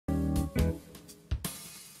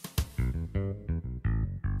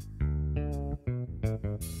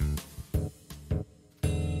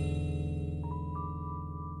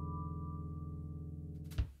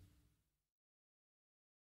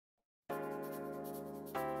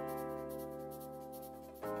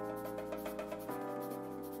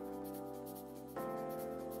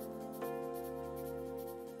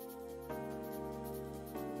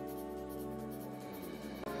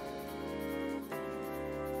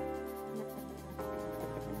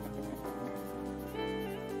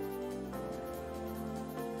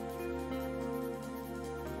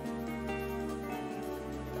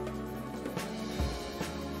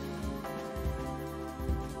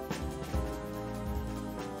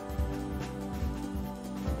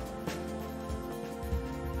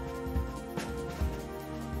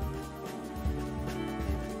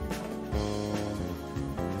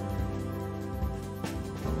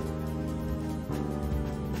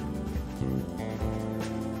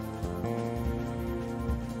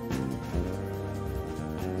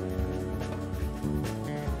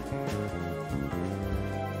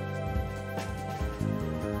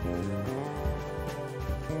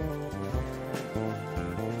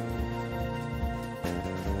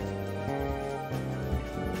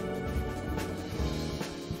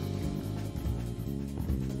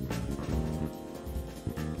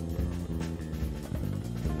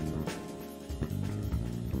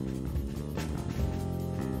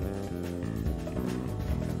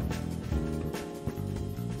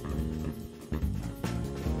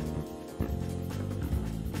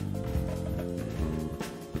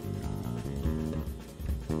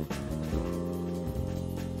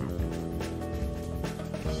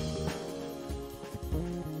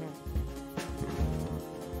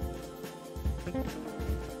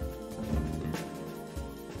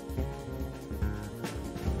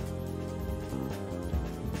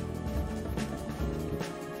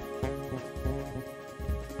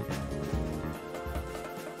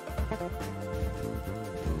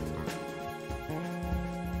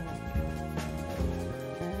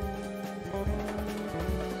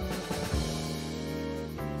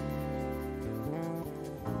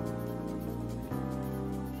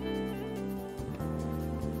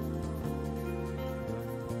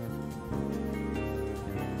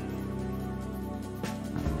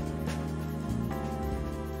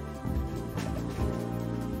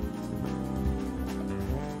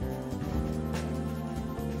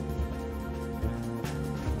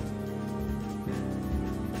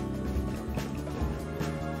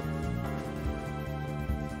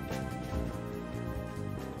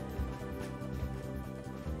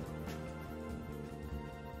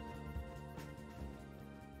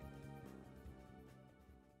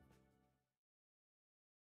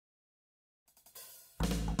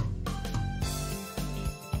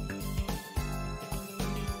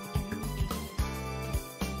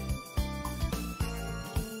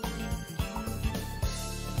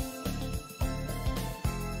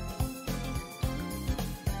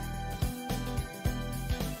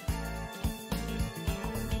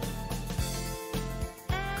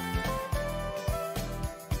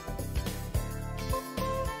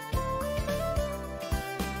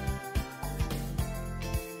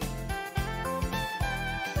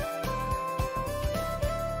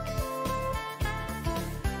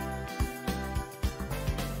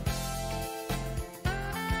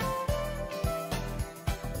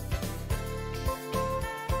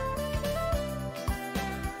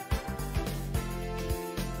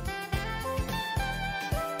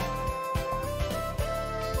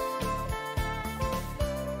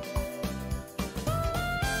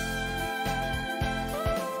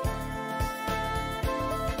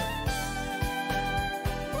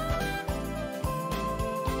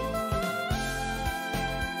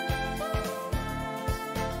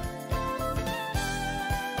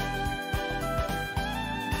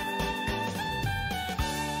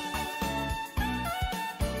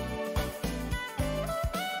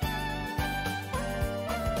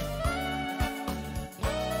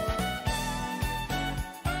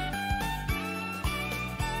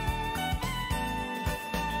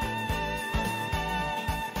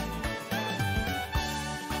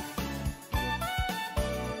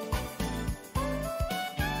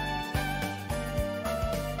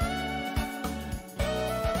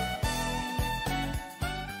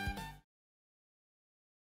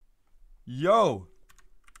Yo!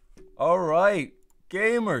 Alright,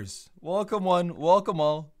 gamers, welcome one, welcome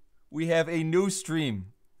all. We have a new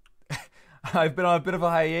stream. I've been on a bit of a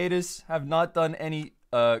hiatus, have not done any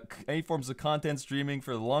forms of content streaming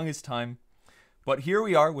for the longest time. But here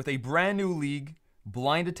we are with a brand new league,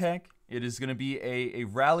 Blind Attack. It is going to be a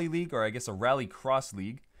rally league, or I guess a rally cross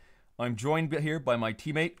league. I'm joined here by my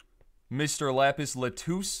teammate, Mr. Lapis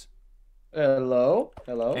Latus. Hello.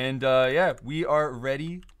 Hello. And yeah, we are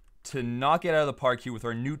ready to knock it out of the park here with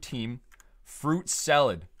our new team, Fruit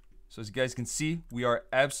Salad. So as you guys can see, we are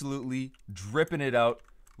absolutely dripping it out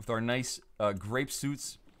with our nice grape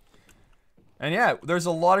suits. And yeah, there's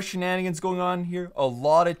a lot of shenanigans going on here, a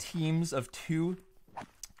lot of teams of 2,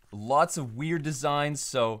 lots of weird designs,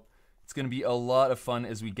 so it's going to be a lot of fun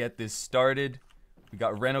as we get this started. We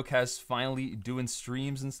got RenoCast finally doing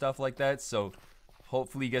streams and stuff like that, so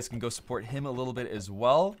hopefully you guys can go support him a little bit as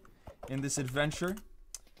well in this adventure.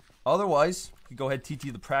 Otherwise, we can go ahead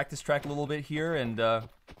TT the practice track a little bit here, and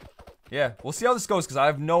yeah, we'll see how this goes, because I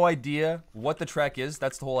have no idea what the track is.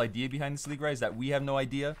 That's the whole idea behind this league, right? Is that we have no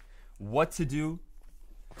idea what to do,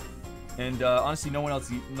 and honestly, no one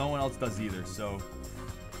else does either. So,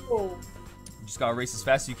 just gotta race as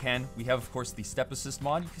fast as you can. We have, of course, the step assist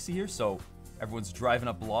mod you can see here, so everyone's driving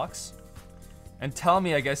up blocks. And tell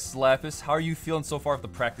me, I guess, Lapis, how are you feeling so far with the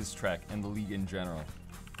practice track and the league in general?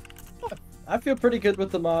 I feel pretty good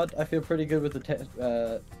with the mod. I feel pretty good with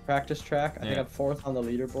the practice track. I think I'm 4th on the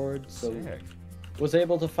leaderboard, so Sick. was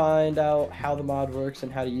able to find out how the mod works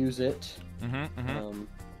and how to use it.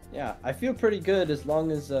 Yeah, I feel pretty good as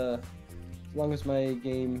long as my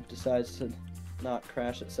game decides to not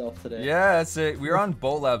crash itself today. Yeah, that's it. We're on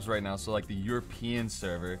Boat Labs right now, so like the European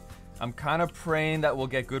server. I'm kind of praying that we'll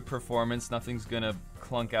get good performance. Nothing's gonna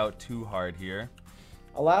clunk out too hard here.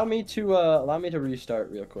 Allow me to restart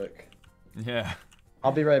real quick. Yeah.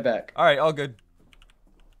 I'll be right back. All right, all good.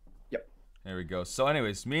 Yep. There we go. So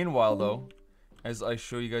anyways, meanwhile though, as I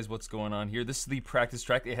show you guys what's going on here, this is the practice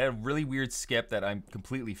track. It had a really weird skip that I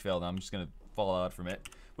completely failed. I'm just gonna fall out from it.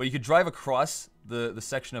 But you could drive across the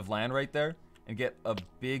section of land right there and get a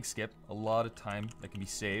big skip. A lot of time that can be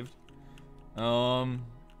saved.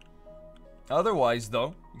 Otherwise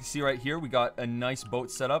though, you can see right here we got a nice boat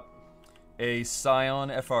setup. A Scion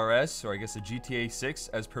FRS, or I guess a GTA 6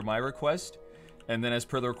 as per my request. And then as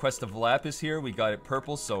per the request of Lapis here, we got it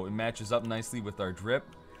purple, so it matches up nicely with our drip.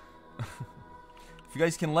 If you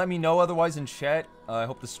guys can let me know otherwise in chat, I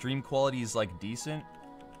hope the stream quality is like decent.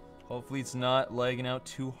 Hopefully it's not lagging out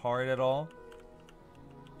too hard at all.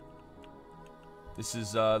 This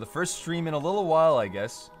is the first stream in a little while, I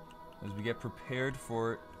guess, as we get prepared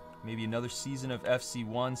for maybe another season of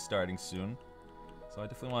FC1 starting soon. So I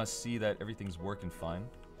definitely want to see that everything's working fine.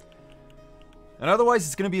 And otherwise,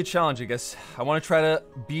 it's going to be a challenge, I guess. I want to try to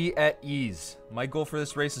be at ease. My goal for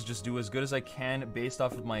this race is just do as good as I can based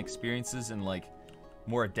off of my experiences in, like,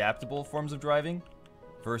 more adaptable forms of driving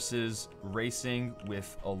versus racing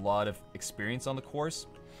with a lot of experience on the course.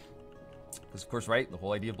 Because, of course, right, the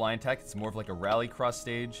whole idea of blind attack, it's more of like a rally cross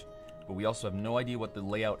stage. But we also have no idea what the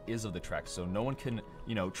layout is of the track, so no one can,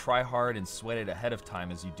 you know, try hard and sweat it ahead of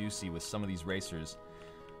time as you do see with some of these racers.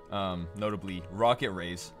 Notably, Rocket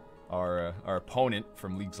Rays, our opponent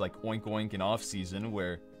from leagues like Oink Oink and Off Season,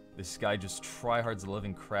 where this guy just tryhards the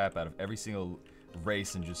living crap out of every single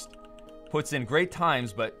race and just puts in great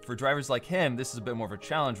times. But for drivers like him, this is a bit more of a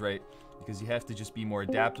challenge, right? Because you have to just be more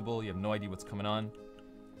adaptable. You have no idea what's coming on.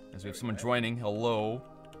 As we have someone joining, hello.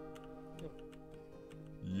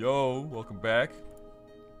 Yo, welcome back.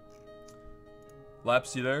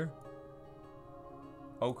 Laps, you there?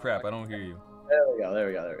 Oh crap, I don't hear you. There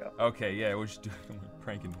we go. Okay, yeah, we're just doing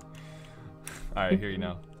pranking. Alright, hear you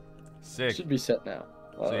now. Sick. Should be set now.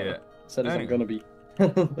 So yeah. Set as I'm gonna be. We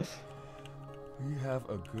have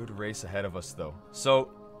a good race ahead of us though.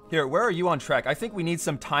 So, here, where are you on track? I think we need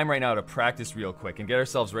some time right now to practice real quick and get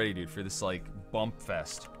ourselves ready, dude, for this, like, bump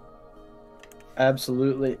fest.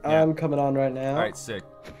 Absolutely. Yeah. I'm coming on right now. Alright, sick.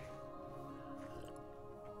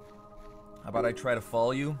 How about I try to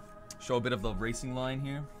follow you? Show a bit of the racing line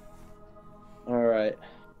here. Alright.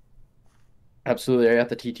 Absolutely. Are you at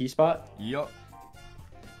the TT spot? Yup.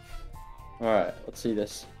 Alright, let's see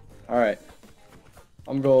this. Alright.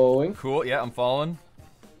 I'm going. Cool, yeah, I'm following.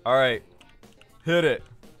 Alright. Hit it.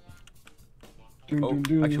 Oh,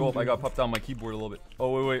 actually, hold up, I got popped down my keyboard a little bit.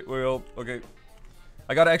 Oh, wait, oh, okay.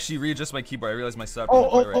 I gotta actually readjust my keyboard. I realized my setup.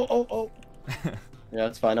 Oh. Yeah,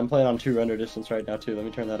 it's fine. I'm playing on 2 render distance right now, too. Let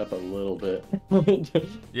me turn that up a little bit.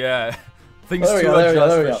 Yeah. Things there to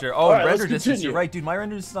adjust for go. sure. Oh, right, render distance. You're right, dude. My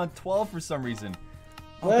render distance is on 12 for some reason.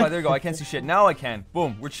 Oh, God, there you go. I can't see shit. Now I can.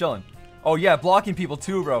 Boom. We're chilling. Oh, yeah. Blocking people,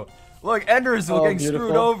 too, bro. Look, Ender's getting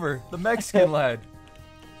screwed over. The Mexican lad.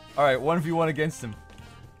 All right, 1v1 against him.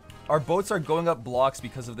 Our boats are going up blocks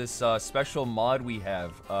because of this special mod we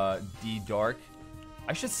have, D-Dark.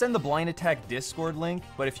 I should send the blind attack Discord link,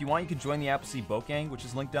 but if you want, you could join the Appleseed Boat Gang, which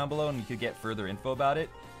is linked down below, and you could get further info about it.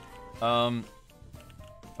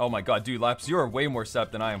 Oh my god, dude, Laps, you are way more set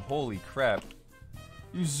up than I am. Holy crap.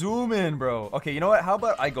 You zoom in, bro. Okay, you know what? How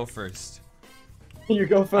about I go first? You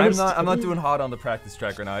go first. I'm not doing hot on the practice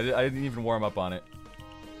track right now. I didn't even warm up on it.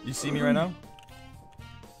 You see me right now?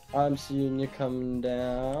 I'm seeing you come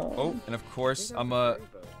down. Oh, and of course, I'm gonna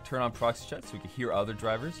turn on proxy chat so we can hear other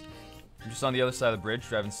drivers. I'm just on the other side of the bridge,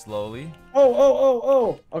 driving slowly.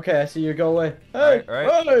 Oh. Okay, I see you. Go away. Hey, all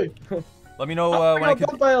right. Hey. Let me know when I can.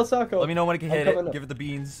 Let me know when I can hit it. Give it the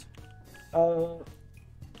beans. Oh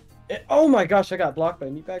my gosh, I got blocked by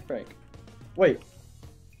Meatbag Frank. Wait.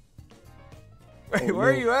 Wait, where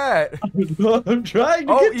are you at? I'm trying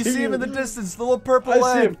to get you to see him in the distance, the little purple I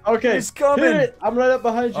leg. see him. Okay. He's coming. Hit it. I'm right up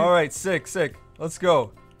behind you. All right, sick. Let's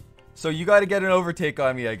go. So you got to get an overtake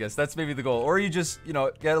on me, I guess. That's maybe the goal. Or you just, you know,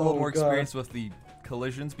 get a little more experience with the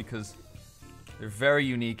collisions because they're very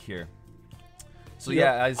unique here. So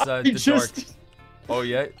yeah, as Oh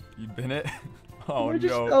yeah, you been it? Oh I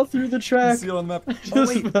just no. fell through the track. See on the map. I Oh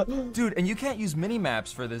just wait, fell. dude, and you can't use mini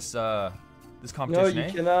maps for this this No, competition. you eh?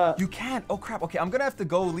 cannot. You can't. Oh crap. Okay, I'm gonna have to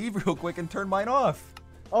go leave real quick and turn mine off.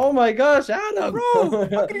 Oh my gosh, Adam! Bro, I'm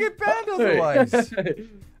gonna get banned otherwise. Hey.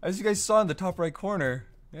 As you guys saw in the top right corner,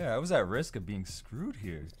 yeah, I was at risk of being screwed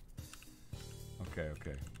here. Okay,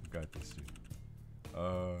 okay, we got this.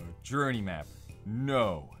 Journey map.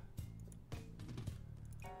 No.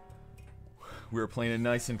 We were playing it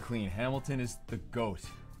nice and clean. Hamilton is the GOAT.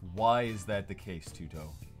 Why is that the case,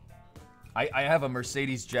 Tuto? I have a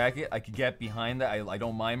Mercedes jacket. I could get behind that. I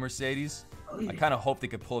don't mind Mercedes. I kind of hope they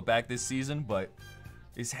could pull it back this season, but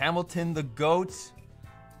is Hamilton the GOAT?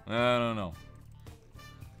 I don't know.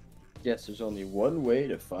 Yes, there's only one way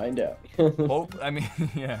to find out. Hope, I mean,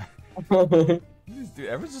 yeah. Dude,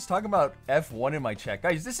 everyone's just talking about F1 in my chat.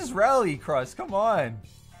 Guys, this is Rallycross. Come on.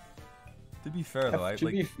 To be fair, though, to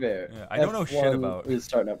be fair, yeah, I don't know shit about. It's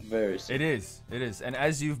starting up very soon. It is. It is. And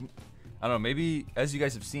as you've, I don't know, maybe as you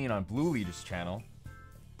guys have seen on Blue Leader's channel,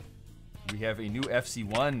 we have a new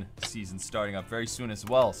FC1 season starting up very soon as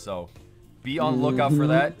well. So be on the lookout for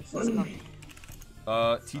that.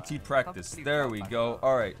 TT practice. There we go.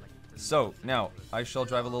 All right. So now I shall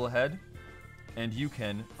drive a little ahead, and you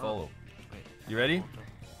can follow. You ready?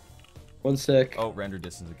 1 sec. Oh, render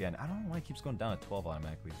distance again. I don't know why it keeps going down to 12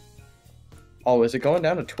 automatically. Oh, is it going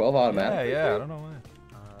down to 12 automatically? Yeah, I don't know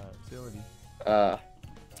why.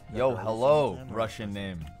 Yo, hello, Russian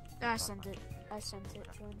name. I sent it. I sent it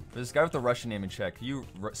to him. For this guy with the Russian name in chat, can you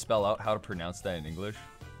spell out how to pronounce that in English?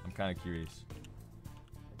 I'm kind of curious.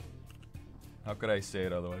 How could I say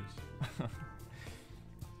it otherwise?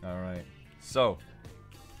 All right. So.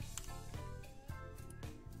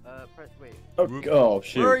 Wait. Oh,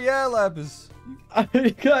 shit. Where are you at, Lapis? I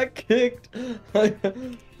got kicked.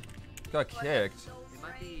 Got kicked.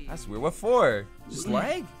 That's weird. What for? Just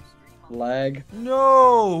lag? Lag.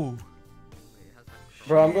 No.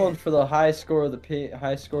 Bro, I'm going for the high score of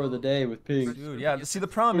the day with ping. Dude, yeah. See, the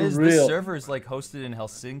problem is For this real. server is like hosted in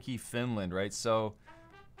Helsinki, Finland, right? So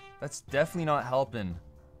that's definitely not helping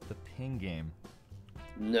the ping game.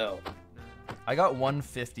 No. I got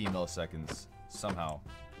 150 milliseconds somehow.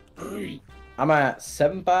 I'm at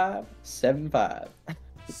 7.5, 7.5.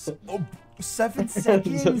 Oh, 7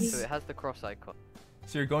 seconds. So it has the cross icon.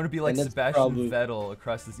 So you're going to be like And that's Sebastian probably- Vettel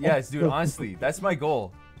across this. Yes, dude. Honestly, that's my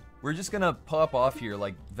goal. We're just gonna pop off here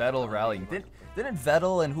like Vettel rallying. Didn't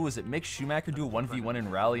Vettel and who was it? Mick Schumacher do a 1v1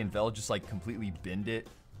 in rally and Vettel just like completely binned it.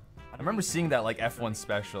 I remember seeing that like F1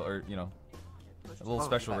 special or a little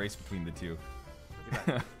special race between the two.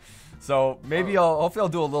 So maybe hopefully I'll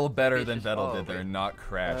do a little better than Vettel did there and not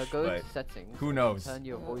crash. Go But to settings. who knows? Turn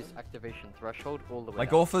your voice activation threshold all the way my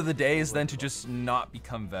down. goal for the day is then to just not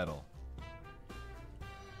become Vettel.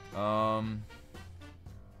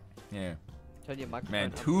 Yeah. Turn your microphone Man,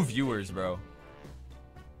 up. 2 viewers, bro.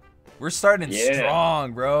 We're starting Yeah.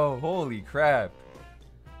 strong, bro. Holy crap.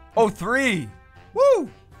 Oh, 3! Woo!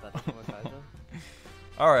 That's from a Kaiser.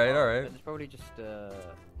 All right. Then it's probably just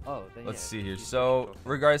oh. Then Let's yeah, see here. use the So, control.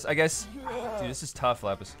 regardless, I guess, dude, this is tough,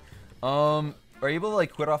 Lapis. Are you able to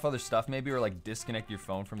like quit off other stuff maybe, or like disconnect your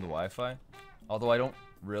phone from the Wi-Fi? Although I don't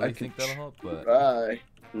really think that'll help, but Right.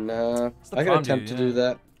 Nah. the I could problem, attempt dude, to do yeah.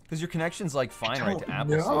 that. because your connection's like fine right to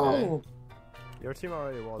Apple. No. So, Your team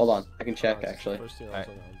already was. Hold on, I can check, actually. First team Alright.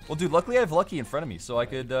 also announced. well, dude, luckily I have Lucky in front of me, so I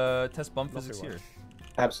could test bump Nothing physics here. much.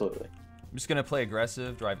 Absolutely. I'm just gonna play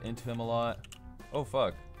aggressive, drive into him a lot. Oh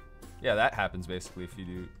fuck. Yeah, that happens basically if you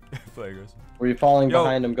do play aggressive. Were you falling Yo.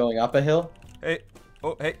 behind him going up a hill? Hey,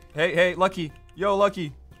 oh, hey, Lucky. Yo,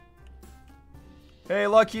 Lucky. Hey,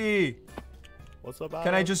 Lucky. What's up, Adam?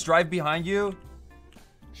 Can I just drive behind you?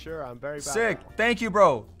 Sure, I'm very bad. Sick. now. Thank you,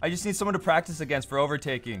 bro. I just need someone to practice against for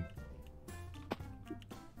overtaking.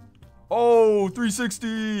 Oh,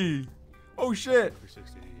 360. Oh, shit.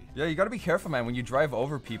 360. Yeah, you gotta be careful, man, when you drive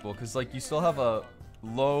over people, because, like, you still have a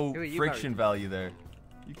low Who are you, friction value there.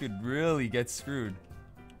 You could really get screwed.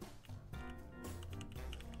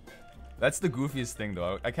 That's the goofiest thing,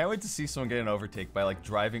 though. I can't wait to see someone get an overtake by, like,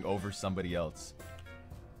 driving over somebody else.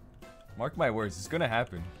 Mark my words, it's gonna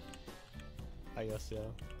happen. I guess, yeah.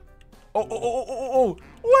 Oh!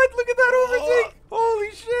 What? Look at that overtake!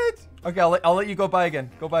 Holy shit! Okay, I'll let you go by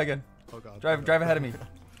again. Go by again. Oh god. Drive ahead of me.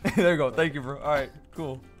 There you go. Thank you, bro. All right,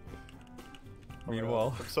 cool. Oh my God.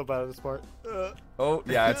 Meanwhile, I'm so bad at this part. oh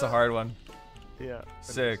yeah, it's a hard one. Yeah.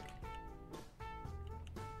 Sick.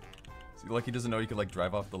 See, Lucky doesn't know you can like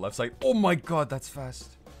drive off the left side. Oh my god, that's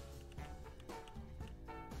fast.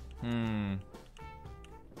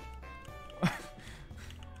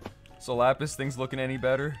 So Lapis, things looking any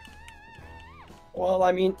better? Well,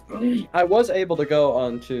 I mean, I was able to go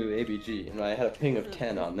onto ABG, and I had a ping of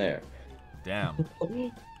 10 on there. Damn.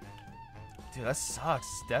 Dude, that sucks.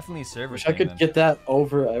 It's definitely a server Wish I thing, could then. get that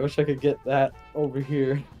over. I wish I could get that over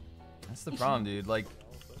here. That's the problem, dude. Like,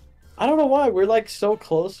 I don't know why. We're like so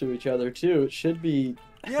close to each other too. It should be.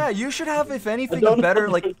 yeah, you should have, if anything, don't a better,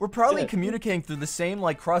 know. like, we're probably Yeah. communicating through the same,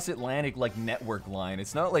 like, cross-Atlantic, like, network line.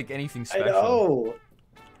 It's not, like, anything I special. know.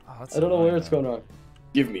 Oh, that's I don't know annoying, where it's man. going on.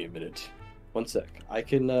 Give me a minute. One sec. I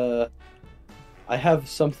can. I have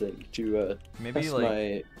something to Maybe, test like,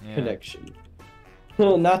 my yeah. connection.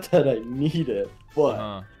 Well, not that I need it, but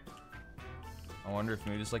I wonder if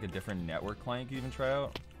maybe just, like, a different network client you could even try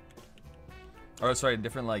out. Or, sorry, a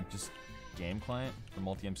different, like, just game client for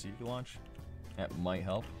multi-MC you could launch. That might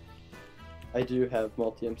help. I do have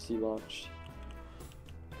multi-MC launched,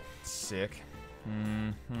 Sick.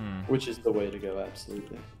 which is the way to go.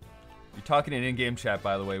 Absolutely. You're talking in in-game chat,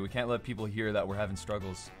 by the way. We can't let people hear that we're having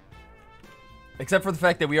struggles. Except for the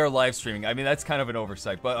fact that we are live streaming. I mean, that's kind of an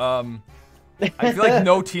oversight. But, I feel like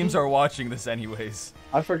no teams are watching this anyways.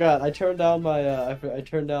 I forgot. I turned down my. I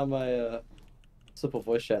turned down my simple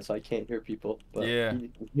voice chat, so I can't hear people. But Yeah. you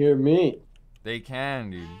can hear me. They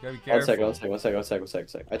can, dude. You gotta be One careful. second. One second.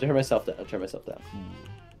 I turned myself down. I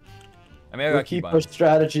mean, I We'll got keep our keybinds.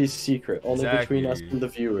 strategies secret, only Exactly, between us dude. and the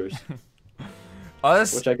viewers.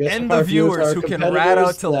 Us Which I guess and our the viewers viewers are who can rat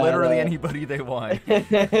out competitors to that, literally anybody they want.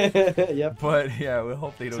 Yep. But yeah, we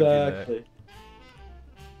hope they don't do that. Exactly.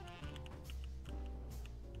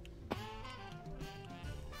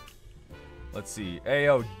 Let's see. Hey,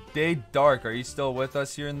 yo, Day Dark, are you still with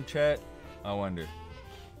us here in the chat? I wonder.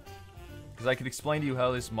 Because I could explain to you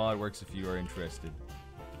how this mod works if you are interested.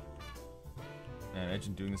 Man,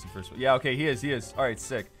 imagine doing this in first person. Yeah, okay, he is. Alright,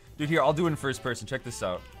 sick. Dude, here, I'll do it in first person. Check this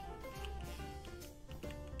out.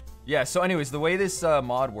 Yeah, so anyways, the way this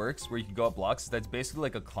mod works, where you can go up blocks, that's basically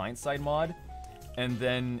like a client-side mod. And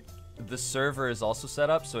then the server is also set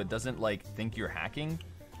up so it doesn't, like, think you're hacking.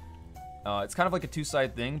 It's kind of like a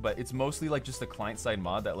two-side thing, but it's mostly like just a client-side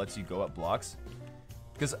mod that lets you go up blocks.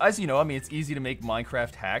 Because as you know, I mean, it's easy to make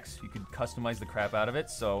Minecraft hacks. You could customize the crap out of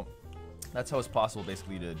it, so that's how it's possible,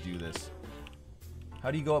 basically, to do this.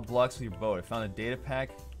 How do you go up blocks with your boat? I found a data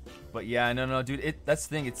pack, but yeah, no, dude, that's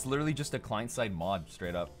the thing. It's literally just a client-side mod,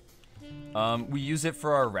 straight up. We use it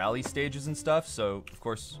for our rally stages and stuff, so of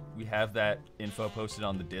course we have that info posted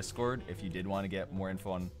on the Discord if you did want to get more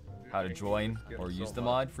info on how to join or use the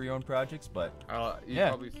mod for your own projects. But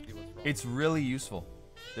yeah, it's really useful.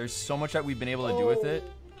 There's so much that we've been able to do with it,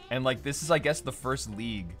 and like this is, I guess, the first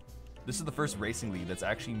league. This is the first racing league that's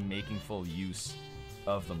actually making full use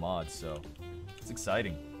of the mod, so it's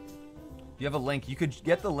exciting. You have a link. You could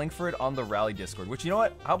get the link for it on the rally Discord, which, you know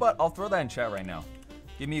what? How about I'll throw that in chat right now.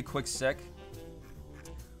 Give me a quick sec.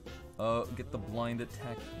 Get the blind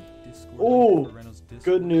attack Discord. Oh, for Reynolds Discord.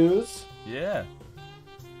 good news. Yeah.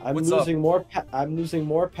 I'm What's losing more. I'm losing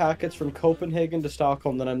more packets from Copenhagen to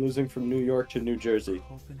Stockholm than I'm losing from New York to New Jersey.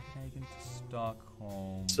 Copenhagen to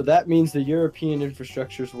Stockholm. So that means the European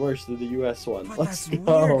infrastructure is worse than the U.S. one. But Let's that's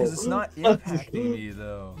go. weird because it's not impacting me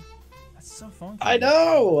though. That's so funky. I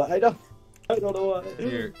know. I don't know why.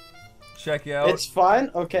 Here, check out. It's fine.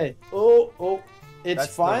 Okay. Oh. It's That's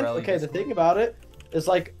the fine. rally Okay. The Discord. thing about it is,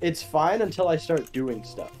 like, it's fine until I start doing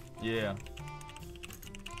stuff. Yeah.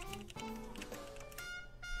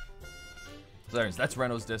 So anyways, that's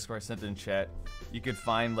Reynolds Discord. I sent it in chat. You could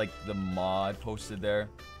find like the mod posted there.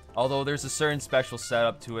 Although there's a certain special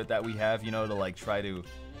setup to it that we have, you know, to like try to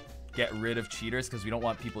get rid of cheaters because we don't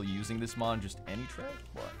want people using this mod on just any track.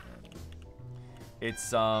 But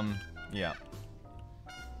it's yeah.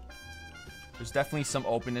 There's definitely some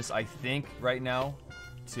openness, I think, right now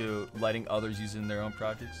to letting others use it in their own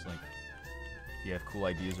projects. Like, if you have cool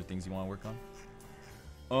ideas or things you want to work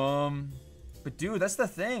on. But dude, that's the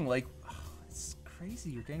thing. Like, it's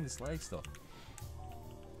crazy. You're getting this lag still.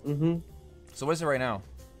 So what is it right now?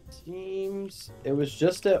 Seems it was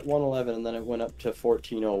just at 111 and then it went up to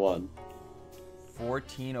 1401.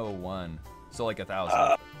 1401. So like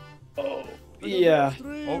 1,000. Oh. Yeah.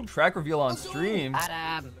 Oh, track reveal on stream.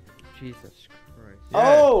 Adam! Jesus Christ. Yeah.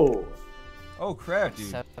 Oh. Oh crap, dude.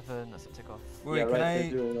 7, that's a tick off. Wait, yeah, can right, they're I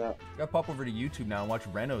doing that. gotta pop over to YouTube now and watch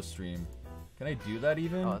Reno stream? Can I do that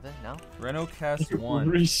even? Oh, then now? Reno Cast 1.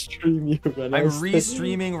 Restream you, Renos. I'm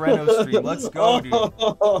re-streaming Reno stream. Let's go, dude.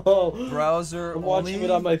 Oh. Browser I'm only. watching it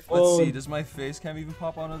on my Let's phone. see. Does my face cam even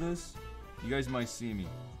pop onto this? You guys might see me,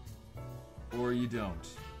 or you don't.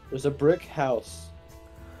 There's a brick house.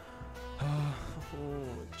 Oh,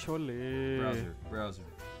 chole. Browser.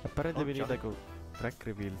 Apparently Oh, we need John. like a track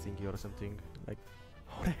reveal thingy or something. Like,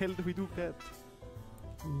 how the hell do we do that?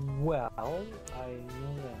 Well, I know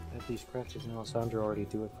that these Precious and Alessandro already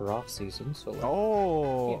do it for off season, so.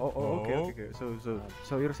 Okay.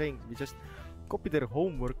 So you're saying we just copy their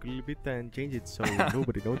homework a little bit and change it so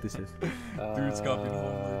nobody notices. Dude's copied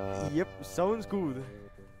homework. Yep, sounds good.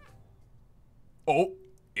 Oh,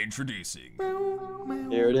 introducing.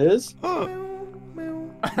 Here it is.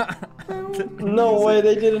 No way,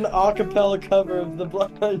 they did an acapella cover of the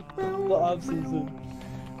blind the off season.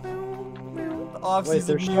 Wait,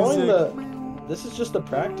 they're showing the. This is just the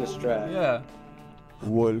practice track. Yeah.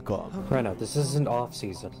 Welcome. Reno, this isn't off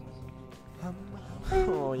season.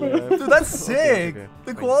 Oh yeah. Dude, that's sick. Okay.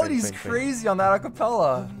 The Fine, quality's fine. crazy on that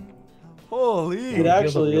acapella. Holy. It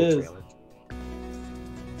actually Reveal the real is. trailer.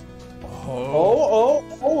 Oh,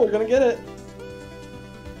 we're gonna get it.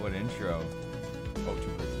 What intro? Oh, 2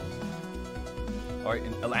 pixels. Alright,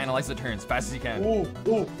 analyze the turns fast as you can.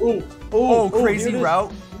 Oh, crazy here it is.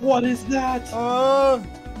 route. What is that?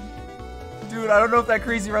 Dude, I don't know if that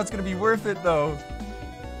crazy route's gonna be worth it though.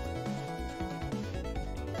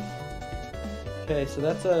 Okay, so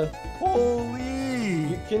that's a. Holy.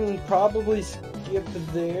 You can probably skip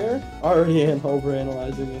there. Already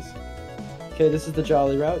overanalyzing this. Okay, this is the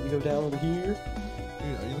jolly route. You go down over here.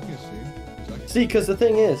 Dude, are you looking at stream? Exactly. See, because the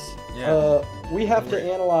thing is, Yeah. we have to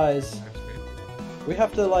analyze. We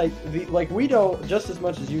have to we don't just as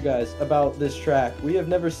much as you guys about this track. We have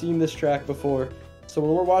never seen this track before, so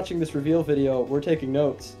when we're watching this reveal video, we're taking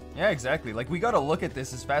notes. Yeah, exactly. Like, we gotta look at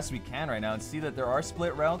this as fast as we can right now and see that there are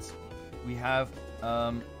split routes. We have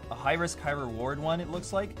a high risk, high reward one, it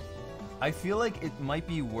looks like. I feel like it might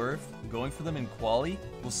be worth going for them in quali.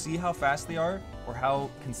 We'll see how fast they are or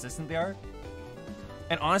how consistent they are.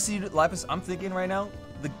 And honestly, Lapis, I'm thinking right now,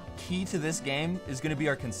 the key to this game is gonna be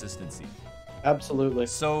our consistency. Absolutely.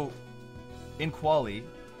 So, in quali,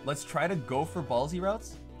 let's try to go for ballsy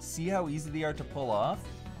routes, see how easy they are to pull off,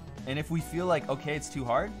 and if we feel like, okay, it's too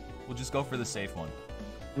hard, we'll just go for the safe one.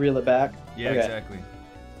 Reel it back. Yeah, Okay. exactly.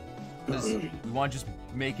 Because we want to just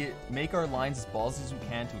make our lines as ballsy as we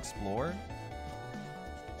can to explore.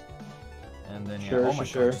 And then, yeah, Sure, oh my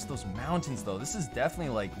sure. god, just those mountains though. This is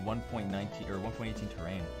definitely like 1.19 or 1.18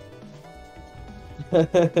 terrain.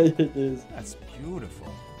 It is. That's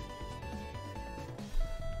beautiful.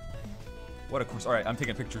 What a course. Alright, I'm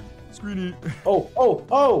taking a picture. Screeny.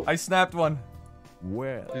 Oh! I snapped one.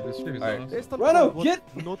 Well. Dude, the stream is Alright. awesome. Let's talk Rhino, about what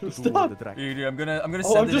get- not to do stop. on the track. Dude, I'm gonna Oh,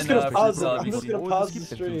 send I'm it just in gonna pause Fruit it. I'm Salad just VC. gonna All pause the the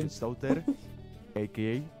skip stream. enthusiasts out there,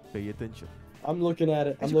 aka pay attention. I'm looking at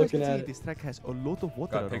it. As I'm you guys looking can at see, it. this track has a lot of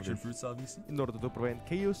water Got a around picture it. Fruit Salad VC. In order to prevent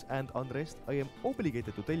chaos and unrest, I am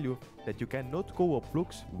obligated to tell you that you cannot go up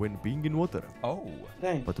blocks when being in water. Oh.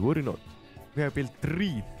 Dang. But worry not. We have built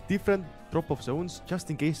 3 different drop-off zones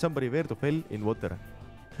just in case somebody were to fell in water.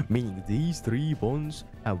 Meaning these 3 bonds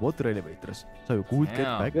have water elevators, so you could get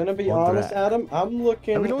Damn. back Gonna be on honest, track. Adam. I'm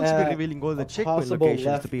looking I will also at be revealing all the a checkpoint possible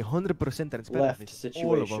locations to be 100% transparent left with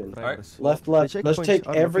all of our situation. drivers. left. The Let's checkpoints take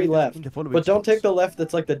are every located left, in the following but don't take spots. the left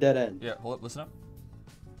that's like the dead end. Yeah, hold up, listen up.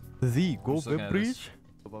 The Go just looking Web at this. Bridge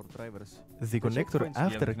of our drivers. The connector Yeah,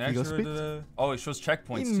 after the a connector, Giga split. Oh, it shows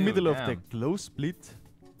checkpoints In too. middle of the damn. close split.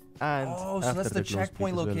 And Oh, so after that's the close split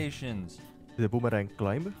checkpoint as well. locations. The boomerang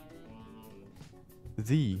climb.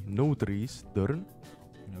 The no trees turn.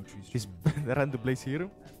 No trees. This random place here.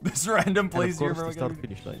 This random And place of here, course bro. the start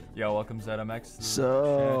finish line. Yeah, welcome ZMX. to the chat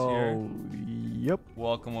So, here. yep.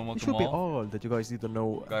 Welcome one, This welcome should be all. all that you guys need to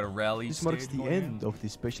know. Got a rally This marks stage the going end of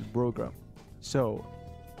this special program. So,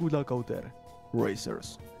 good luck out there,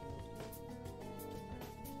 racers.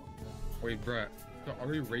 Wait, Brett. So are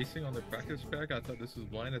we racing on the practice track? I thought this was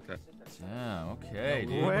blind attack. here. Yeah, okay,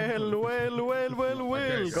 dude. Well,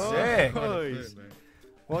 Sick. guys.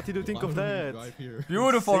 What did you think of that?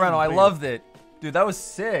 Beautiful, Same Reno. I thing. loved it. Dude, that was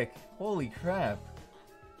sick. Holy crap.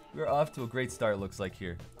 We're off to a great start, looks like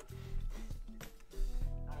here.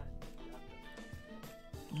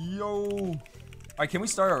 Yo. Alright, can we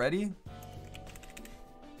start already?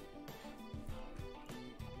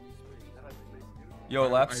 Yo,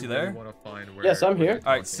 Laps, you there? Yes, I'm here.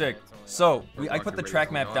 Alright, sick. So, I put the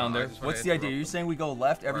track map down there. What's the idea? You're saying we go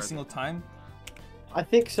left every single time? I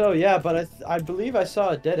think so, yeah, but I believe I saw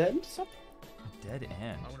a dead end. Dead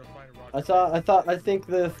end. I think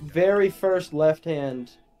the very first left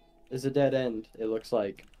hand is a dead end. It looks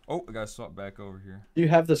like. Oh, I gotta swap back over here. Do you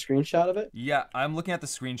have the screenshot of it? Yeah, I'm looking at the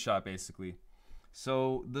screenshot basically.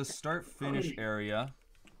 So the start finish area,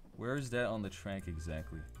 where is that on the track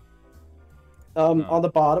exactly? On the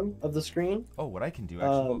bottom of the screen. Oh, what I can do actually,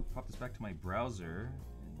 I'll pop this back to my browser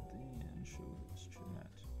and then show this chat.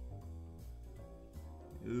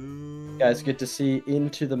 You guys get to see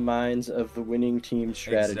into the minds of the winning team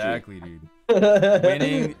strategy. Exactly, dude.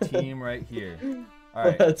 Winning team right here. All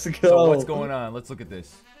right. Let's go. So what's going on? Let's look at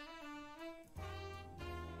this.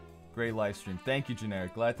 Great live stream. Thank you,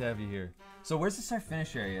 Generic. Glad to have you here. So where's the start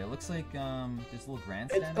finish area? It looks like there's a little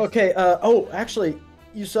grandstand. Okay. Oh, actually,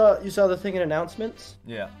 you saw the thing in announcements.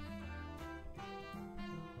 Yeah.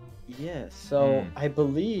 Yes. So I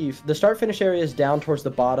believe the start finish area is down towards the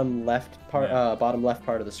bottom left part. Yeah. Bottom left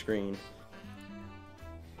part of the screen.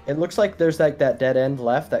 It looks like there's like that dead end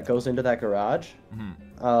left that goes into that garage.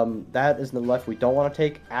 That is the left we don't want to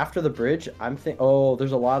take. After the bridge, oh,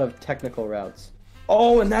 there's a lot of technical routes.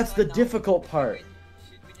 Oh, and that's the difficult part.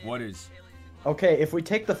 What is? Okay, if we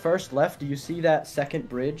take the first left, do you see that second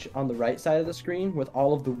bridge on the right side of the screen with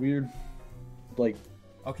all of the weird, like,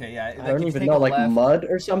 Okay, yeah. I don't even know, like mud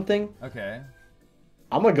or something? Okay.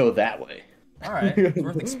 I'm gonna go that way. All right. It's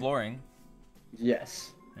worth exploring.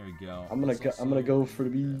 Yes. There we go. I'm gonna go for the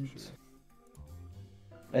beads.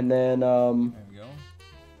 And then There we go.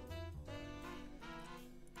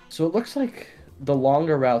 so it looks like the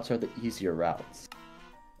longer routes are the easier routes,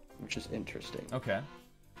 which is interesting. Okay.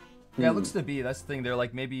 Yeah, it looks to be. That's the thing. They're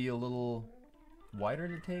like maybe a little wider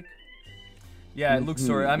to take. Yeah, it looks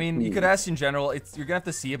sort of. I mean, you could ask in general. You're gonna have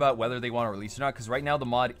to see about whether they want to release it or not, because right now the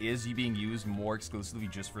mod is being used more exclusively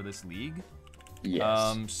just for this league.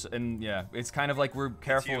 Yes. And yeah, it's kind of like we're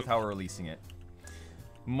careful with how we're releasing it.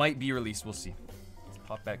 Might be released. We'll see. Let's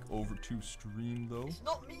pop back over to stream though. It's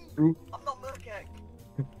not me. I'm not Murkek.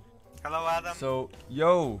 Hello, Adam. So,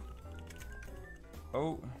 yo.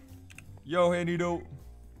 Oh. Yo, hey, Nito.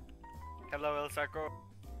 Hello, El Saco.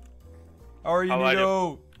 How are you, How are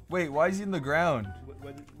Nito? Wait, why is he in the ground?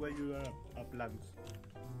 Where you plants?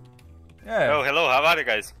 Yeah. Oh, hello. How are you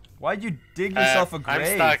guys? Why'd you dig yourself a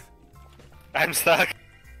grave? I'm stuck.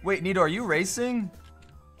 Wait, Nito, are you racing?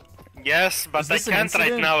 Yes, but I this an can't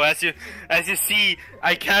right incident? now. As you see,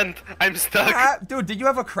 I can't. I'm stuck. Dude, did you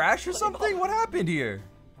have a crash or something? What happened here?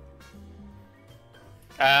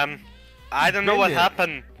 I don't know what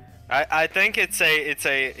happened. I think it's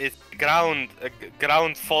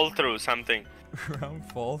ground fall through something. Ground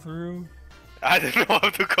fall through? I don't know how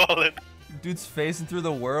to call it. Dude's facing through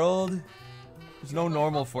the world. There's no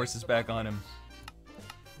normal forces back on him.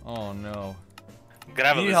 Oh no.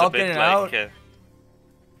 Gravel You need is a help bit getting like.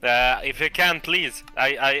 out? If you can, please.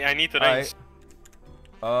 I need to race.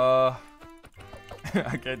 I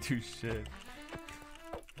can't do shit.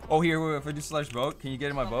 Oh, here, if I do slash boat, can you get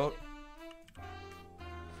in my boat?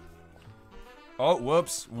 Oh,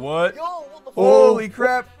 whoops. What? Yo, what the Holy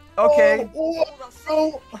crap. Okay.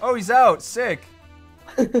 Oh, Oh, he's out. Sick.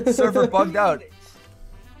 Server bugged out.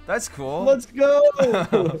 That's cool. let's go.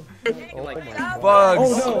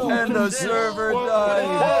 Bugs. Oh, no. And the server died.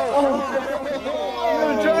 Wow.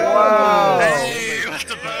 Wow. Hey, what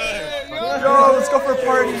the fuck? Yo, let's go for a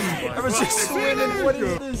party. Everyone's just winning. What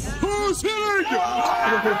is this? Who's hitting?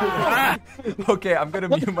 Okay, I'm gonna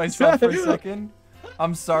mute myself for a second.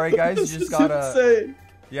 I'm sorry, guys. You just gotta. Insane.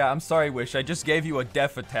 Yeah, I'm sorry, Wish. I just gave you a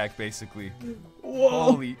death attack, basically. Whoa.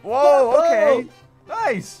 Holy. Whoa, okay.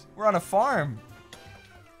 Nice. We're on a farm.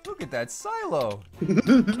 Look at that silo.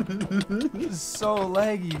 This is so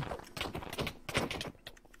laggy.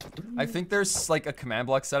 I think there's like a command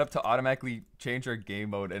block set up to automatically change our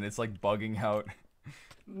game mode, and it's like bugging out.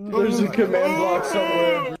 There's a command block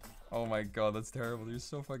somewhere. Oh my god, that's terrible. You're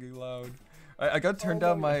so fucking loud. I got turned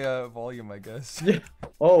down my volume, I guess.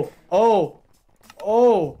 Oh.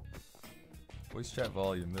 Voice chat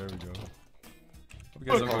volume. There we go. Hope you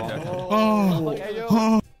guys don't go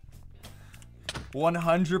down.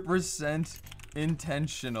 100%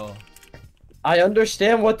 intentional. I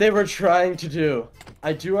understand what they were trying to do.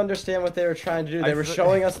 I do understand what they were trying to do. They were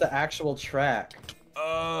showing us the actual track.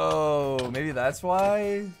 Oh, maybe that's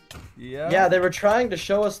why? Yeah? Yeah, they were trying to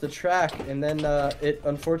show us the track, and then it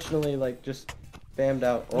unfortunately like just bammed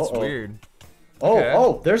out. That's weird. Oh, Okay.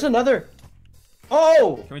 oh, there's another.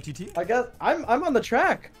 Oh! Can we TT? I'm on the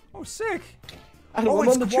track. Oh, sick. I'm Oh, on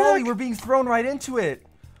it's the quality. track. We're being thrown right into it.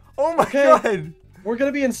 Oh my Okay. god. We're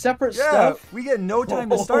gonna be in separate Yeah, stuff. we get no time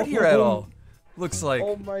to start here at all. Looks like.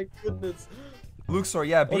 Oh my goodness. Luxor,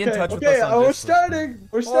 yeah, be in touch with us Okay, on we're Discord. starting.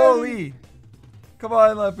 We're starting. Holy. Come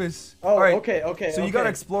on, Lepis. Oh, all right. okay. So you gotta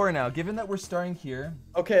explore now. Given that we're starting here,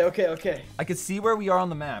 Okay. I could see where we are on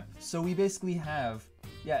the map. So we basically have,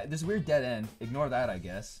 yeah, this weird dead end. Ignore that, I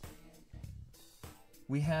guess.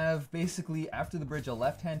 We have basically after the bridge a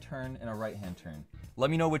left-hand turn and a right-hand turn. Let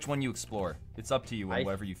me know which one you explore. It's up to you and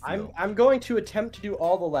whatever you feel. I'm going to attempt to do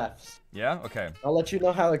all the lefts. Yeah. Okay. I'll let you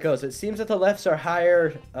know how it goes. It seems that the lefts are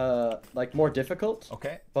higher, like more difficult.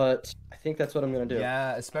 Okay. But I think that's what I'm gonna do.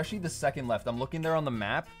 Yeah, especially the second left. I'm looking there on the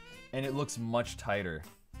map, and it looks much tighter.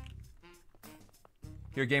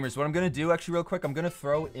 Here, gamers, what I'm gonna do actually real quick, I'm gonna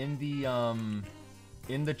throw in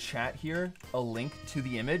the chat here a link to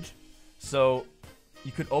the image. So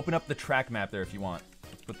you could open up the track map there if you want.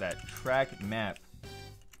 Let's put that track map.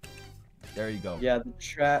 There you go. Yeah,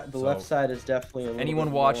 the left side is definitely a little anyone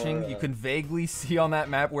bit watching, more, you can vaguely see on that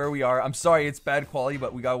map where we are. I'm sorry, it's bad quality,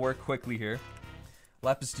 but we gotta work quickly here.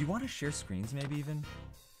 Lapis, do you want to share screens maybe even?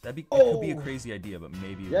 That could be a crazy idea, but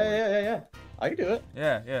maybe. Yeah. I can do it.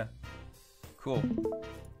 Yeah. Cool.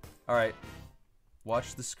 All right.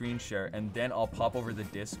 Watch the screen share, and then I'll pop over the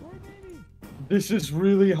Discord. This is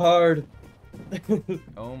really hard.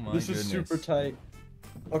 Oh my This goodness. is super tight.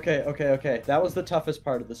 Okay. That was the toughest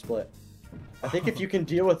part of the split. I think if you can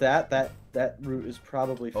deal with that that route is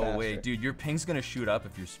probably faster. Oh wait, dude, your ping's gonna shoot up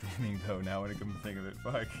if you're streaming though. Now when I come to think of it,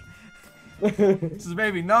 fuck. This is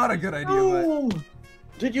maybe not a good idea, but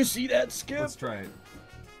did you see that, Skip? let's try it.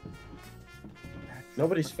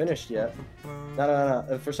 Nobody's finished yet.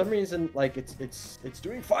 No. For some reason, like it's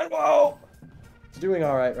doing fine. Whoa! It's doing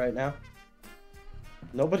all right now.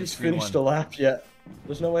 Nobody's finished a lap yet.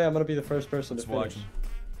 There's no way I'm gonna be the first person to finish.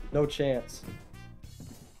 No chance.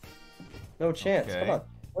 No chance. Okay. Come on.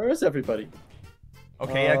 Where is everybody?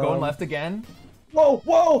 Okay, yeah, going left again.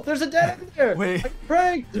 Whoa! There's a dead end there. Wait. I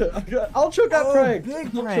pranked. Ultra got pranked.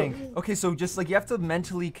 Big prank. Okay, so just like you have to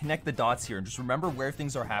mentally connect the dots here and just remember where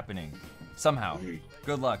things are happening. Somehow.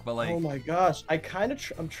 Good luck, but like. Oh my gosh,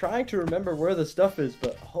 I'm trying to remember where the stuff is,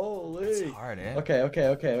 but holy. It's hard, eh?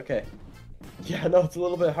 Okay. Yeah, no, it's a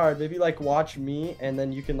little bit hard. Maybe like watch me, and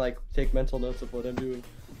then you can like take mental notes of what I'm doing.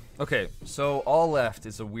 Okay, so all left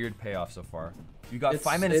is a weird payoff so far. You got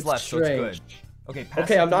 5 minutes left, so it's good. Okay,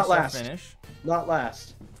 pass I'm not last. Finish. Not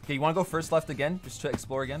last. Okay, you want to go first left again, just to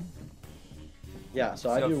explore again? Yeah, so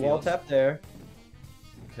See I how it do wall feels? tap there,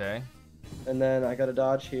 Okay. and then I got to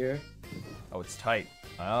dodge here. Oh, it's tight.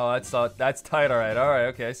 Oh, that's tight. All right.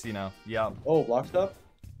 Okay, I see now. Yeah. Oh, blocked up.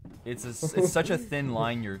 It's such a thin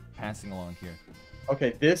line you're passing along here.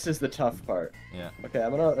 Okay, this is the tough part. Yeah. Okay,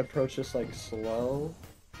 I'm gonna approach this like slow.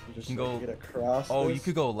 And just You can like, go- get across. Oh, this. you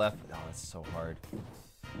could go left. Oh, that's so hard.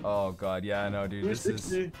 Oh god, yeah, I know, dude. This is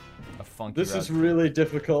 360. a funky This route. is really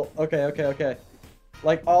difficult. Okay.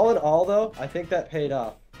 Like all in all, though, I think that paid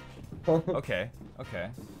off. Okay.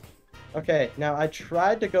 Okay, now I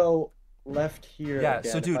tried to go left here. Yeah.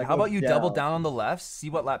 again. So, If dude, I how go about you double down- down on the left, see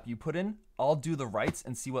what lap you put in. I'll do the rights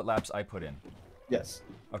and see what laps I put in. Yes.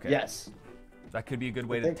 Okay. Yes. That could be a good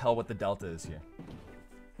way to think- tell what the delta is here.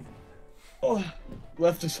 Oh,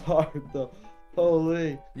 left is hard though.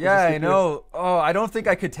 Holy. Yeah, I know. Oh, I don't think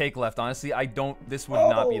I could take left, honestly. This would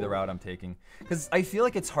not be the route I'm taking. Because I feel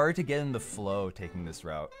like it's hard to get in the flow taking this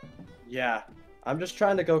route. Yeah. I'm just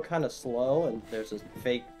trying to go kind of slow, and there's a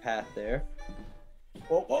fake path there.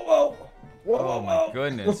 Whoa. Oh my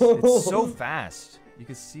goodness. It's so fast. You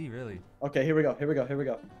can see, really. Okay, here we go.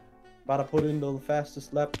 About to put in the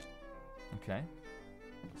fastest lap. Okay.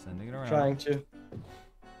 Sending it around. Trying to.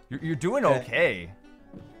 You're doing okay.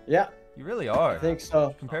 Yeah, You really are. I think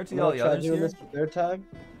so. Compared to I'm all gonna the try others doing here. this the third time.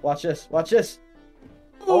 Watch this.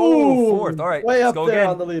 Oh, Ooh, fourth. All right, way let's up go there again.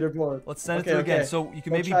 on the leaderboard. Let's send Okay, it through again. okay. So you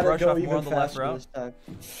can I'll maybe try to brush go off even more on the left faster route. this time.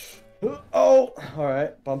 Oh, all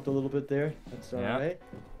right. Bumped a little bit there. That's all Yeah. right.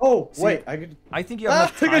 Oh, See, wait. I could. I think you have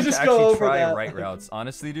enough I could time to just go actually over try that. right routes.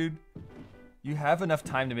 Honestly, dude, you have enough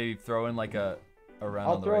time to maybe throw in like a run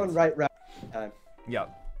I'll on the throw in right. right route this time. Yeah.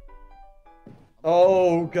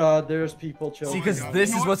 Oh God, there's people choking. See, because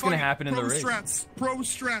this is what's gonna happen in the race. Pro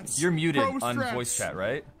strats. You're muted Pro on strats. voice chat,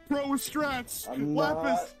 right? Pro strats. I'm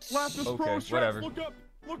Lapis Okay, pro strats. whatever. Look up.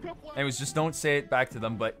 Lapis. Anyways, just don't say it back to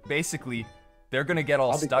them. But basically, they're gonna get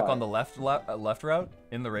all I'll be stuck quiet. on the left route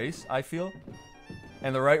in the race. I feel,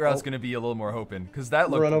 and the right route's gonna be a little more open because that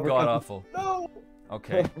looked Run over god couple- awful. No.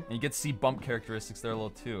 Okay, and you get to see bump characteristics there a little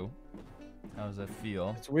too. How does that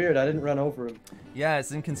feel? It's weird. I didn't run over him. Yeah,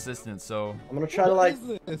 it's inconsistent. So. I'm gonna try to like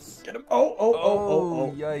this? get him.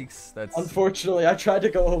 Oh. Yikes! That's. Unfortunately, I tried to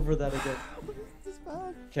go over that again.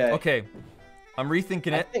 Okay. Okay, I'm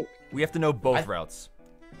rethinking I it. think. We have to know both routes.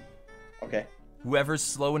 Okay. Whoever's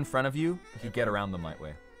slow in front of you, you get around them that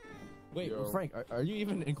way. Wait, Yo. Frank, are you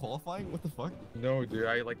even in qualifying? What the fuck? No, dude,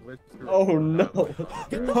 I like glitched through. Oh no.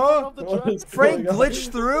 Huh? What is Frank going on?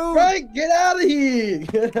 glitched through. Frank, get out of here!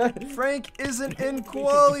 Frank isn't in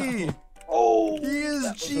quali. Oh, He is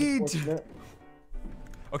that was cheat. unfortunate.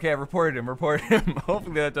 Okay, I reported him.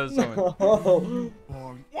 Hopefully that does something. Oh,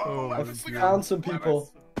 Whoa, I found some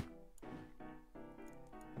people.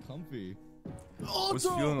 Comfy. I was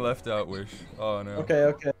feeling left out, Wish. Oh no.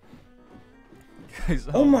 Okay. Guys,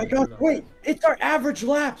 Oh my God! Wait, it's our average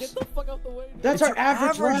laps. Get the fuck out the way, dude. That's It's our your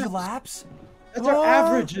average laps. laps. That's our Oh.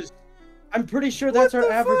 averages. I'm pretty sure that's our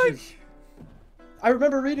the averages. I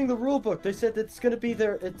remember reading the rule book. They said it's gonna be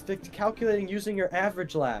it's calculating using your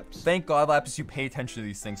average laps. Thank God, Lapis, you pay attention to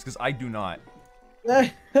these things, because I do not.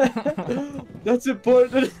 That's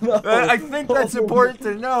important to know. I think that's important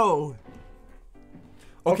to know.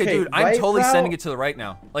 Okay, dude, I'm right totally route? sending it to the right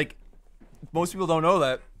now. Like, most people don't know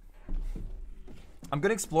that. I'm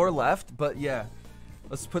gonna explore left, but yeah.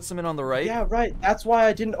 Let's put some in on the right. Yeah, right. That's why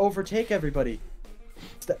I didn't overtake everybody.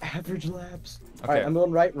 It's the average laps. Okay. Alright, I'm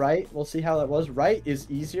going right. We'll see how that was. Right is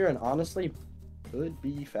easier and honestly could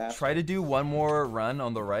be faster. Try to do one more run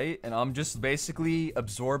on the right, and I'm just basically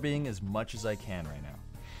absorbing as much as I can right now.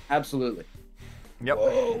 Absolutely. Yep.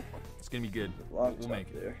 Whoa. It's gonna be good. Long We'll top make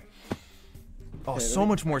it. there. Oh, Okay, so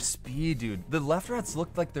much more speed, dude. The left routes look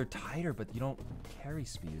like they're tighter, but you don't carry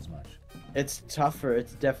speed as much. It's tougher.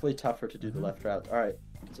 It's definitely tougher to do the left route. Alright.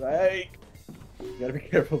 You gotta be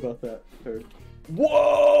careful about that. Third.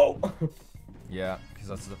 Whoa! Yeah, because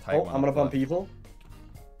that's the tight Oh, one. I'm gonna bump left. Evil.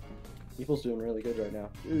 Evil's doing really good right now.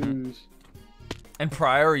 Ooze. And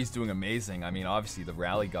Priori's doing amazing. I mean, obviously, the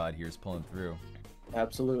rally god here is pulling through.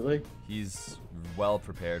 Absolutely. He's well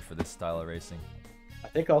prepared for this style of racing. I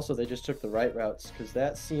think also they just took the right routes because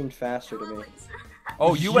that seemed faster to me.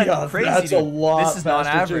 Oh, you went Yeah, crazy, that's dude. a lot This is not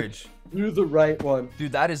faster, dude. average. Do the right one.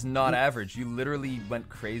 Dude, that is not average. You literally went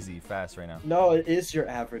crazy fast right now. No, it is your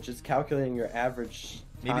average. It's calculating your average.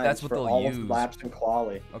 Maybe times that's what for they'll all use. Of laps and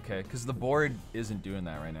quali. Okay, because the board isn't doing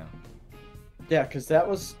that right now. Yeah, because that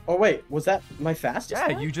was. Oh wait, was that my fastest?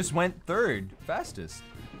 Yeah, lap? you just went third, fastest.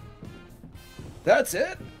 That's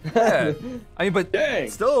it. Yeah, I mean, but Dang.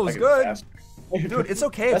 still, it was I can good. fast. Dude, it's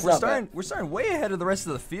okay. That's We're not bad. starting way ahead of the rest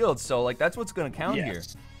of the field, so like that's what's gonna count here.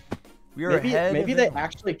 Yes. We are ahead. Maybe of they everyone.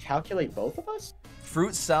 actually calculate both of us.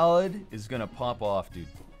 Fruit salad is gonna pop off, dude.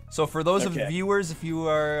 So for those of the Okay. viewers, if you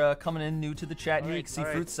are coming in new to the chat here, you can see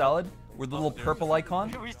fruit salad with the little purple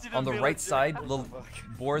icon on the right side, little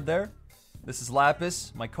board there. This is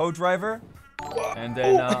Lapis, my co-driver, and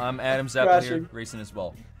then I'm AdamsApple here Crashing. racing as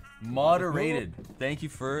well. Moderated. Thank you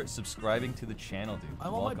for subscribing to the channel, dude.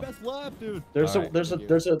 I'm on Welcome. my best lap, dude.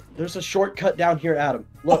 There's a shortcut down here, Adam.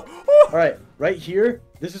 Look. All right here.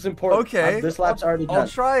 This is important. Okay. This lap's already done. I'll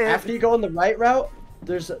try it. After you go on the right route,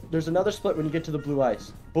 there's another split when you get to the blue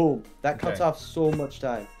ice. Boom. That cuts Okay. off so much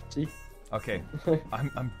time. See? Okay,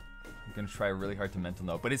 I'm gonna try really hard to mental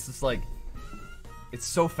note, but it's just like it's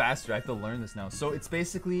so faster. I have to learn this now. So it's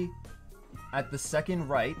basically at the second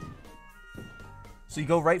right. So you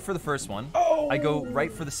go right for the first one. Oh! I go right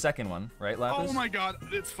for the second one, right, Lapis? Oh my god,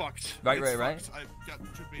 it's fucked. Right, It's right. fucked. I got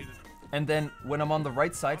debated. And then when I'm on the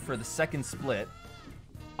right side for the second split,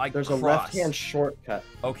 I There's cross. a left-hand shortcut.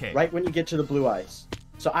 Okay. Right when you get to the blue ice.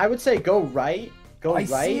 So I would say go right, I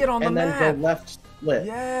see it on the and then map. go left split.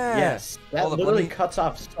 Yeah. Yes. That Hold up, let literally me- cuts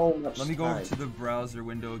off so much Let me go time. over to the browser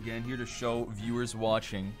window again here to show viewers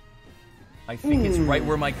watching. I think it's right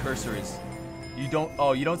where my cursor is. You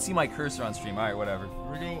don't see my cursor on stream. All right, whatever.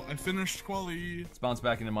 Here we go. I finished quali. Let's bounce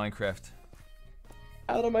back into Minecraft.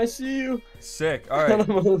 Adam, I see you. Sick. All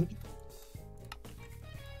right.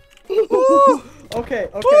 Okay.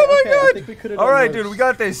 Oh my I god! think we could have. All right, dude, we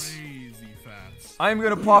got this. Crazy fast. I'm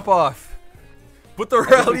gonna pop off. But the think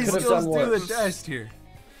we rally could've skills done do the worse. test here.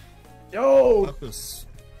 Yo, Lapis.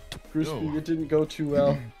 Crispy, Yo. it didn't go too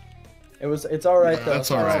well. It's all right though. That's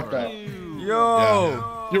it's all right. though.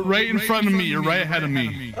 Yo. You're right in front of me. You're right ahead of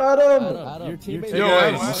me. Adam. Your teammate. Yo,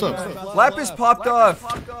 guys, what's up? Lapis popped off.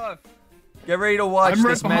 Get ready to watch I'm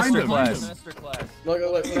right this behind him. masterclass. Look.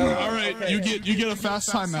 All right, okay. you get a fast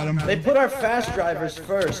time, Adam. They put our fast drivers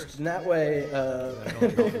first, and that way,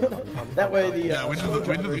 that way the Yeah, we know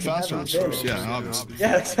the fast ones first. Yeah, obviously.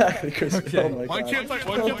 Yeah, exactly, Crispy. Oh my Why god. can't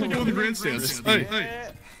I go the grandstands? Hey.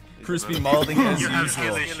 Crispy molding as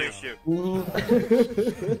usual.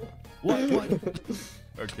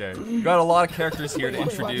 Okay. We got a lot of characters here to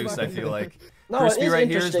introduce, I feel like. No, Crispy it is right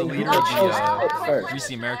here is the interesting leader of who they chose the to put first.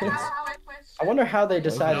 Greasy Americans. I wonder how they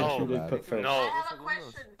decided No. who they put first. No. I have a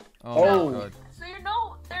question. Oh, Oh. my god. So you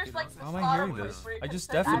know, there's like How am I hearing this? I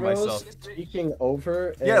just deafened Heroes myself. speaking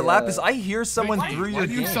over. Yeah, a, Lapis, I hear someone through your Why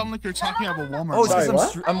do you game. sound like you're talking about Walmart? Oh, it's Sorry,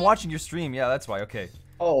 because what? I'm watching your stream. Yeah, that's why. Okay.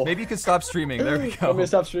 Oh. Maybe you can stop streaming. There we Want me to go.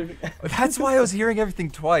 stop streaming? That's why I was hearing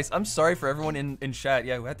everything twice. I'm sorry for everyone in chat.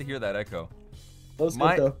 Yeah, who had to hear that echo. That was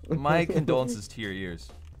My good though. my condolences to your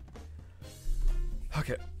ears.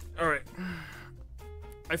 Okay. All right.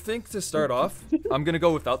 I think to start off, I'm gonna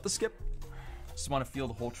go without the skip. Just want to feel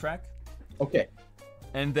the whole track, Okay.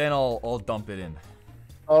 and then I'll dump it in.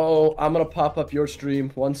 Oh, I'm gonna pop up your stream.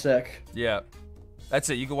 1 sec. Yeah, that's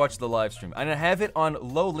it. You can watch the live stream, and I have it on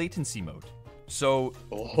low latency mode. So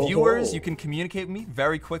viewers, you can communicate with me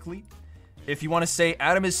very quickly. If you want to say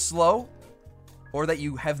Adam is slow, or that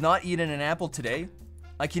you have not eaten an apple today,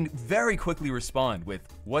 I can very quickly respond with,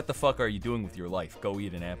 what the fuck are you doing with your life? Go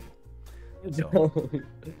eat an apple. So,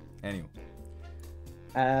 anyway.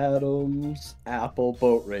 Adam's Apple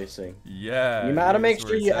boat racing. Yeah. You gotta make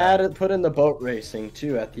sure you put in the boat racing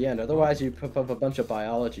too at the end. Otherwise, you put up a bunch of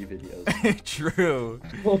biology videos. True.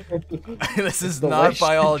 This is not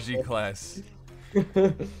biology class.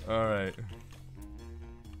 All right.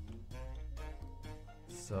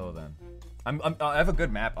 So then, I have a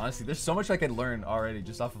good map. Honestly, there's so much I could learn already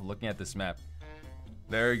just off of looking at this map.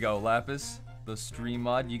 There you go, Lapis. The stream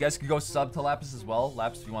mod. You guys can go sub to Lapis as well.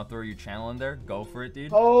 Lapis, if you want to throw your channel in there, go for it,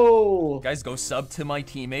 dude. Oh! Guys, go sub to my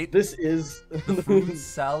teammate. This is the fruit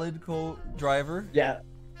salad driver. Yeah,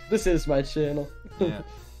 this is my channel. Yeah.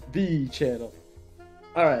 The channel.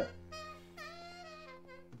 All right.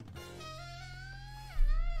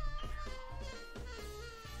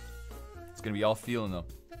 It's gonna be all feeling though.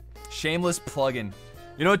 Shameless plugin.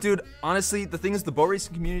 You know what, dude? Honestly, the thing is, the boat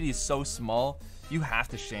racing community is so small. You have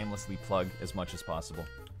to shamelessly plug as much as possible.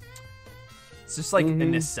 It's just like a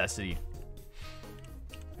necessity.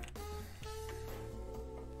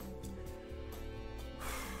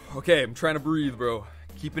 Okay, I'm trying to breathe, bro.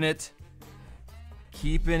 Keeping it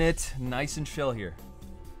nice and chill here.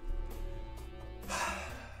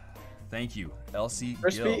 Thank you, Elsie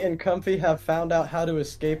Crispy Gill. and Comfy have found out how to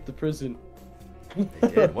escape the prison. They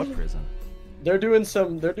did? What prison? They're doing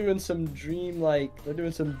some dream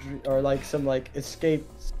escape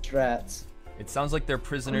strats. It sounds like they're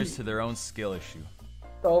prisoners to their own skill issue.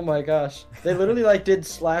 Oh my gosh. They literally did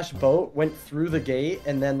slash boat, went through the gate,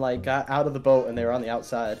 and then got out of the boat and they were on the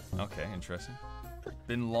outside. Okay, interesting.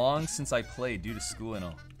 Been long since I played due to school and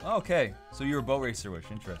all. Okay, so you're a boat racer,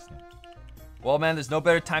 which interesting. Well, man, there's no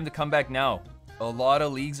better time to come back now. A lot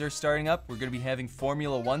of leagues are starting up. We're going to be having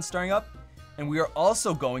Formula 1 starting up. And we are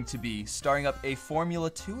also going to be starting up a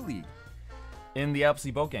Formula 2 league in the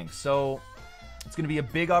AdamsApple Boat Gang. So it's going to be a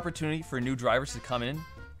big opportunity for new drivers to come in,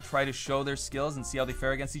 try to show their skills and see how they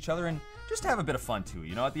fare against each other, and just have a bit of fun too.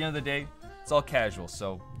 You know, at the end of the day, it's all casual.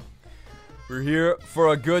 So we're here for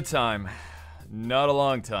a good time, not a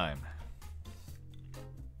long time.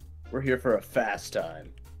 We're here for a fast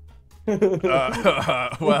time.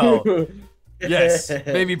 Well, yes,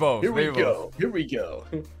 maybe both. Here we maybe go. both. Here we go.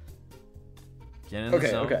 Get in the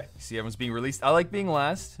zone. Okay. See, everyone's being released. I like being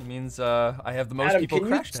last. It means I have the most Adam, people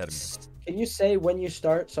crashed ahead of me. Can you say when you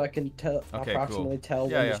start so I can Okay, approximately cool. tell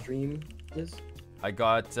when the stream is? I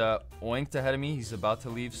got Oinked ahead of me. He's about to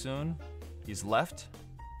leave soon. He's left.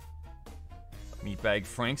 Meatbag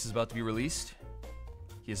Franks is about to be released.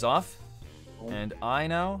 He is off. And I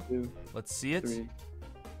now, let's see it. 3,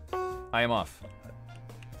 I am off.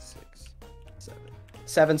 6,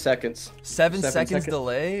 7 seconds. 7 seconds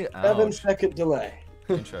delay? 7-second delay.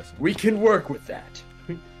 Interesting. We can work with that.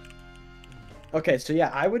 Okay, so yeah,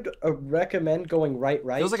 I would recommend going right.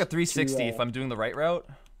 Feels like a 360 if I'm doing the right route.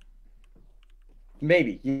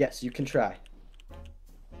 Maybe, yes, you can try.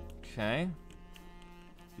 Okay.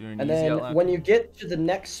 And then when you get to the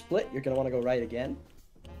next split, you're going to want to go right again.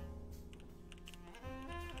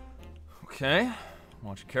 Okay.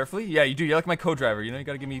 Watch it carefully. Yeah, you do. You're like my co-driver. You know, you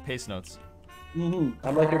got to give me pace notes. I'm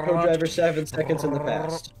like your co-driver 7 seconds in the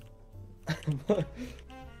past.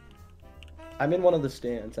 I'm in one of the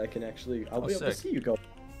stands. I can actually... I'll be able to see you go.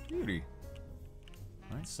 Beauty.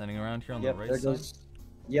 Alright, standing around here on the right there side. goes...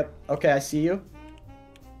 Yep. Okay, I see you.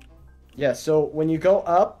 Yeah, so when you go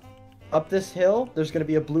up this hill, there's going to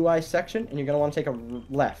be a blue ice section, and you're going to want to take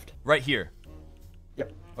a left. Right here?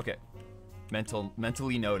 Yep. Okay.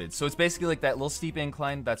 Mentally noted. So it's basically like that little steep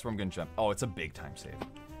incline. That's where I'm going to jump. Oh, it's a big time save.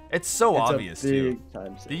 It's so obvious, too.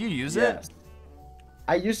 Time save. Did you use it?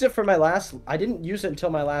 I used it for my last... I didn't use it until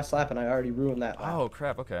my last lap, and I already ruined that lap. Oh,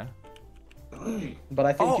 crap. Okay. But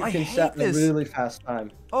I think you can set a really fast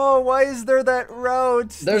time. Oh, why is there that route?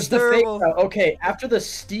 There's the fake route. Okay, after the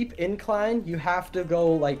steep incline, you have to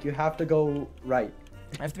go, right.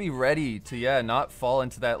 I have to be ready to, not fall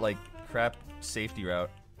into that, crap safety route.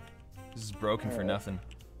 This is broken for nothing.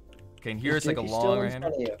 Okay, and here it's like a long right.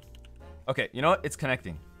 Okay, you know what? It's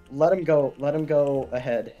connecting. Let him go. Let him go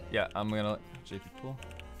ahead. Yeah, I'm gonna let JP pull.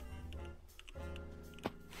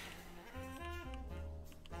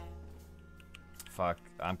 Fuck,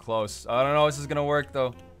 I'm close. I don't know if this is gonna work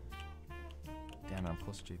though. Damn it, I'm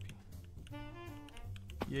close to JP.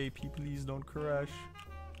 Yay, please don't crash.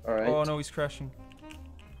 Alright. Oh no, he's crashing.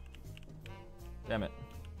 Damn it.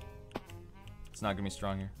 It's not gonna be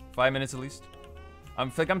strong here. 5 minutes at least. I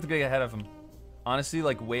feel like I'm getting ahead of him. Honestly,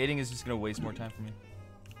 waiting is just gonna waste more time for me.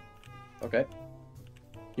 Okay.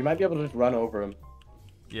 You might be able to just run over him.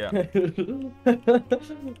 Yeah. There's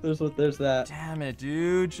that. Damn it,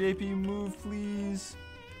 dude. JP, move, please.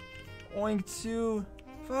 Oink 2.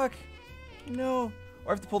 Fuck. No. Or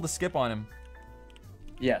I have to pull the skip on him.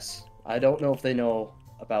 Yes. I don't know if they know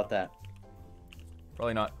about that.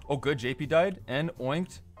 Probably not. Oh, good. JP died and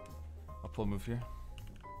oinked. I'll pull a move here.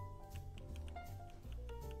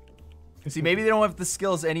 See, maybe they don't have the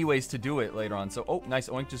skills anyways to do it later on. So, oh, nice.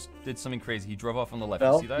 Oink just did something crazy. He drove off on the left.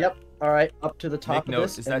 You see that? Yep. All right. Up to the top Make of note.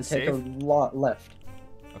 this Is and that take safe? a lot left.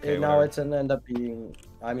 Okay, now whatever. it's gonna end up being.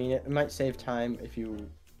 I mean, it might save time if you,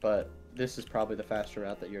 but this is probably the faster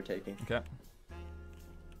route that you're taking. Okay.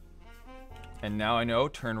 And now I know.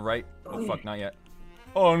 Turn right. Oh, fuck. Not yet.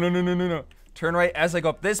 Oh, no. Turn right as I go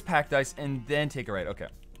up this pack dice and then take a right. Okay.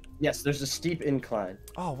 Yes, there's a steep incline.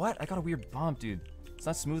 Oh, what? I got a weird bump, dude. It's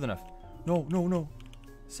not smooth enough. No.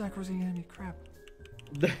 Sacro's gonna me. Crap.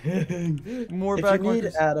 More If back you need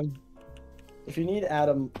markers. Adam,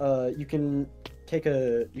 you can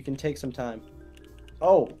take some time.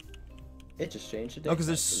 Oh, it just changed the No, because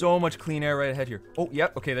there's so much clean air right ahead here. Oh,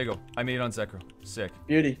 yep. Okay, there you go. I made it on Zekro. Sick.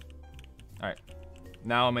 Beauty. All right.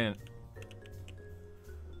 Now I'm in it.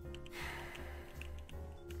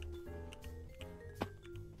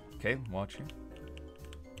 Okay, watching.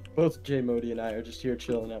 Both J Modi and I are just here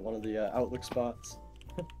chilling at one of the outlook spots.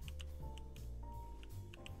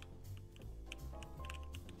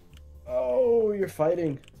 Oh, you're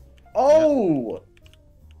fighting. Oh!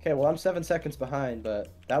 Okay, well, I'm 7 seconds behind,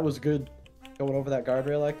 but that was good going over that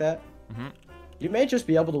guardrail like that. Mm-hmm. You may just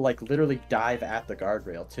be able to, like, literally dive at the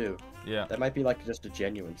guardrail, too. Yeah. That might be, like, just a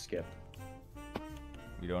genuine skip.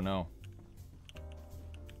 We don't know.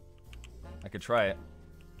 I could try it.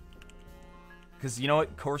 Because you know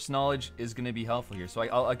what? Course knowledge is going to be helpful here. So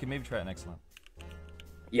I could maybe try it next time.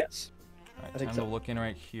 Yes. All right, I think time so. to look in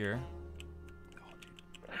right here.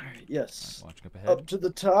 Yes. All right, watching up ahead. Up to the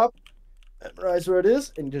top. Memorize where it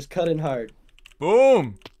is, and just cut in hard.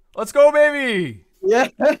 Boom! Let's go, baby! Yes!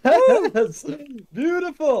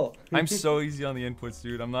 Beautiful! I'm so easy on the inputs,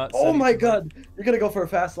 dude. I'm not. Oh setting my too hard. god! You're gonna go for a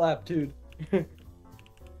fast lap, dude.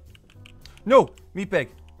 No! Meatbag!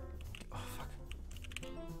 Oh, fuck.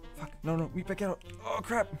 Fuck. No, Meatbag, get out. Oh,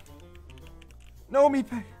 crap. No,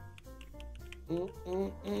 Meatbag.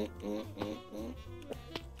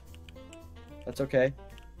 That's okay.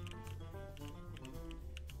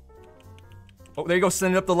 Oh, there you go.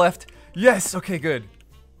 Send it up the left. Yes! Okay, good.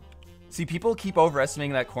 See, people keep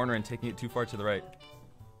overestimating that corner and taking it too far to the right.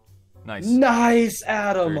 Nice. Nice,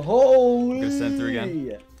 Adam! Third. Holy! Gonna send through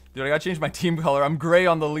again. Dude, I gotta change my team color. I'm gray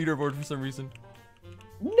on the leaderboard for some reason.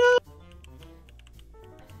 No!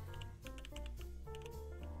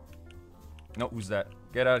 No, who's that?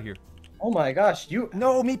 Get out of here. Oh my gosh, you...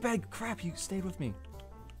 No, Meatbag! Crap, you stayed with me.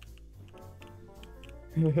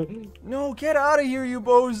 No, get out of here, you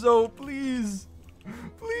bozo! Please!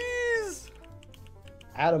 Please!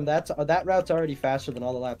 Adam, that route's already faster than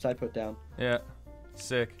all the laps I put down. Yeah.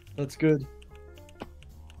 Sick. That's good.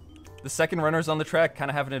 The second runners on the track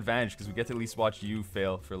kind of have an advantage because we get to at least watch you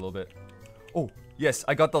fail for a little bit. Oh, yes,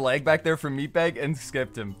 I got the lag back there from Meatbag and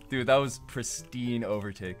skipped him. Dude, that was pristine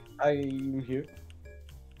overtake. I'm here.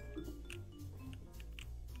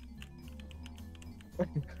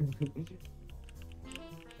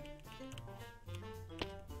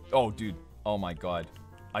 Oh, dude. Oh my god.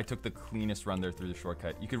 I took the cleanest run there through the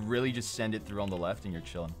shortcut. You could really just send it through on the left and you're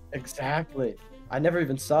chilling. Exactly. I never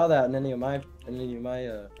even saw that in any of my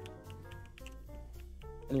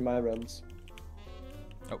runs.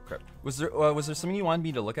 Oh crap. Was there something you wanted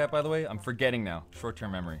me to look at, by the way? I'm forgetting now.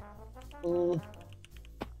 Short-term memory.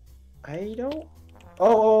 I don't.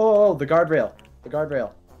 Oh, the guardrail. The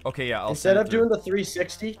guardrail. Okay, yeah. I'll Instead send it of through. doing the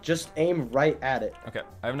 360, just aim right at it. Okay,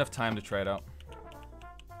 I have enough time to try it out.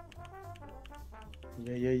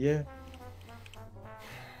 Yeah.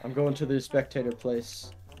 I'm going to the spectator place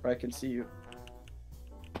where I can see you.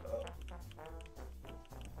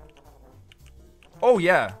 Oh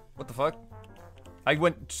yeah. What the fuck? I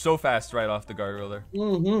went so fast right off the guardrail there.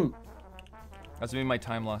 Mm-hmm. That's maybe my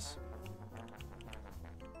time loss.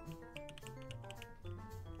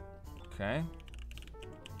 Okay.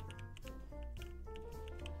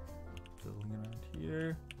 Fiddling around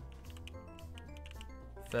here.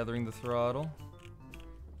 Feathering the throttle.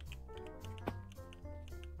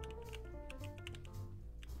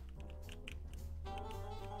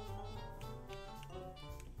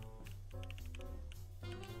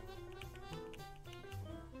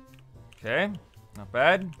 Okay, not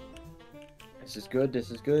bad. This is good.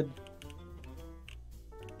 This is good.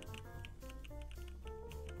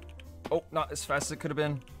 Oh, not as fast as it could have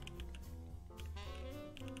been.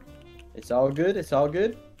 It's all good. It's all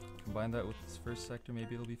good. Combine that with this first sector,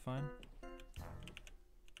 maybe it'll be fine.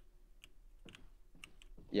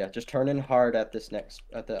 Yeah, just turn in hard at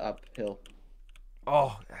the uphill.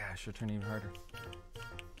 Oh, yeah, I should turn even harder.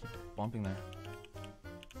 Keep bumping there.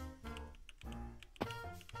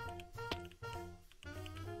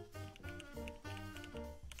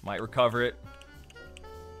 Might recover it.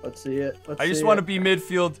 Let's see it. I just want to be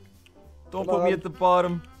midfield. Don't put me at the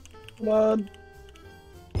bottom. Come on.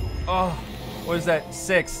 Oh, what is that?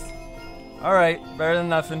 6th. All right, better than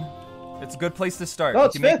nothing. It's a good place to start. Oh, You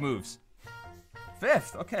it's can make 5th. moves.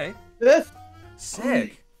 5th, okay. 5th.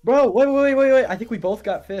 Sick. Bro, wait. I think we both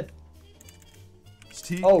got 5th.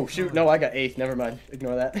 Steve. Oh, shoot. No, I got 8th. Never mind.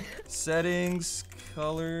 Ignore that. Settings,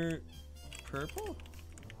 color, purple?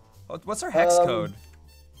 Oh, what's our hex code?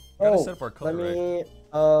 We gotta set up our color let me,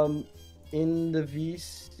 right. In the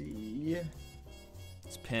VC.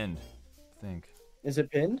 It's pinned, I think. Is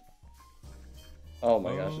it pinned? Oh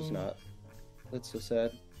my gosh, it's not. That's so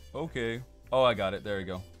sad. Okay. Oh, I got it. There we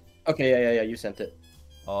go. Okay, yeah, you sent it.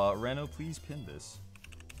 Reno, please pin this.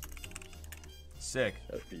 Sick.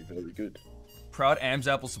 That'd be very good. Proud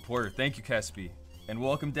AdamsApple supporter. Thank you, Kespi. And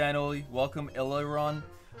welcome, Dan Oli. Welcome, Illiron.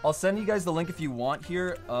 I'll send you guys the link if you want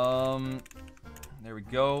here. There we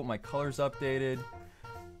go. My color's updated.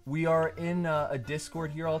 We are in a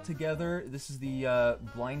Discord here all together. This is the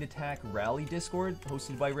Blind Attack Rally Discord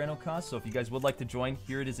hosted by RenoCost. So if you guys would like to join,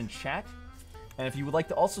 here it is in chat. And if you would like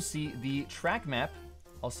to also see the track map,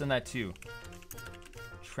 I'll send that too.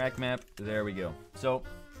 Track map, there we go. So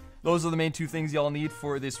those are the main 2 things y'all need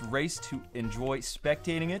for this race to enjoy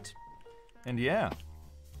spectating it. And yeah.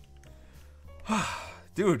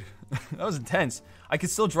 Dude, that was intense. I could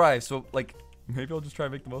still drive, so like, maybe I'll just try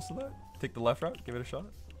and make the most of that. Take the left route, give it a shot.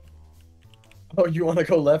 Oh, you want to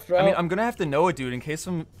go left route? I mean, I'm gonna have to know it, dude, in case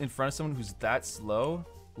I'm in front of someone who's that slow.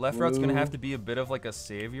 Left route's gonna have to be a bit of like a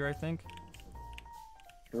savior, I think.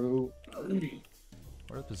 True.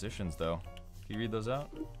 What are the positions, though? Can you read those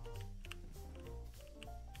out?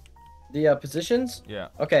 The positions? Yeah.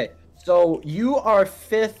 Okay, so you are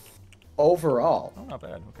 5th overall. Oh, not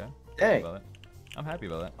bad. Okay. Dang. I'm happy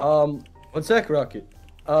about that. 1 sec, Rocket.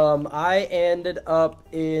 I ended up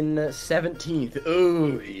in 17th.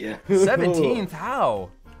 Ooh, yeah. 17th? How?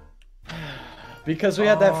 Because we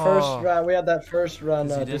had that first round. We had that first run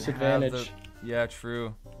disadvantage. Yeah,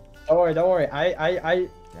 true. Don't worry.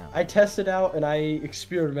 I tested out and I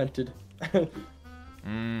experimented.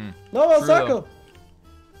 No, El Saco.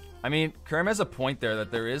 I mean, Kerm has a point there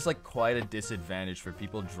that there is like quite a disadvantage for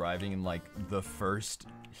people driving in like the first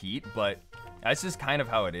heat, but that's just kind of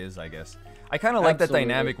how it is, I guess. I kind of like that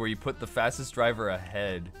dynamic where you put the fastest driver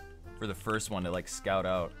ahead for the first one to like scout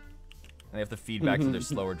out, and they have to feed back to their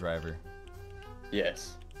slower driver.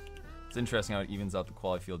 Yes. It's interesting how it evens out the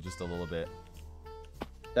quality field just a little bit.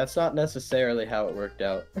 That's not necessarily how it worked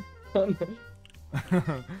out.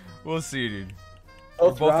 We'll see, dude.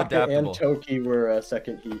 Both We're both Rocket adaptable. and Toki were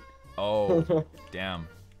second heat. Oh, damn.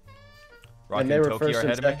 Rocket and they were Toki first are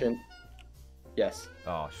and ahead of me? second. Yes.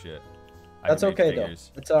 Oh, shit. That's okay, though.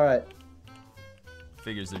 It's alright.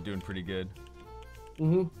 Figures they're doing pretty good.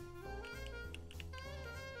 Mm-hmm.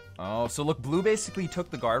 Oh, so look, Blue basically took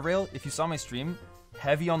the guardrail, if you saw my stream,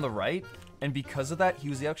 heavy on the right, and because of that, he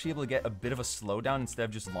was actually able to get a bit of a slowdown instead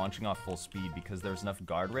of just launching off full speed because there was enough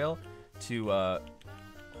guardrail to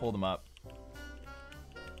hold him up.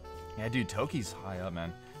 Yeah, dude, Toki's high up,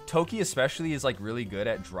 man. Toki especially is like really good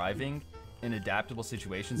at driving in adaptable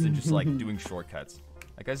situations and just like doing shortcuts.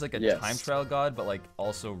 That guy's like a time trial god, but like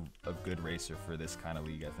also a good racer for this kind of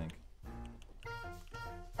league, I think.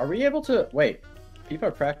 Are we able to... Wait. People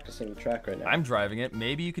are practicing the track right now. I'm driving it.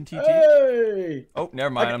 Maybe you can TT. Hey! Oh, never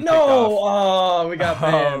mind. I'm no! kicked off. Oh, we got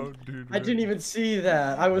banned. Oh, dude, I didn't even see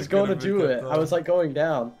that. I was going to do it. I was like going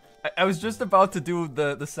down. I was just about to do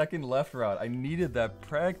the second left route. I needed that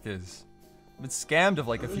practice. I've been scammed of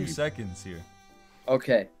like a few seconds here.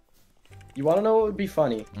 Okay. You want to know what would be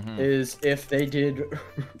funny? Is if they did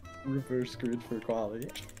reverse grid for quality.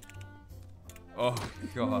 Oh,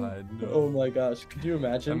 God. No. Oh my gosh. Could you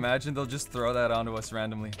imagine? Imagine they'll just throw that onto us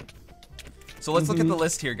randomly. So let's look at the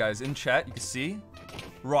list here, guys. In chat, you can see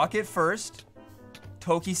Rocket first,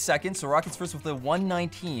 Toki second. So Rocket's first with a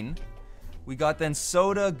 119. We got then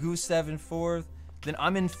Soda, Gusev in fourth. Then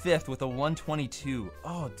I'm in fifth with a 122.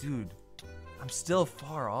 Oh, dude. I'm still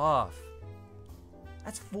far off.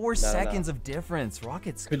 That's 4 seconds of difference.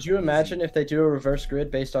 Rocket's Could you imagine if they do a reverse grid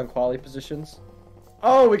based on quality positions?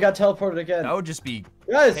 Oh, we got teleported again. That would just be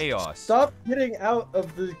Guys, chaos. Stop getting out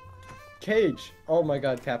of the cage. Oh my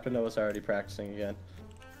god, Captain Noah's already practicing again.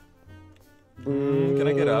 Can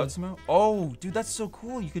I get out somehow? Oh, dude, that's so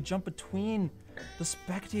cool. You could jump between The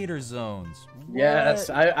spectator zones. Yes,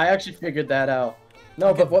 What? I actually figured that out.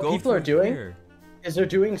 No, but what Go people are through doing here. is they're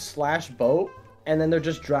doing slash boat, and then they're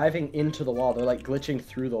just driving into the wall. They're like glitching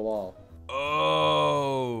through the wall.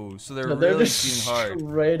 Oh, so they're So they're really just being hard.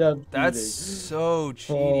 straight up That's cheating. so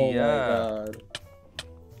cheaty, Oh yeah. my god.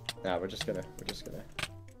 Nah, we're just gonna.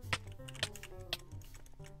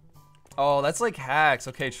 Oh, that's like hacks.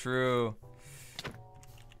 Okay, true.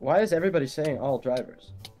 Why is everybody saying all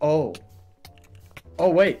drivers? Oh. Oh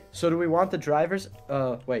wait. So do we want the drivers?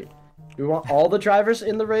 Wait. Do we want all the drivers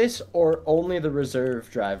in the race or only the reserve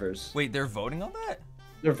drivers? Wait, they're voting on that?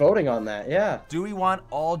 They're voting on that. Yeah. Do we want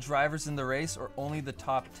all drivers in the race or only the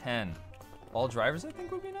top 10? All drivers, I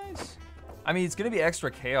think, would be nice. I mean, it's gonna be extra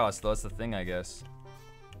chaos, though. That's the thing, I guess.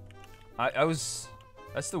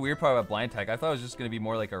 That's the weird part about blind tag. I thought it was just gonna be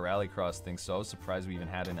more like a rallycross thing, so I was surprised we even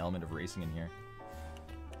had an element of racing in here.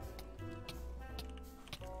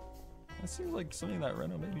 That seems like something that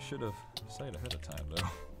Renault maybe should have decided ahead of time, though.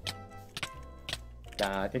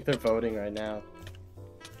 Nah, I think they're voting right now.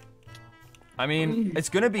 I mean, it's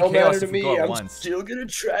gonna be Don't chaos matter if to we me. go at I'm once. still gonna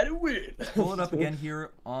try to win. Pull it up again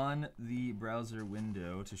here on the browser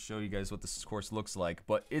window to show you guys what this course looks like,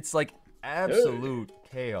 but it's like absolute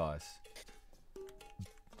chaos.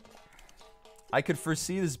 I could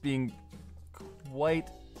foresee this being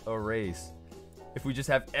quite a race if we just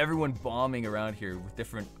have everyone bombing around here with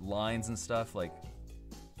different lines and stuff. Like,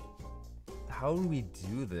 how do we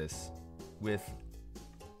do this with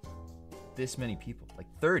this many people? Like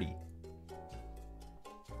 30.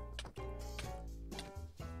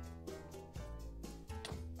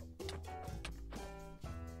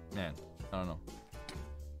 Man, I don't know.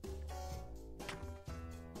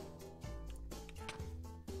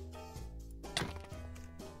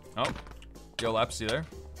 Oh, yo, Lapis, you there?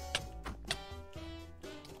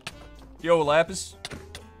 Yo, Lapis.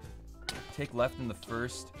 Take left in the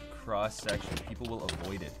first cross section. People will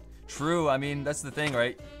avoid it. True, I mean, that's the thing,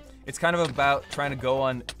 right? It's kind of about trying to go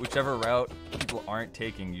on whichever route people aren't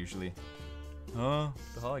taking, usually. Huh?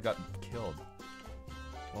 The hell, I got killed.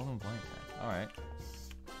 Well done, blind tag. Alright.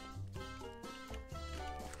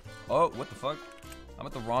 Oh, what the fuck? I'm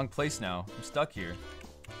at the wrong place now. I'm stuck here.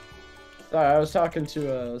 Sorry, I was talking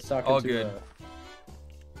to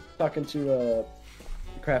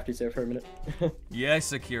Crafty's there for a minute.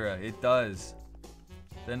 Yes, Akira, it does.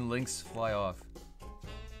 Then links fly off.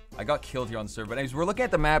 I got killed here on the server. But anyways, we're looking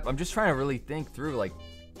at the map. I'm just trying to really think through, like,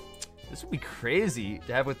 this would be crazy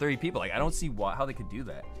to have with 30 people. Like, I don't see how they could do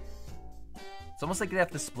that. It's almost like they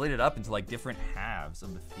have to split it up into, like, different halves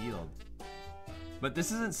of the field. But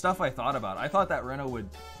this isn't stuff I thought about. I thought that Renault would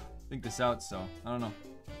think this out, so I don't know.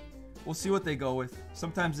 We'll see what they go with.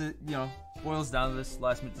 Sometimes it, you know, boils down to this.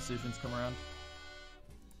 Last minute decisions come around.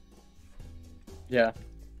 Yeah,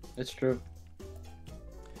 it's true.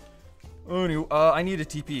 Oh, no, I need a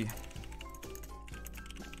TP.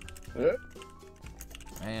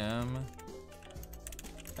 I am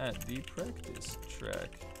at the practice track.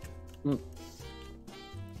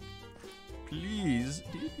 Please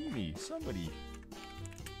TP me, somebody.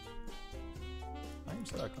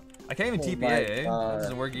 I can't even TPA, eh? That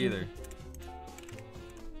doesn't work either.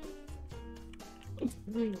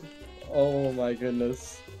 Oh my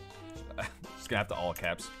goodness. Just gonna have to all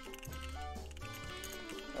caps.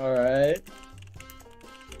 Alright.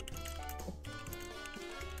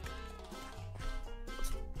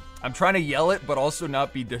 I'm trying to yell it, but also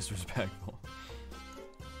not be disrespectful.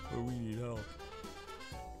 Oh, we need help.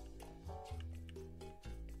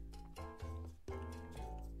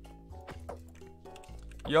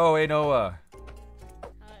 Yo, hey Noah.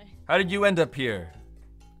 Hi. How did you end up here?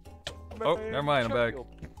 Oh, never mind, I'm back.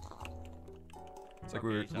 It's like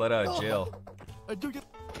we were let out of jail.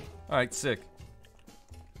 Alright, sick.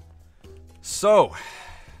 So,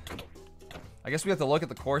 I guess we have to look at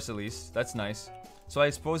the course at least. That's nice. So I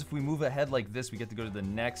suppose if we move ahead like this, we get to go to the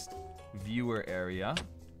next viewer area.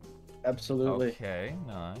 Absolutely. Okay,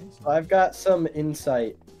 nice. I've got some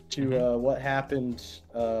insight to what happened.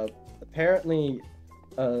 Apparently,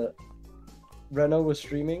 Renault was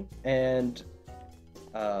streaming and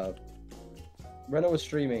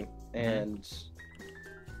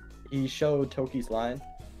he showed Toki's line.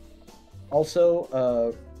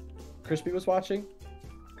 Also, Crispy was watching,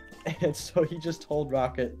 and so he just told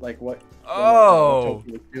Rocket like what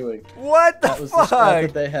Toki was doing. What the That was fuck? the spot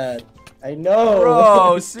that they had. I know.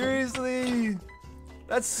 Bro, seriously?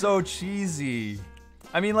 That's so cheesy.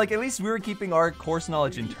 I mean, like, at least we were keeping our course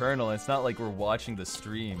knowledge internal. It's not like we're watching the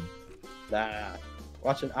stream. Nah, I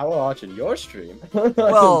was watching your stream.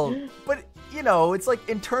 Well, but you know, it's like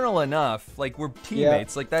internal enough. Like we're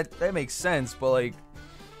teammates. Like that makes sense. But like,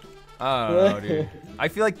 I don't know, dude. I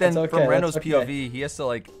feel like then That's from okay, Reno's that's okay. POV, he has to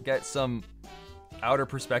like get some outer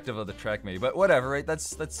perspective of the track, maybe. But whatever, right?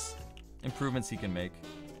 That's improvements he can make.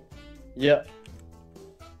 Yep.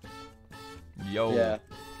 Yo. Yeah.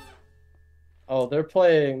 Oh, they're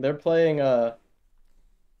playing Lasers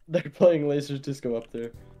Disco up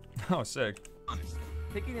there. Oh, sick.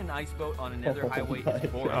 Taking an ice boat on another Oh highway my is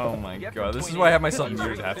boring. Oh my Get god, from this is point why I A have to myself point B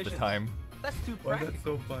muted half the efficiently. time. That's too Why practical. that's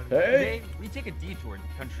so funny? Hey. Today, we take a detour to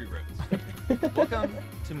country roads. Welcome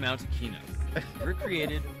to Mount Aquino.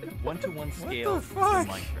 Recreated one-to-one scale the fuck?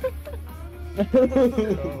 in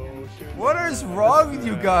Minecraft. What is wrong with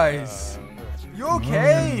you guys? You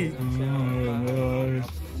okay?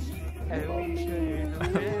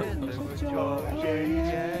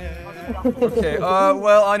 Okay,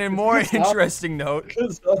 well, on a more interesting note,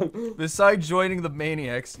 besides joining the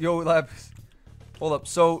Maniacs, yo, Lapis, hold up,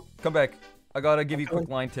 so, come back, I gotta give you a quick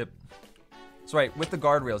line tip. That's right, with the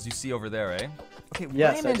guardrails you see over there, eh? Okay,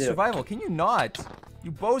 Yes, Rayman I do. Survival, can you not?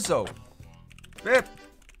 You bozo. Bip,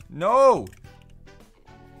 no.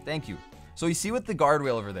 Thank you. So you see with the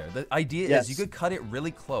guardrail over there, the idea Yes. is you could cut it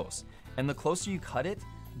really close, and the closer you cut it,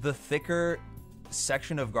 the thicker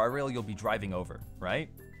section of guardrail you'll be driving over, right?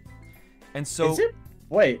 And so Is it?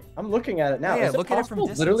 Wait, I'm looking at it now. Yeah, Is it look at it from possible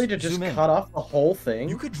distance. literally to just Zoom in. cut off the whole thing?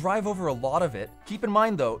 you could drive over a lot of it. Keep in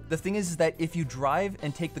mind though, the thing is that if you drive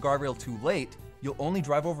and take the guardrail too late, you'll only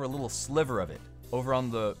drive over a little sliver of it, over on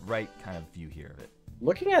the right kind of view here of it.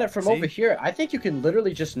 Looking at it from See? over here, I think you can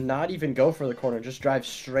literally just not even go for the corner, just drive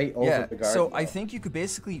straight over Yeah, the guardrail. so I think you could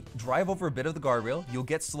basically drive over a bit of the guardrail, you'll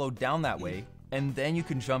get slowed down that way, and then you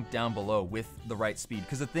can jump down below with the right speed.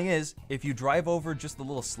 Because the thing is, if you drive over just the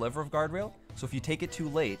little sliver of guardrail, so if you take it too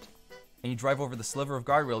late, and you drive over the sliver of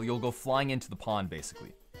guardrail, you'll go flying into the pond,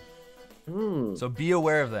 basically. So be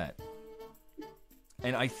aware of that.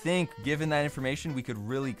 And I think, given that information, we could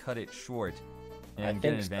really cut it short and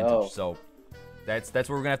get an think advantage. so. So that's what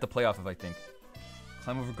we're gonna have to play off of, I think.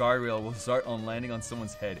 Climb over guardrail. We'll start on landing on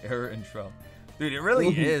someone's head. Error and trial. Dude, it really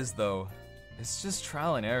is though. It's just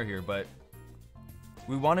trial and error here, but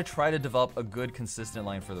we want to try to develop a good, consistent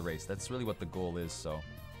line for the race. That's really what the goal is. So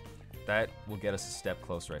that will get us a step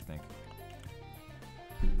closer, I think.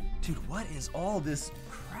 Dude, what is all this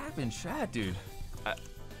crap in chat, dude?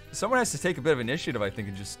 Someone has to take a bit of initiative, I think,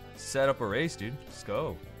 and just set up a race, dude. Let's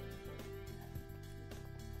go.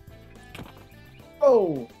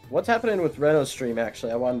 Oh, what's happening with Reno's stream,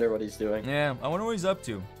 actually? I wonder what he's doing. Yeah, I wonder what he's up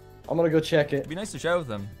to. I'm gonna go check it. It'd be nice to chat with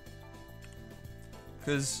him.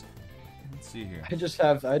 Cause, let's see here. I just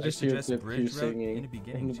hear suggest the bridge route singing in the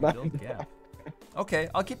beginning in to the build gap. Okay,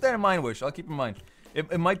 I'll keep that in mind, Wish. I'll keep in mind.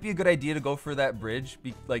 It might be a good idea to go for that bridge.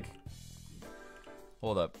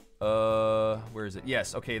 Hold up. Where is it?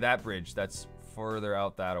 Yes, okay, that bridge. That's further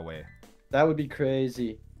out that away. That would be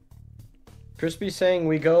crazy. Crispy saying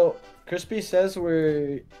we go. Crispy says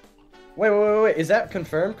we're. Wait. Is that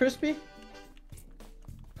confirmed, Crispy?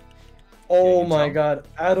 Oh you my tell. god,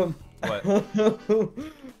 Adam. What?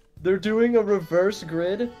 They're doing a reverse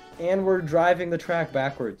grid and we're driving the track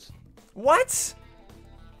backwards. What?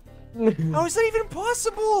 How is that even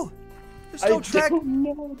possible? There's no track. Don't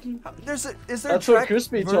know, dude. Is there That's a what track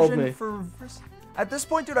Crispy told version me. for reverse? At this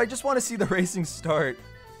point, dude, I just want to see the racing start.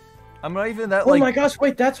 I'm not even that Oh like. my gosh,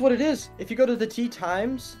 wait, that's what it is. If you go to the T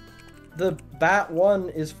times, the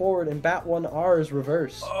BAT1 is forward and BAT1R is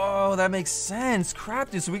reverse. Oh, that makes sense. Crap,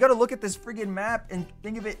 dude. So we got to look at this friggin' map and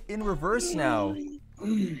think of it in reverse now.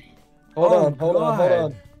 Hold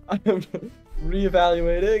on. I'm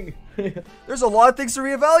reevaluating. There's a lot of things to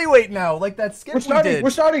reevaluate now, like that skip we did. We're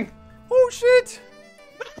starting! Oh shit!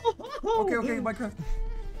 Okay, Minecraft.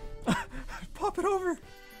 Pop it over.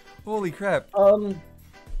 Holy crap. All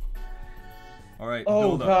right. Oh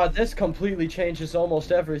build up. god, this completely changes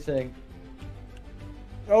almost everything.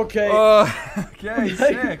 Okay. Okay,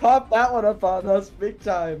 sick. Pop that one up on us big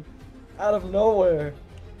time. Out of nowhere.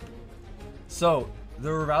 So,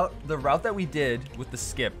 the route that we did with the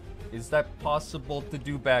skip, is that possible to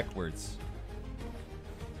do backwards?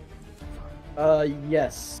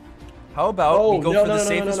 Yes. How about we go for the no,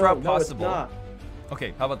 safest route no, it's possible? not.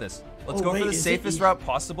 Okay, how about this? Let's Oh, go wait, for the is it safest easy? route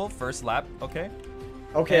possible, first lap, okay?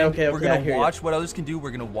 Okay, And okay, We're I gonna hear ya. watch what others can do.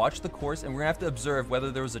 We're gonna watch the course, and we're gonna have to observe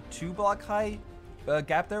whether there was a 2-block high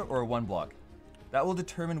gap there or a 1 block. That will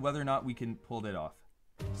determine whether or not we can pull it off.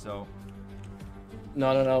 So.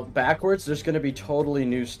 No. Backwards, there's gonna be totally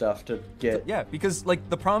new stuff to get. Yeah, because like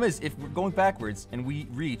the problem is if we're going backwards and we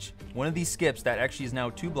reach one of these skips that actually is now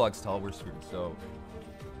 2 blocks tall, we're screwed. So.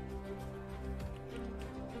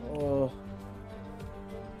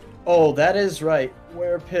 Oh, that is right.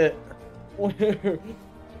 Where pit? Where?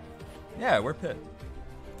 Yeah, we're pit.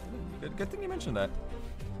 Good thing you mentioned that.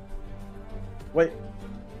 Wait.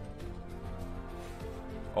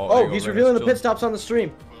 Oh, Oh, there you go, he's Reno's revealing the chilling. pit stops on the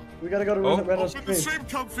stream. We gotta go to Reno's Open the stream. stream,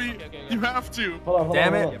 Comfy. You have to. Hold on,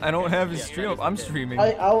 Damn hold it! on. I don't have his stream up. I'm streaming.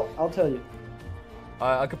 I'll tell you.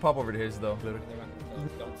 I could pop over to his though.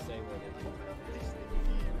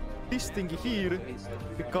 This thing here,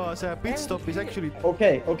 because pit stop is actually...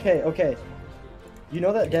 Okay. You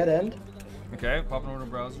know that dead end? Okay, popping over to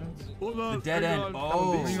browser. Hold on. The dead end.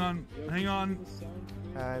 Oh. Hang on.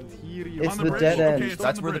 And here you... It's On the bridge? dead end. Okay, it's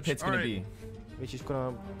That's on the where the bridge. pit's gonna Alright. be. Which is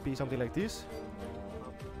gonna be something like this.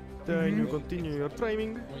 Then you continue your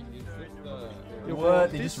driving. You go What?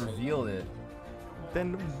 up They this, just revealed it.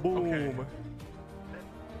 then boom.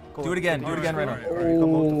 Go Do it again. Do it again, Reno.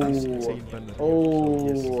 Come out of this insane tunnel.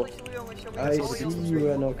 Oh. I That's see all you,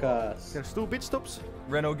 Renocast. There's 2 pit stops,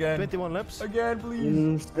 Reno again. 21 laps. Again, please.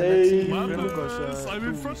 Insane. Reno goes, I'm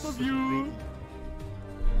in front of you.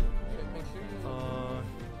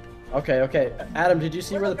 Okay. Adam, did you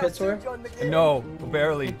see where the pits were? No,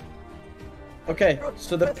 barely. Okay,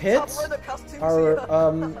 so the pits are,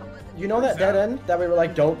 you know that dead end that we were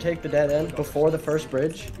like, don't take the dead end before the first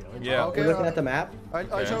bridge? Yeah. Okay. We're looking at the map.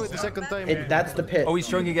 I'll show it the second time. That's the pit. Oh, he's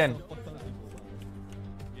showing again.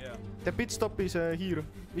 The pit stop is here.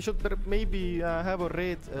 We should maybe have a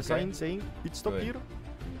red sign saying pit stop Good. here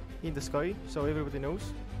in the sky, so everybody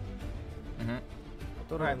knows.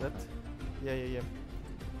 But other than that, yeah.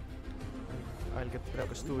 I'll get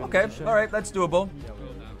Bragas 2 in Okay, position. alright, that's doable.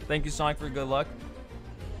 Thank you, Sonic, for your good luck.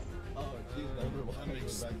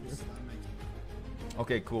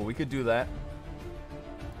 Okay, cool. We could do that.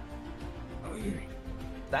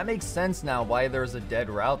 That makes sense now why there's a dead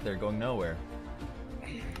route there going nowhere.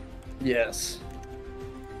 Yes.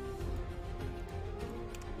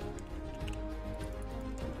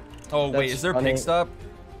 Oh, wait, That's is there a funny. pig stop?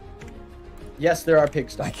 Yes, there are pig I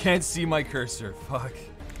stops. can't see my cursor. Fuck.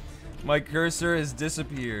 My cursor has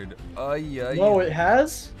disappeared. No, it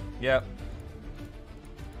has? Yep.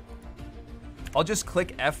 I'll just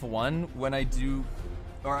click F1 when I do,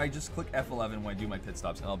 or I just click F11 when I do my pit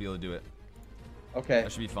stops, and I'll be able to do it. Okay.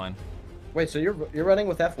 That should be fine. Wait, so you're running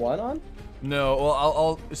with F1 on? No,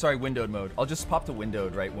 well, sorry, windowed mode. I'll just pop to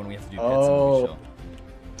windowed right when we have to do pits. Oh. And we chill.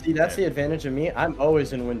 See, that's Okay. the advantage of me. I'm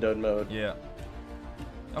always in windowed mode. Yeah.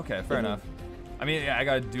 Okay, fair enough. I mean, yeah, I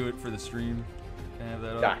gotta do it for the stream. Can I have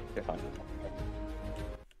that up? Yeah, you're fine.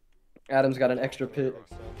 Adam's got an extra pit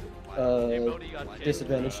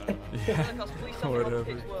disadvantage. Whatever.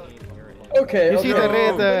 Okay. You see the red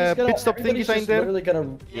Everybody's gonna- pit stop thing everybody's sign just there? literally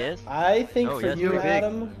gonna. Yes. I think Oh, for yes, you, very big.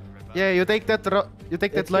 Adam, Yeah, you take that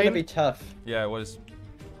it's gonna line. be tough. Yeah, it was.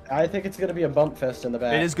 I think it's gonna be a bump fest in the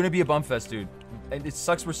back. It is gonna be a bump fest, dude. And it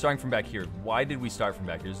sucks we're starting from back here. Why did we start from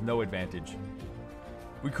back here? There's no advantage.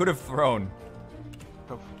 We could have thrown.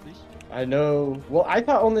 I know. Well, I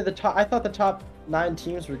thought only the top. I thought the top 9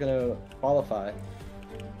 teams were gonna qualify.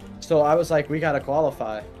 So I was like, we gotta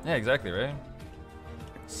qualify. Yeah, exactly, right?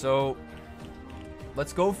 So,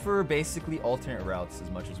 let's go for basically alternate routes as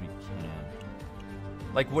much as we can.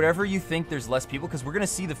 Like, whatever you think there's less people, because we're going to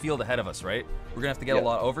see the field ahead of us, right? We're going to have to get a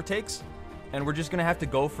lot of overtakes, and we're just going to have to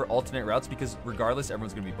go for alternate routes, because regardless,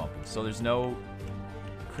 everyone's going to be bumping. So there's no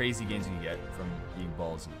crazy gains you can get from being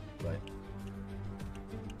ballsy, right?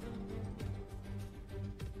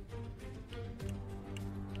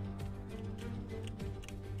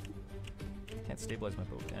 Can't stabilize my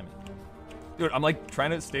boat, damn it. Dude, I'm like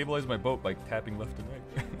trying to stabilize my boat by tapping left and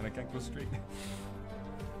right, and I can't go straight.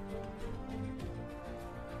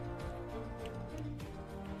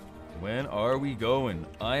 When are we going?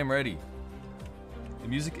 I am ready. The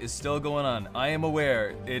music is still going on. I am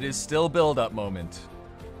aware. It is still build-up moment.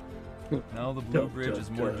 Now the blue bridge is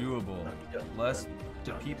more doable. Less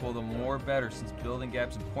to people, the more better, since building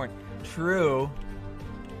gaps is important. True.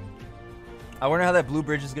 I wonder how that blue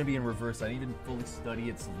bridge is going to be in reverse. I didn't even fully study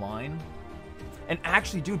its line. And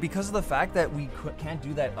actually, dude, because of the fact that we can't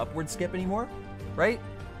do that upward skip anymore, right?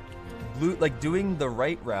 Blue, like doing the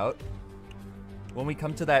right route when we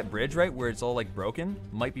come to that bridge, right, where it's all like broken,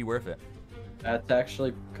 might be worth it. That's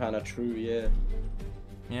actually kind of true, yeah.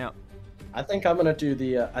 Yeah. I think I'm gonna do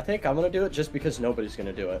the. I think I'm gonna do it just because nobody's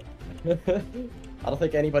gonna do it. I don't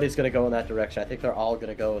think anybody's gonna go in that direction. I think they're all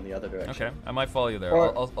gonna go in the other direction. Okay, I might follow you there.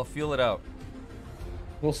 Or- I'll feel it out.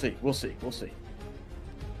 We'll see. We'll see. We'll see.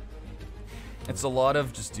 It's a lot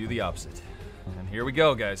of just do the opposite. And here we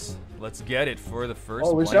go, guys. Let's get it for the first Oh,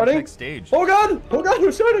 we're blind starting? check stage. Oh god! Oh god!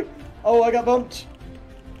 We're starting! Oh, I got bumped.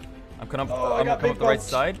 I'm gonna come I got up big the right bumps.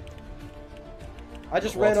 side. I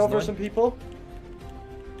just Waltz ran is over going. some people.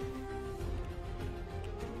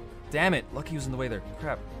 Damn it! Lucky was in the way there.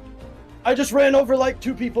 Crap. I just ran over like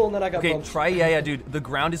 2 people and then I got Okay, bumped. try, yeah, dude. The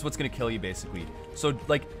ground is what's gonna kill you, basically. So,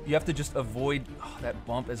 like, you have to just avoid that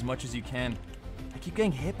bump as much as you can. I keep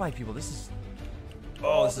getting hit by people. This is...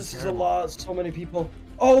 Oh, this is a lot. So many people.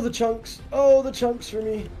 Oh, the chunks. Oh, the chunks for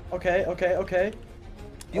me. Okay.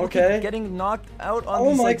 People keep getting knocked out on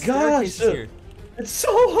these, my like, staircases gosh. here. It's so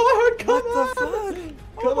hard. Come What on. the fuck?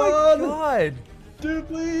 Come oh on. my god. Dude,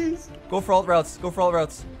 please. Go for alt routes. Go for alt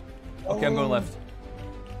routes. Okay, I'm going left.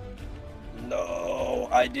 No,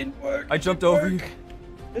 I didn't work. I jumped over you.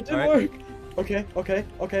 It didn't work.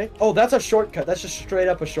 Okay. Oh, that's a shortcut. That's just straight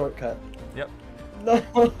up a shortcut. Yep. No.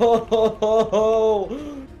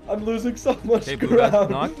 I'm losing so much Okay,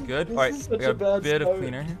 ground. knocked. Good. This Alright, is we such got a bad bit of start.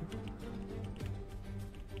 cleaner here.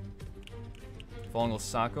 Following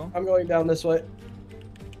Osako. I'm going down this way.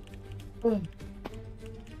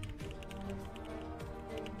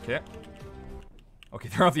 Okay. Okay,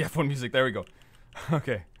 turn off the F1 music. There we go.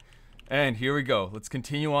 Okay. And here we go. Let's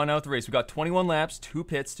continue on out the race. We got 21 laps, 2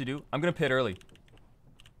 pits to do. I'm gonna pit early.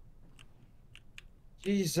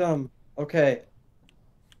 Jeez, okay.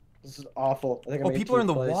 This is awful. I think I'm Oh, in people are in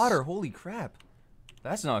the 18th place. water. Holy crap.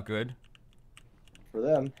 That's not good. For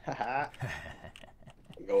them. Haha.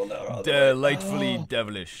 I'm going down all the way. Delightfully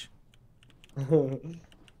devilish.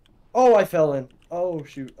 Oh, I fell in. Oh,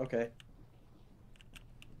 shoot. Okay.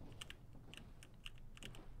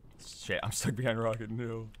 Shit, I'm stuck behind Rocket.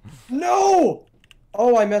 No. No!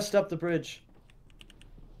 Oh, I messed up the bridge.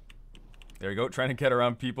 There we go. Trying to get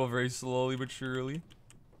around people very slowly but surely.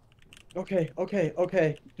 Okay.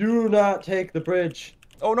 Do not take the bridge.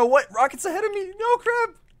 Oh no, what? Rocket's ahead of me. No,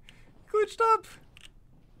 crap. Glitched up.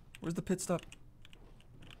 Where's the pit stop?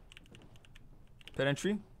 Pit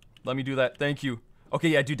entry? Let me do that. Thank you. Okay,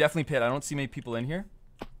 yeah, do definitely pit. I don't see many people in here.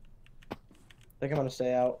 I think I'm gonna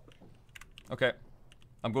stay out. Okay.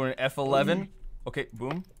 I'm going to F11. Okay,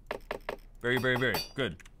 boom. Very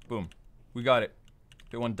good. Boom. We got it.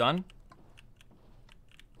 Pit 1 done.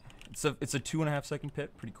 It's a 2.5 second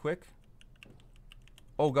pit. Pretty quick.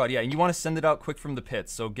 Oh god, yeah, and you want to send it out quick from the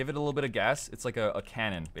pits, so give it a little bit of gas. It's like a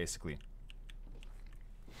cannon, basically.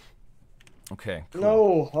 Okay, cool.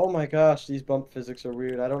 No! Oh my gosh, these bump physics are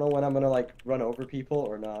weird. I don't know when I'm gonna, like, run over people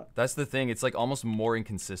or not. That's the thing, it's like almost more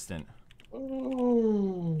inconsistent.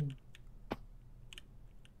 Oh.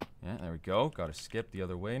 Yeah, there we go. Gotta skip the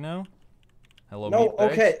other way now. Hello, No,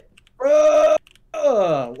 meatbags. okay.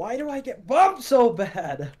 Why do I get bumped so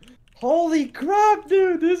bad? Holy crap,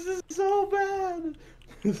 dude, this is so bad.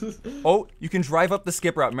 Oh, you can drive up the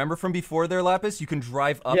skip route. Remember from before there, Lapis? You can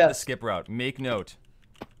drive up the skip route. Make note.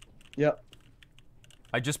 Yep.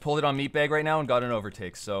 I just pulled it on Meatbag right now and got an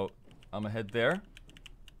overtake, so I'm ahead there.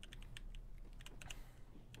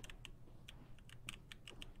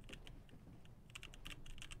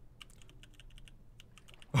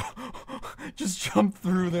 Just jump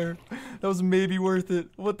through there. That was maybe worth it.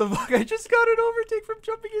 What the fuck? I just got an overtake from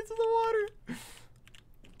jumping into the water.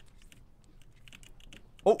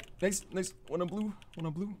 Oh, nice. One on blue.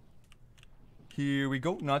 Here we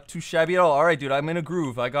go. Not too shabby at all. All right, dude. I'm in a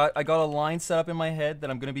groove. I got a line set up in my head that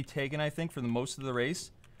I'm gonna be taking, I think, for the most of the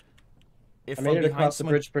race. If I made it behind across the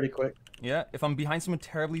someone, bridge pretty quick. yeah, if I'm behind someone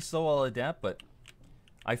terribly slow, I'll adapt. But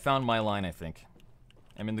I found my line, I think.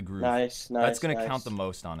 I'm in the groove. Nice. That's gonna count the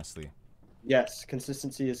most, honestly. Yes,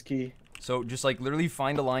 consistency is key. So just like literally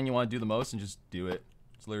find a line you want to do the most and just do it.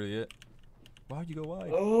 That's literally it. Why'd you go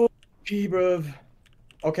wide? Oh, gee, bruv.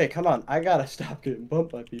 Okay, come on. I gotta stop getting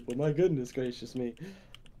bumped by people. My goodness gracious me.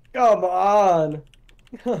 Come on.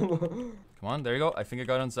 Come on, there you go. I think I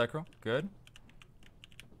got on Zekro. Good.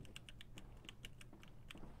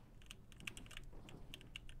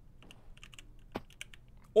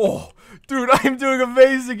 Oh, dude, I'm doing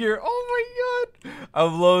amazing here. Oh my god. I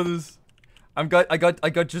love this. I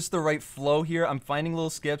got just the right flow here. I'm finding little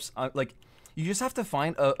skips. Like, you just have to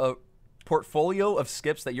find a portfolio of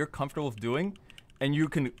skips that you're comfortable with doing, and you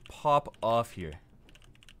can pop off here.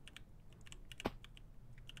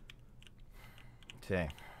 Okay,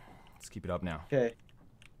 let's keep it up now. Okay.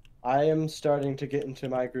 I am starting to get into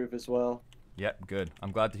my groove as well. Yep, good.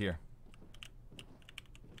 I'm glad to hear.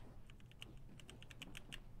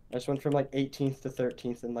 I just went from like 18th to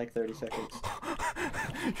 13th in like 30 seconds.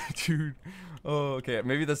 Dude. Oh, okay.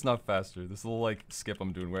 Maybe that's not faster. This little like skip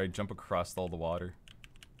I'm doing where I jump across all the water.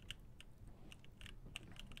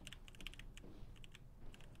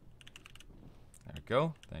 There we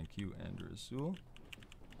go. Thank you, Andrew Azul.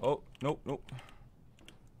 Oh, nope.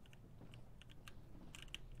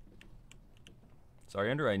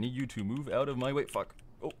 Sorry, Andrew. I need you to move out of my way. Fuck.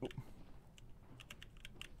 Oh.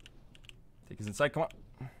 Take us inside. Come on.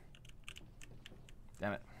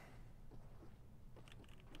 Damn it.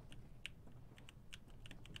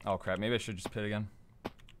 Oh crap, maybe I should just pit again.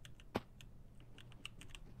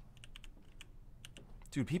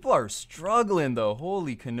 Dude, people are struggling though.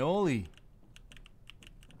 Holy cannoli.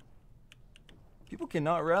 People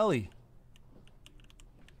cannot rally.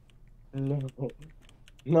 No.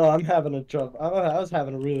 No, I'm having a tough. I was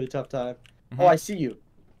having a really tough time. Oh, I see you.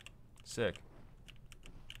 Sick.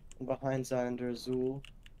 I'm behind Xander Azul.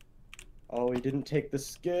 Oh, he didn't take the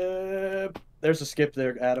skip. There's a skip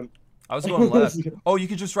there, Adam. I was going left. Oh, you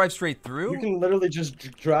could just drive straight through? You can literally just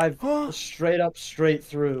drive straight up, straight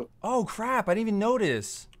through. Oh crap, I didn't even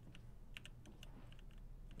notice.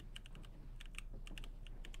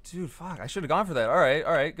 Dude, fuck, I should have gone for that.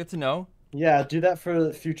 Alright, good to know. Yeah, do that for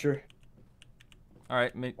the future.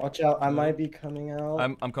 Alright, watch out, I might be coming out.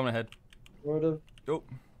 I'm coming ahead. Sort of. Oh.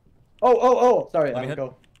 Oh, sorry, Let me Adam,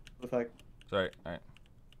 hit. go. Sorry. Alright.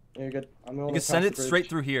 You're good. I'm going You can send it straight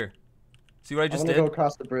through here. See what I just I'm did? gonna go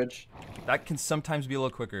across the bridge. That can sometimes be a little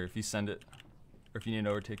quicker if you send it. Or if you need an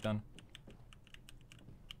overtake done.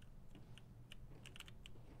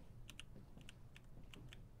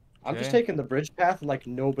 I'm just taking the bridge path, and like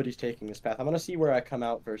nobody's taking this path. I'm gonna see where I come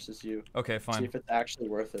out versus you. Okay, fine. See if it's actually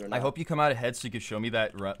worth it or not. I hope you come out ahead so you can show me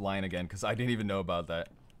that line again, because I didn't even know about that.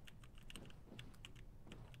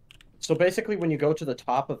 So basically, when you go to the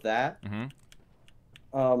top of that,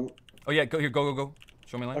 Oh yeah, go.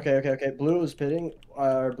 Show me line. Okay. Blue is pitting.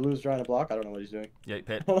 Blue's trying to block. I don't know what he's doing. Yeah,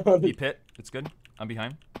 pit. He pit. It's good. I'm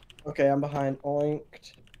behind. Okay, I'm behind.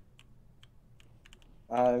 Oinked.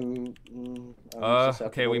 I'm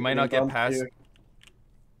okay, we might not get past. Here.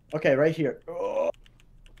 Okay, right here. Oh,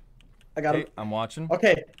 I got him. I'm watching.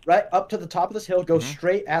 Okay, right up to the top of this hill. Go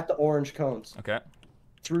straight at the orange cones. Okay.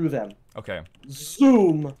 Through them. Okay.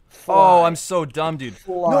 Zoom. Fly. Oh, I'm so dumb, dude.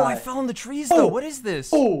 Fly. No, I fell in the trees though. What is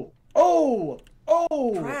this? Oh!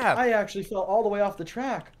 Crap. I actually fell all the way off the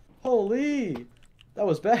track. Holy. That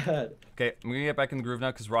was bad. Okay, I'm gonna get back in the groove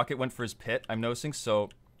now because Rocket went for his pit, I'm noticing, so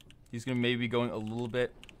he's gonna maybe be going a little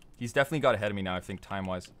bit. He's definitely got ahead of me now, I think,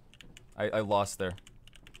 time-wise. I lost there.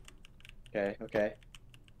 Okay.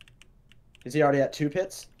 Is he already at 2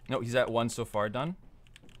 pits? No, he's at 1 so far done.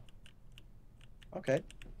 Okay.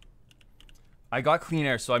 I got clean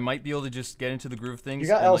air, so I might be able to just get into the groove things. You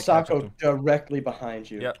got and, El like, catch up to Saco him. directly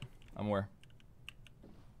behind you. Yep, I'm aware.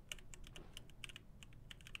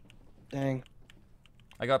 Dang.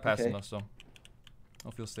 I got past him though, so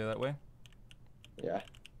I'll feel stay that way. Yeah.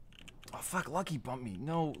 Oh fuck, Lucky bumped me.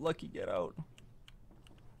 No, Lucky, get out.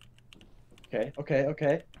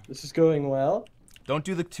 Okay. This is going well. Don't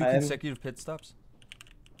do the 2 consecutive pit stops.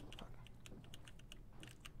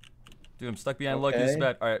 Dude, I'm stuck behind Lucky. This is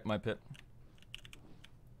bad. Alright, my pit.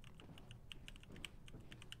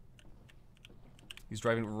 He's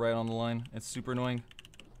driving right on the line. It's super annoying.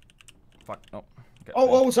 Fuck, no. Okay,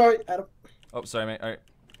 Oh, sorry, Adam. Oh, sorry, mate. Alright.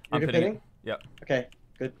 You're I'm pitting? pitting. Yep. Okay.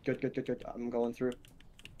 Good. I'm going through.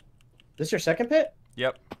 This your second pit?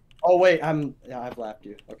 Yep. Oh, wait. I've lapped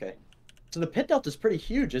you. Okay. So the pit delta is pretty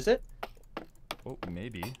huge, is it? Oh,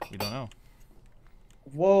 maybe. We don't know.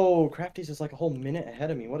 Whoa, Crafty's is like a whole minute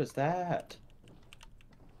ahead of me. What is that?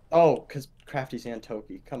 Oh, because Crafty's and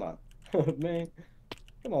Toki. Come on. Man.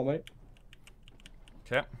 Come on, mate.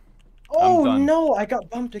 Okay. Oh, no. I got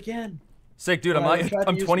bumped again. Sick, dude. I'm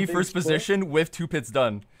 21st position with 2 pits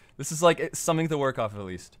done. This is like something to work off at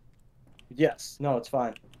least. Yes. No, it's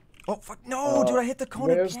fine. Oh, fuck. No, dude. I hit the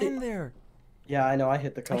cone again there. Yeah, I know. I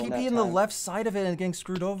hit the cone. I keep being the left side of it and getting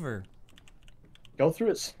screwed over. Go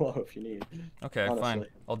through it slow if you need. Okay, fine.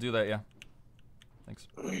 I'll do that, yeah. Thanks.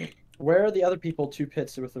 Where are the other people 2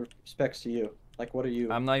 pits with respects to you? Like, what are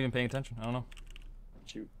you? I'm not even paying attention. I don't know.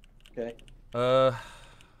 Shoot. Okay.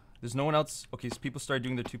 There's no one else. Okay, so people started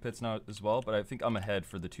doing the 2 pits now as well, but I think I'm ahead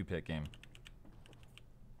for the 2 pit game.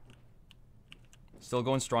 Still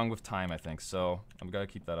going strong with time, I think, so I've got to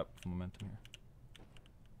keep that up for momentum here.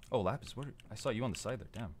 Oh, Lapis, I saw you on the side there.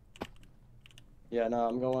 Damn. Yeah, no,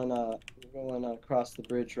 I'm going across the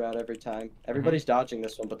bridge route every time. Everybody's dodging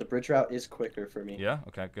this one, but the bridge route is quicker for me. Yeah?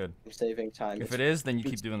 Okay, good. I'm saving time. If it is, then you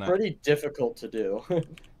keep doing that. It's pretty difficult to do.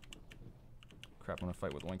 Crap, I'm gonna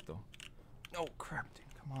fight with Link, though. No, crap, dude,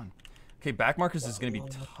 come on. Okay, back markers is gonna be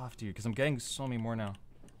tough, dude, because I'm getting so many more now.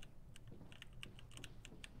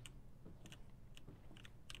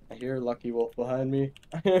 I hear Lucky Wolf behind me.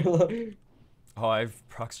 Oh, I've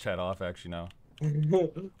prox chat off, actually, now.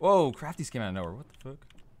 Whoa, Crafties came out of nowhere. What the fuck?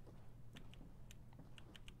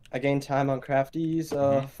 I gained time on Crafties.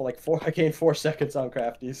 For like I gained 4 seconds on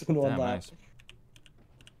Crafties in one lap. Nice.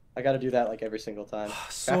 I got to do that like every single time.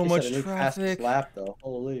 So much traffic. Lap though.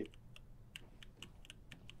 Holy.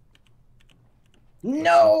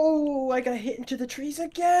 No! I got hit into the trees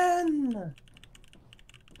again.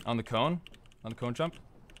 On the cone? On the cone jump?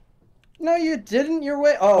 No, you didn't. You're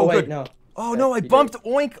way. Oh, wait, good. no. Oh Okay, no, I you did. bumped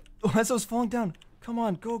oink as I was falling down. Come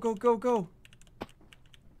on, go, go, go, go.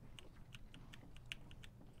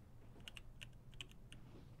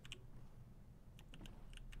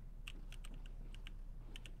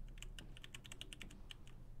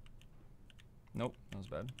 Nope, that was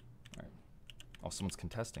bad. Alright. Oh, someone's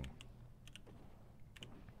contesting.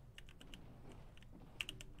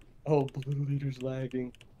 Oh, blue leader's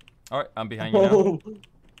lagging. Alright, I'm behind you now. Oh.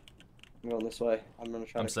 I'm going this way. I'm gonna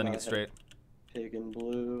try I'm to sending come it out ahead. straight. Pig and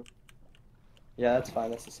blue. Yeah, that's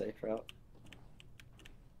fine. That's a safe route.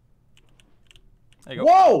 There you go.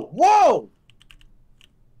 Whoa! Whoa!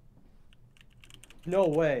 No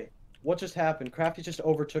way. What just happened? Crafty just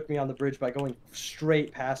overtook me on the bridge by going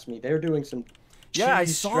straight past me. They're doing some Yeah, I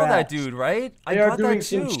cheese saw strats. that dude, right? I They are got doing that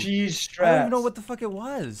some too. cheese strats. I don't even know what the fuck it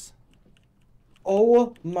was.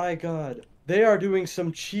 Oh my god. They are doing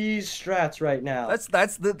some cheese strats right now.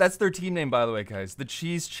 That's their team name, by the way, guys. The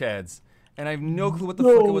Cheese Chads. And I have no clue what the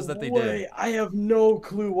fuck it was that they did. I have no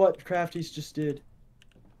clue what Crafty's just did.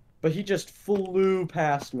 But he just flew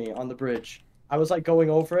past me on the bridge. I was like going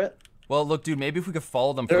over it. Well, look, dude, maybe if we could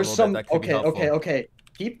follow them for There's a little some. bit, that could be helpful. Okay.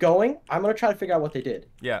 Keep going. I'm gonna try to figure out what they did.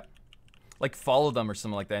 Yeah. Like, follow them or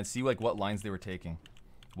something like that and see, like, what lines they were taking.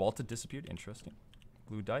 Walter disappeared. Interesting.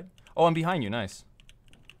 Blue died. Oh, I'm behind you. Nice.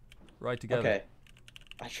 Right together. Okay.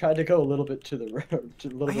 I tried to go a little bit to the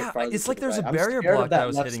Yeah, farther it's to like the there's right. a I'm barrier scared of block that I that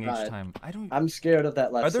was left hitting side. each time. I'm scared of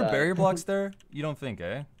that left Are there side. barrier blocks there? You don't think,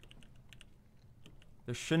 eh?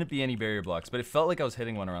 There shouldn't be any barrier blocks, but it felt like I was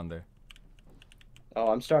hitting one around there. Oh,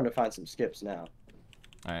 I'm starting to find some skips now.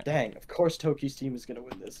 Alright. Dang, of course Toki's team is gonna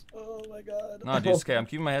win this. Oh my god. No, dude, it's okay. I'm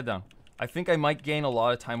keeping my head down. I think I might gain a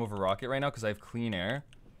lot of time over Rocket right now because I have clean air.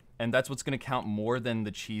 And that's what's going to count more than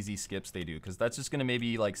the cheesy skips they do. Because that's just going to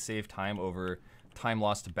maybe like save time over time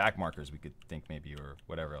lost to back markers, we could think maybe, or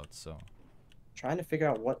whatever else. So Trying to figure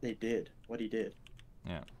out what they did. What he did.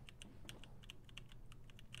 yeah.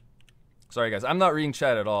 Sorry, guys. I'm not reading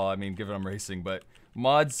chat at all. I mean, given I'm racing. But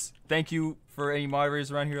mods, thank you for any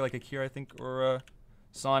moderators around here, like Akira, I think, or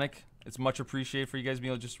Sonic. It's much appreciated for you guys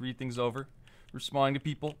being able to just read things over, responding to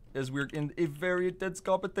people as we're in a very intense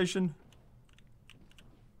competition.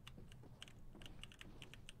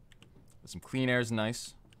 Some clean air is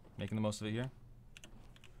nice. Making the most of it here.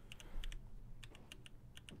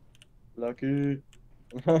 Lucky.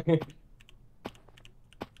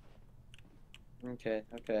 Okay.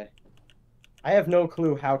 I have no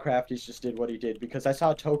clue how Crafty's just did what he did because I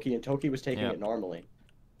saw Toki and Toki was taking it normally.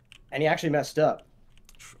 And he actually messed up.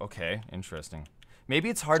 Okay, interesting. Maybe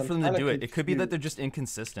it's hard for them to do it. It could be that they're just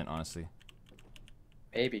inconsistent, honestly.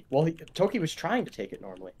 Maybe. Well, Toki was trying to take it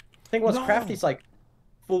normally. The thing was, Crafty's like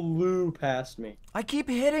flew past me. I keep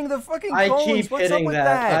hitting the fucking I cones. keep What's hitting up with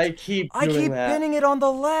that. that? I keep doing that. pinning it on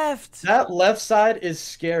the left. That left side is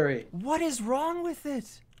scary. What is wrong with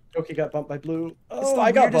it? Toki got bumped by blue. Oh, It's the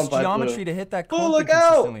I got weirdest bumped by geometry blue. to hit that Oh, cone look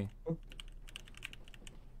consistently. out!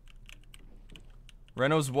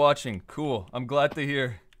 Renault's watching. Cool. I'm glad to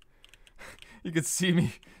hear. You can see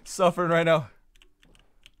me suffering right now.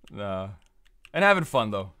 Nah. And having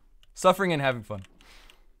fun, though. Suffering and having fun.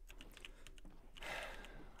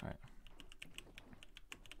 Alright.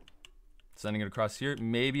 Sending it across here.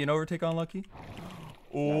 Maybe an overtake on Lucky.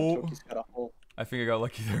 Oh. No, Toki's got a hole. I think I got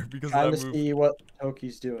lucky there because Trying of to that move. see what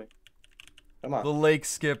Toki's doing. Come on. The lake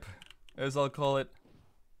skip, as I'll call it.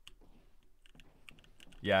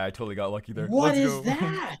 Yeah, I totally got lucky there. What Let's is go.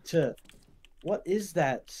 that? What is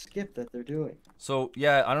that skip that they're doing? So,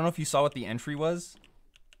 yeah, I don't know if you saw what the entry was.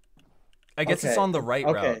 I guess it's Okay, on the right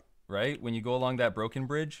okay. route, right? When you go along that broken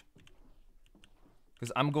bridge.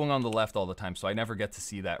 Because I'm going on the left all the time, so I never get to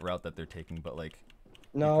see that route that they're taking, but like...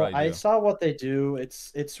 No, I saw what they do.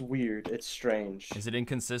 It's weird. It's strange. Is it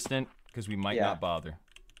inconsistent? Because we might not bother.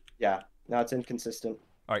 Yeah. No, it's inconsistent.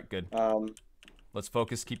 Alright, good. Let's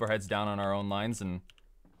focus, keep our heads down on our own lines, and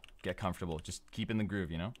get comfortable. Just keep in the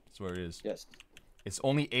groove, you know? That's what it is. Yes. It's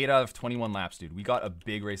only 8 out of 21 laps, dude. We got a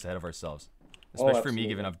big race ahead of ourselves. Especially for me,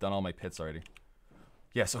 given I've done all my pits already.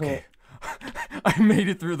 Yes, okay. I made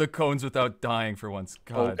it through the cones without dying for once.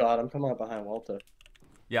 God. Oh god, I'm coming up behind Walter.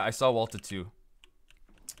 Yeah, I saw Walter too.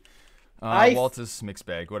 Walter's mixed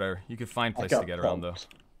bag, whatever. You could find places to get around though.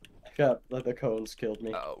 The cones killed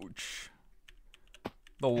me. Ouch.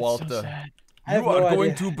 The Walter. So sad. You are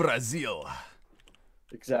going to Brazil.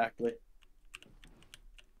 Exactly.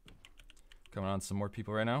 Coming on some more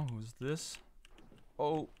people right now. Who's this?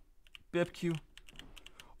 Oh, BipQ.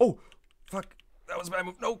 Oh, fuck. That was a bad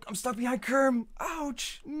move. No, I'm stuck behind Kerm.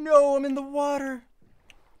 Ouch. No, I'm in the water.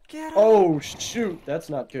 Get out. Oh shoot, that's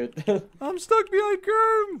not good. I'm stuck behind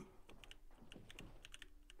Kerm.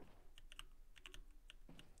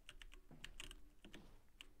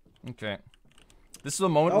 Okay. This is a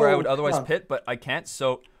moment where I would otherwise pit, but I can't,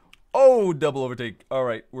 so... Oh, double overtake. All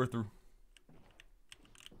right, we're through.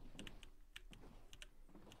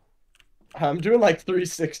 I'm doing like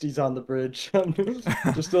 360s on the bridge. I'm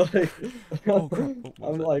just like... Oh, crap.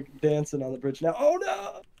 Oh, I'm like dancing on the bridge now. Oh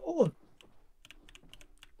no! Oh.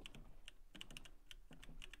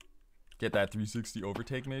 Get that 360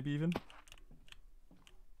 overtake, maybe even?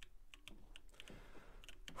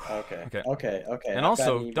 Okay. And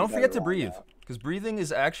also, don't forget to breathe, because breathing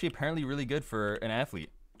is actually apparently really good for an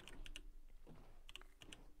athlete.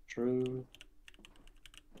 True.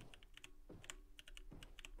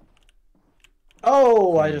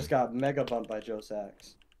 Oh, I just got mega bumped by Joe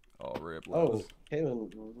Sachs. Oh, rip. Oh,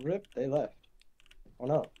 Kalen, rip, they left. Oh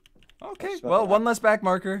no. Okay, well, one less back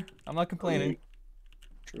marker. I'm not complaining.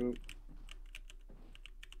 True.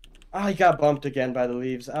 Ah, he got bumped again by the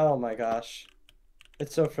leaves. Oh my gosh.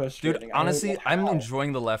 It's so frustrating. Dude, honestly, I'm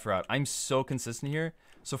enjoying the left route. I'm so consistent here.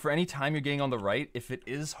 So for any time you're getting on the right, if it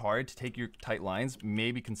is hard to take your tight lines,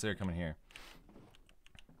 maybe consider coming here.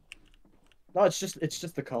 No, it's just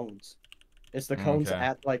the cones. It's the cones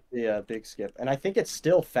at like the big skip, and I think it's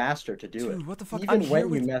still faster to do it. Dude, what the fuck? Even I'm here when you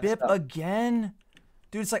with messed Bip up. again.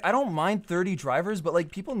 Dude, it's like I don't mind 30 drivers, but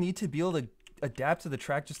like people need to be able to adapt to the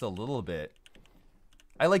track just a little bit.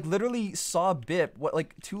 I like literally saw Bip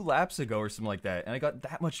like 2 laps ago or something like that, and I got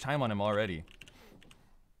that much time on him already.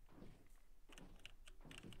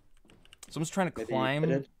 Someone's trying to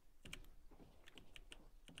climb.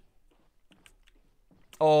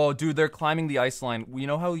 Oh, dude, they're climbing the ice line. You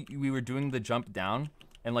know how we were doing the jump down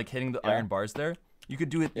and like hitting the iron bars there? You could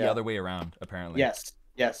do it the other way around, apparently. Yes.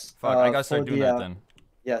 Fuck, I gotta start doing that then.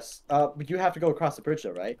 Yes. But you have to go across the bridge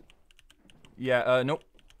though, right? Yeah. Nope.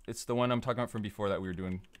 It's the one I'm talking about from before that we were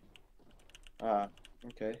doing.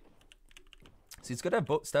 Okay. See, it's good to have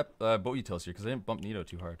boat utils here because I didn't bump Nito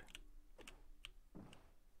too hard.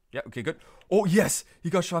 Yeah. Okay. Good. Oh yes, he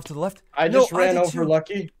got shot off to the left. I just ran over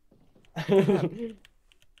Lucky.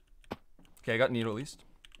 Okay, I got Nito at least.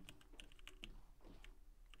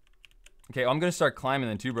 Okay, I'm gonna start climbing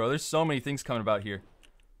then too, bro. There's so many things coming about here.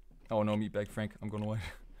 Oh no, meatbag Frank. I'm going away.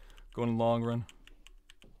 Going long run.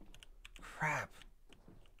 Crap.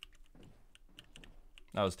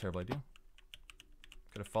 That was a terrible idea.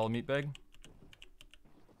 Gotta follow meatbag.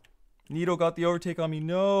 Nito got the overtake on me.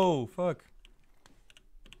 No, fuck.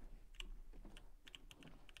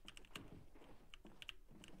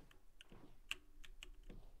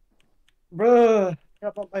 Bruh,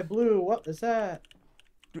 got bumped by blue. What is that?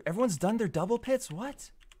 Dude, everyone's done their double pits?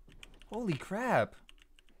 What? Holy crap.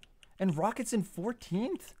 And Rocket's in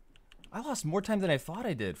 14th? I lost more time than I thought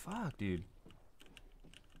I did. Fuck, dude.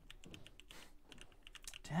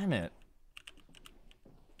 Damn it.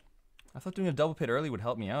 I thought doing a double pit early would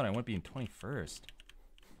help me out. I wouldn't be in 21st.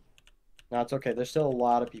 No, it's okay. There's still a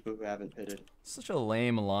lot of people who haven't pitted. Such a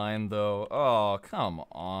lame line, though. Oh, come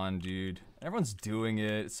on, dude. Everyone's doing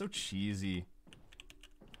it. It's so cheesy.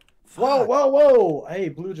 Whoa, whoa, whoa! Hey,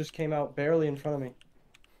 blue just came out barely in front of me.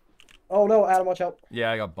 Oh no, Adam, watch out.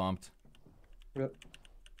 Yeah, I got bumped. Yep.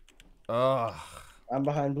 Ugh. I'm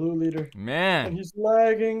behind blue leader. Man. And he's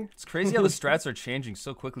lagging. It's crazy how the strats are changing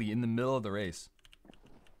so quickly in the middle of the race.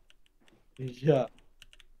 Yeah.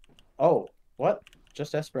 Oh, what?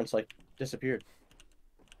 Just Esperance, like, disappeared.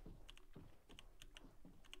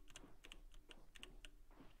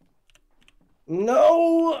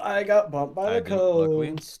 No! I got bumped by the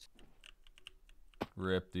cones.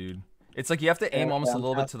 Rip, dude. It's like you have to aim almost a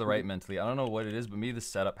little bit to the right mentally. I don't know what it is, but maybe the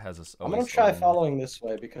setup has us. I'm gonna try following this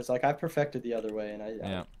way because, like, I perfected the other way, and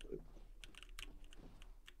Yeah.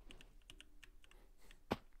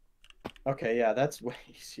 Okay, yeah, that's way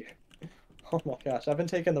easier. Oh my gosh, I've been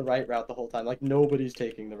taking the right route the whole time. Like, nobody's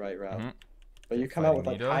taking the right route. But you come out with,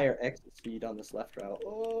 like, higher exit speed on this left route.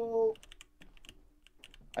 Oh!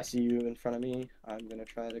 I see you in front of me. I'm gonna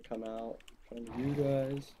try to come out in front of you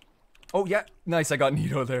guys. Oh, yeah. Nice, I got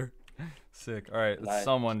Nito there. Sick. All right, that's Nice.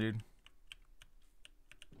 someone, dude.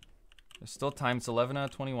 There's still time. It's 11 out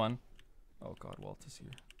of 21. Oh, God, Walt is here.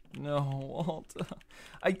 No, Walt.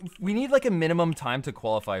 We need, like, a minimum time to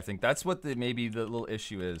qualify, I think. That's what maybe the little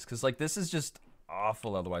issue is. Because, like, this is just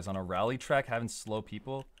awful otherwise. On a rally track, having slow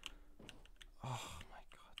people. Oh, my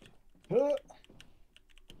God, dude.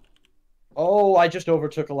 Oh, I just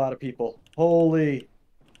overtook a lot of people. Holy.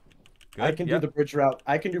 Good, I can do the bridge route.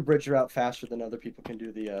 I can do bridge route faster than other people can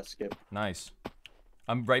do the skip. Nice.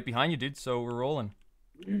 I'm right behind you, dude, so we're rolling.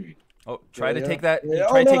 Oh, try to take that. Yeah.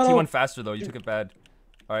 Try to no, take no. T1 faster, though. You took it bad.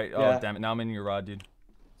 Alright, oh, damn it. Now I'm in your rod, dude.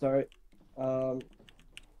 Sorry.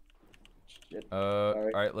 Shit.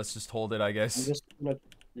 Alright, let's just hold it, I guess. I'm just gonna...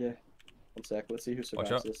 Yeah. 1 sec. Let's see who Watch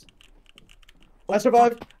survives out. this. I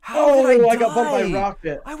survived! How did I got bumped by die?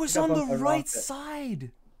 rocket. I was got on the bumped by right rocket.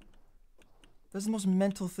 side! That's the most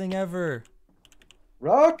mental thing ever.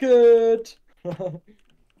 Rocket! I'm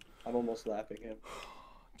almost lapping him.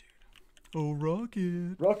 Oh,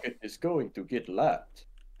 Rocket. Rocket is going to get lapped.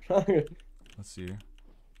 Let's see here.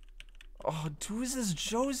 Oh, who is this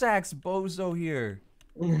Jozax bozo here?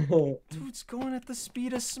 Dude's going at the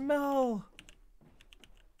speed of smell.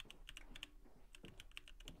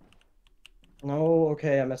 No,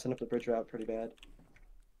 okay, I'm messing up the bridge route pretty bad.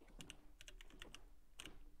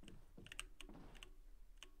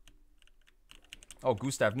 Oh,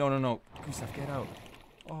 Gustav. No, no, no. Gustav, get out.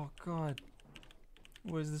 Oh, God.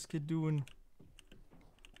 What is this kid doing?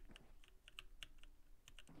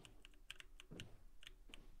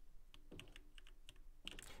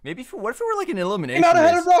 Maybe if, what if it were like an elimination I'm not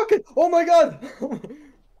ahead race? of Rocket! Oh my god!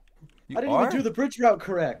 You I didn't are? even do the bridge route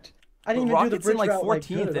correct. I didn't But even do the Rocket's bridge in like route 14th,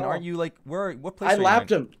 good at and all. aren't you like what place I are you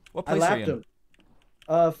lapped in? him. What I place are you lapped in?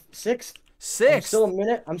 him. 6th. Sixth?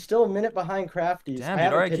 I'm still a minute behind Crafties. Damn, I dude,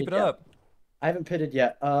 haven't alright, keep pitted it yet. up. I haven't pitted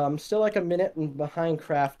yet. I'm still like a minute behind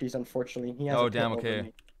Crafties, unfortunately. He has Oh, a pit damn, over okay.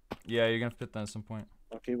 me. Yeah, you're gonna fit that at some point.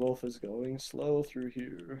 Okay, Wolf is going slow through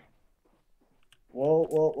here. Whoa,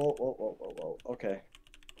 whoa, whoa, whoa, whoa, whoa, whoa. Okay.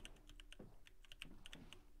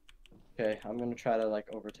 Okay, I'm gonna try to like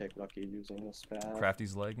overtake Lucky using this path.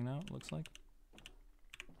 Crafty's lagging out, looks like.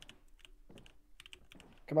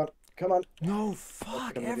 Come on, come on. No,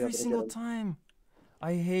 fuck, I'm gonna be able every to get single him. time.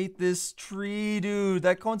 I hate this tree, dude.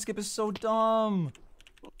 That cone skip is so dumb.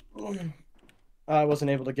 I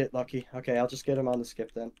wasn't able to get Lucky. Okay, I'll just get him on the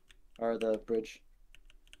skip then. Or the bridge.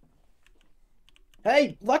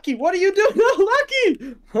 Hey, Lucky, what are you doing? No,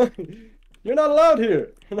 Lucky! You're not allowed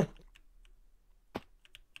here.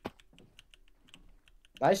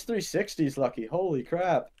 Nice 360s, Lucky. Holy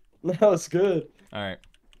crap. That was good. Alright.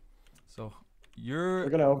 So, you're... We're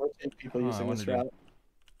gonna overtake people Huh, I using this wonder, dude. route.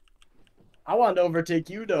 I wanted to overtake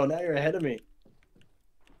you, though. Now you're ahead of me.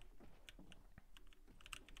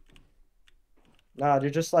 Nah,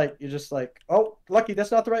 you're just like, oh, Lucky,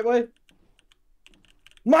 that's not the right way.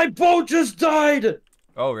 My boat just died!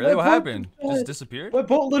 Oh, really? My What boat happened? just died. Just disappeared? My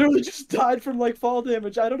boat literally just died from, like, fall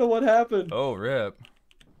damage. I don't know what happened. Oh, rip.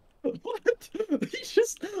 What? He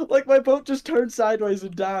just, like, my boat just turned sideways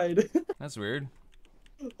and died. That's weird.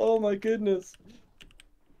 Oh my goodness.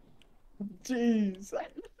 Jeez.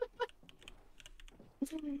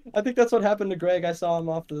 I think that's what happened to Greg. I saw him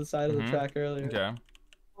off to the side of the track earlier. Okay.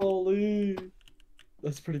 Holy.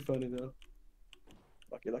 That's pretty funny though.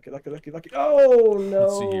 Lucky, lucky, lucky, lucky, lucky. Oh no.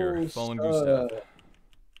 Let's see here. Fallen Gustav.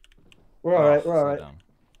 We're alright, we're slow alright. down.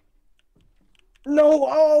 No,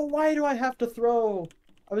 oh, why do I have to throw?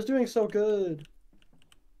 I was doing so good.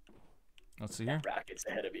 Let's see here. Rocket's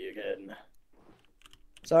ahead of me again.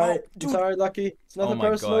 Sorry, Oh, I'm dude. sorry, Lucky. It's nothing Oh my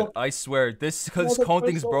personal. god. I swear, this Nothing cone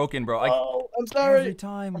thing's personal. broken, bro. Oh, I'm sorry. Every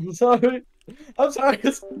time. I'm sorry. I'm sorry.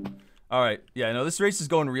 Alright, yeah, no, this race is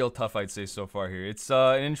going real tough, I'd say, so far here. It's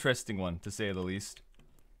an interesting one, to say the least.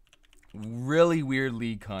 Really weird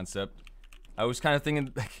league concept. I was kind of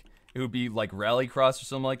thinking like it would be like rallycross or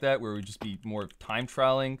something like that, where it would just be more time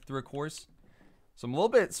trialing through a course. So I'm a little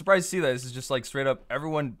bit surprised to see that this is just like straight up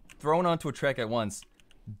everyone thrown onto a track at once,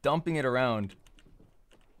 dumping it around.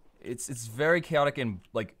 It's very chaotic and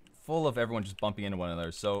like full of everyone just bumping into one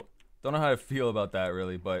another. So don't know how to feel about that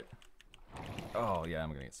really, but oh yeah,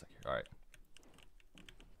 I'm gonna get stuck here. All right.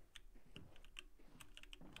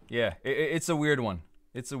 Yeah, it's a weird one.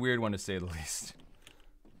 It's a weird one to say the least.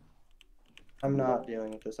 I'm not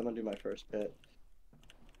dealing with this. I'm gonna do my first pit.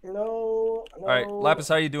 No. All right, Lapis,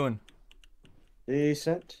 how you doing?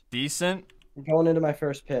 Decent. Decent? I'm going into my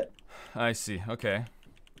first pit. I see. Okay.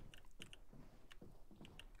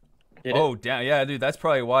 Did Oh, damn. Yeah, dude, that's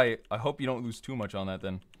probably why. I hope you don't lose too much on that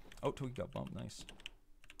then. Oh, Twiggy got bumped. Nice.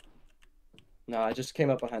 No, I just came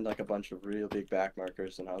up behind like a bunch of real big back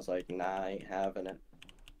markers, and I was like, nah, I ain't having it.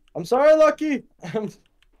 I'm sorry, Lucky.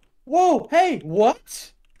 Whoa, hey,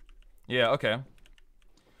 what? Yeah, okay.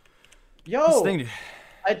 Yo, This thing-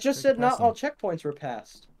 I just said not all checkpoints were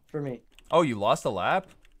passed for me Oh, you lost a lap?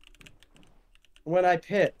 when I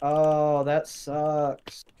pit. Oh, that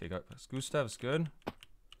sucks. Okay, got Gustav's good.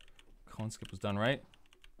 Cone skip was done right.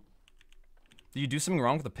 Did you do something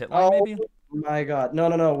wrong with the pit line, Oh maybe? my god. No,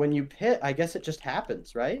 no, no. When you pit, I guess it just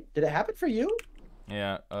happens, right? Did it happen for you?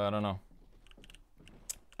 Yeah, I don't know.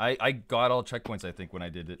 I got all checkpoints, I think, when I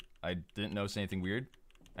did it. I didn't notice anything weird.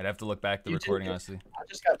 I'd have to look back the You recording, didn't- honestly. I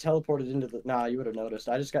just got teleported into the. Nah, you would have noticed.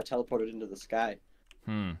 I just got teleported into the sky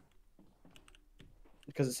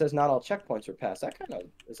because it says not all checkpoints were passed. That kind of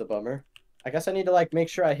is a bummer. I guess I need to like make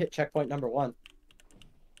sure I hit checkpoint number 1.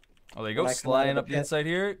 Oh, there you go. When I come out of Sliding the up the pit. inside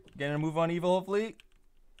here. Getting a move on evil, hopefully.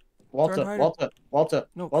 Walter, harder. Walter.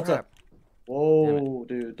 No, Walter. crap. Whoa,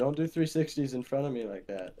 dude! Don't do 360s in front of me like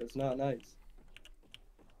that. It's not nice.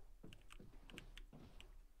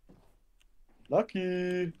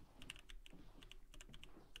 Lucky.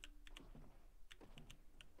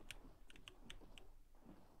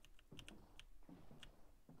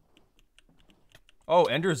 Oh,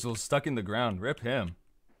 Ender's was stuck in the ground. Rip him.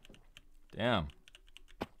 Damn.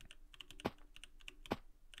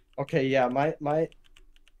 Okay, yeah, my.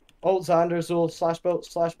 Oh, Zonderzul slash boat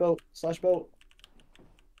slash boat slash boat.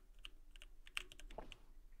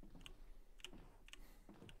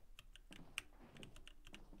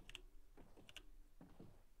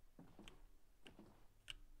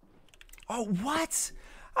 Oh, what?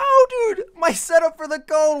 Oh, dude, my setup for the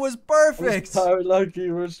cone was perfect. So lucky,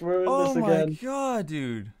 we're in Oh this my again. god,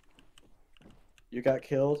 dude. You got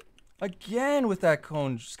killed? Again with that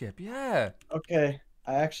cone skip, yeah. Okay,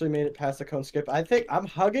 I actually made it past the cone skip. I think I'm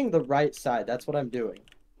hugging the right side. That's what I'm doing.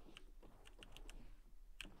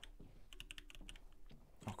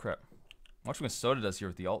 Oh, crap. Watch what Soda does here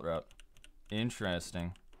with the alt route.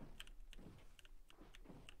 Interesting.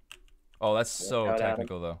 Oh, that's so out,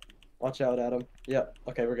 technical, though. Watch out, Adam. Yep.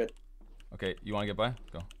 Okay, we're good. Okay, you want to get by?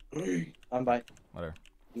 Go. I'm by. Whatever.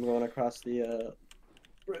 I'm going across the.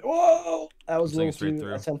 Whoa! That was a Sling little straight too.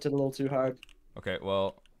 through. I sent it a little too hard. Okay,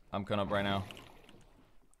 well, I'm coming up right now.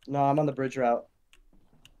 No, I'm on the bridge route.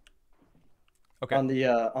 Okay. On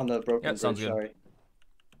the broken Yeah, sounds bridge. good. Sorry.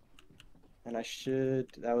 And I should.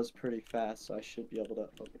 That was pretty fast, so I should be able to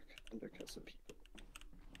undercut some people.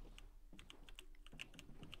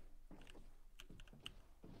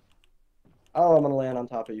 Oh, I'm gonna land on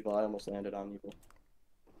top of evil. I almost landed on evil.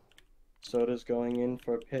 Soda's going in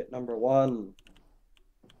for pit number 1.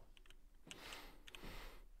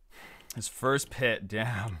 His first pit,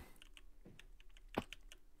 damn.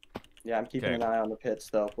 Yeah, I'm keeping an eye on the pits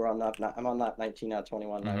though. I'm on that 19 out of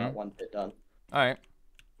 21. I got 1 pit done. All right.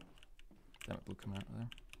 Damn it, blue coming out of there.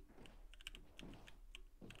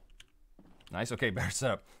 Nice. Okay, better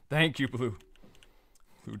setup. Thank you, blue.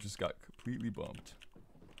 Blue just got completely bumped.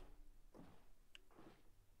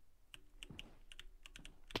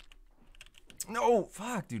 No,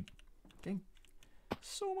 fuck, dude. Dang.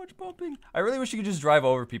 So much bumping. I really wish you could just drive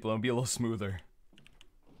over people and be a little smoother.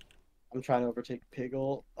 I'm trying to overtake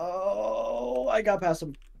Piggle. Oh, I got past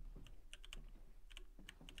him.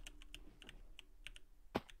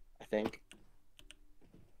 I think.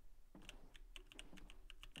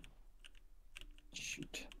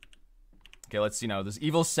 Shoot. Okay, let's see now. Does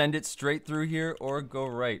evil send it straight through here or go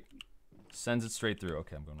right? Sends it straight through.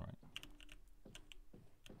 Okay, I'm going right.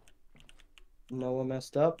 Noah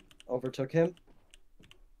messed up. Overtook him.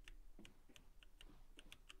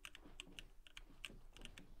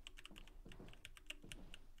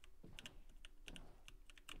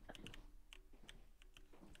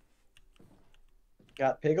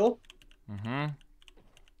 Got Piggle. Mm-hmm.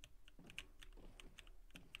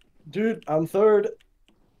 Dude, I'm third.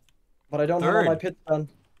 But I don't have all my pits done.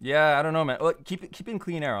 Yeah, I don't know, man. Look, keep in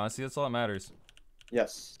clean air, honestly. That's all that matters.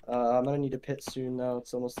 Yes. I'm gonna need to pit soon though.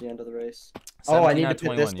 It's almost the end of the race. 17 Oh, I need out to of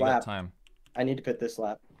pit this 21. You got lap. time. I need to pit this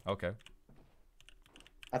lap. Okay.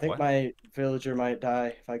 I think What? my villager might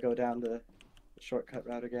die if I go down the shortcut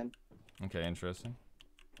route again. Okay, interesting.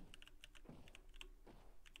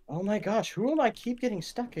 Oh my gosh, who am I keep getting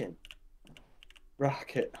stuck in?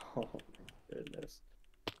 Rocket. Oh, goodness.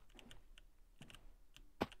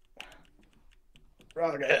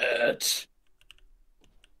 Rocket!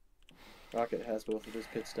 Rocket has both of his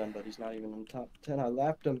pits done, but he's not even in the top 10. I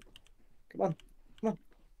lapped him. Come on. Come on.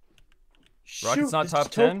 Rocket's Shoot, not it's top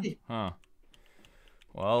just 10? Toki. Huh.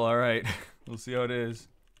 Well, alright. We'll see how it is.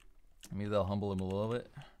 Maybe they'll humble him a little bit.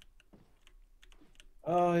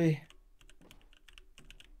 I'm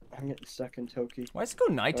getting stuck in Toki. Why does it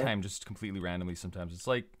go nighttime just completely randomly sometimes? It's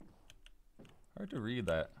like hard to read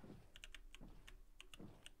that.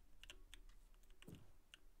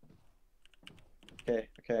 Okay.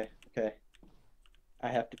 I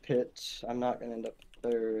have to pit. I'm not gonna end up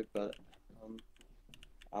third, but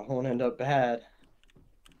I won't end up bad.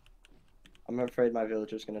 I'm afraid my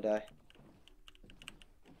villager's gonna die.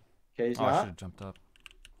 Okay, he's I should not. have jumped up.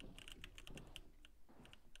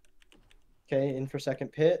 Okay, in for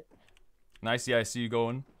second pit. Nice, yeah, I see you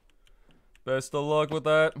going. Best of luck with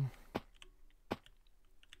that.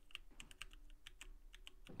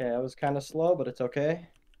 Okay, I was kind of slow, but it's okay.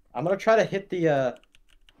 I'm gonna try to hit the.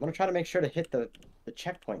 I'm gonna try to make sure to hit the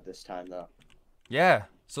checkpoint this time though. Yeah.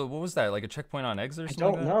 So what was that? Like a checkpoint on exit or I something?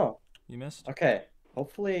 don't like that? know. You missed? Okay.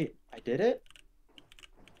 Hopefully I did it.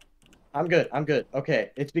 I'm good. I'm good.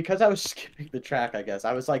 Okay. It's because I was skipping the track, I guess.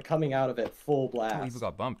 I was like coming out of it full blast. Oh, Evil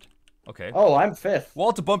got bumped. Okay. Oh, I'm 5th.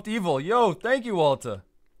 Walter bumped Evil. Yo, thank you, Walter.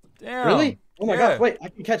 Damn. Really? Oh my Yeah. gosh, wait, I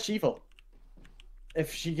can catch Evil.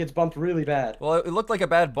 If she gets bumped really bad. Well, it looked like a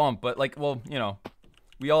bad bump, but like, well, you know,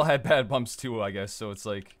 we all had bad bumps too, I guess. So it's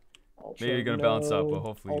like, Ultra, maybe you're gonna balance out, but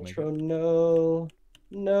hopefully you make Ultra, it. no.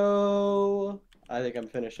 No. I think I'm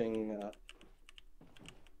finishing.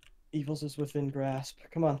 Evil's is within grasp.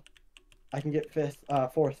 Come on. I can get 5th,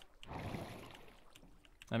 4th.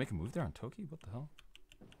 I make a move there on Toki? What the hell?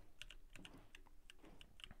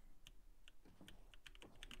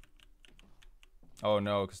 Oh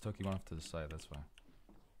no, because Toki went off to the side, that's why.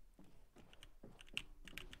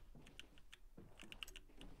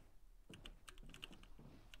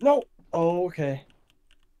 No! Oh, okay.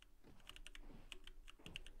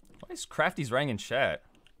 Why is Crafty's rank in chat?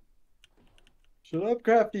 Shut up,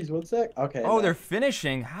 Crafties. 1 sec. Okay. Oh, no. they're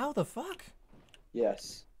finishing? How the fuck?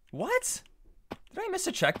 Yes. What? Did I miss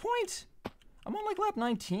a checkpoint? I'm on like lap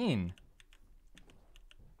 19.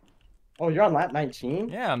 Oh, you're on lap 19?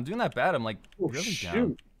 Yeah, I'm doing that bad. I'm like really shoot.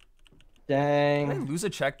 down. Dang. Did I lose a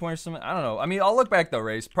checkpoint or something? I don't know. I mean, I'll look back the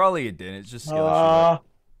race. Probably it didn't. It's just skill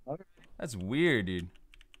issue. Okay. That's weird, dude.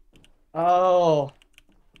 Oh.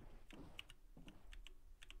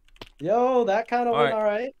 Yo, that kind of went Alright.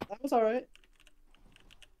 alright. That was alright.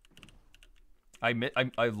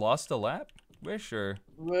 I lost a lap? Wish or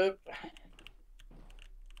Whip.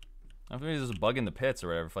 I think there's a bug in the pits or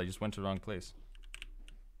whatever if I just went to the wrong place.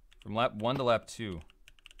 From lap 1 to lap 2.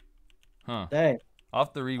 Huh. Dang. I'll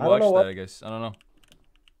have to know rewatch that, what- I guess. I don't know.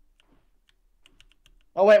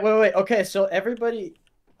 Oh, wait. Okay, so everybody...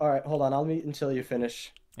 Alright, hold on. I'll meet until you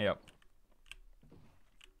finish. Yep.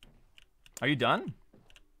 Are you done?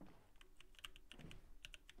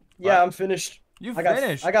 Yeah, I'm finished. You I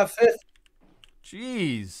finished? I got 5th.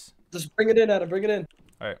 Jeez. Just bring it in, Adam. Bring it in.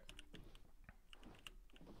 Alright.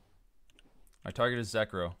 My target is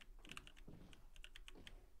Zekro.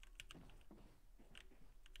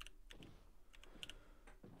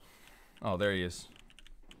 Oh, there he is.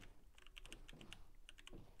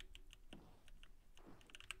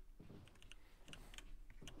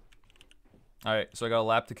 Alright, so I got a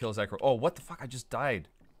lap to kill Zekro. Oh, what the fuck? I just died.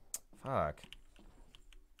 Fuck.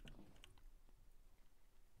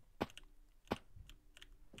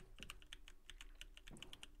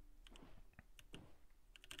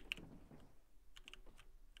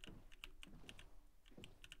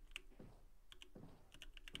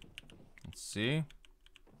 Let's see.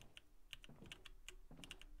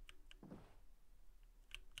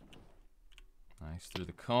 Nice through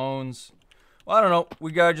the cones. Well, I don't know.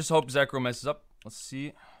 We gotta just hope Zekro messes up. Let's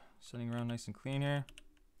see. Sitting around nice and clean here.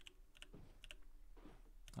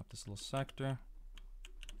 Up this little sector.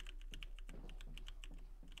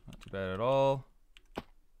 Not too bad at all.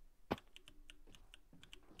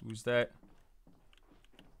 Who's that?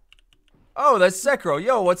 Oh, that's Zekro.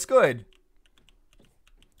 Yo, what's good?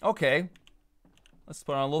 Okay. Let's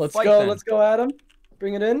put on a little Let's fight go. then. Let's go, Adam.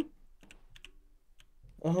 Bring it in.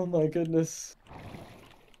 Oh my goodness.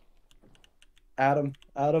 Adam.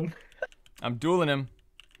 I'm dueling him.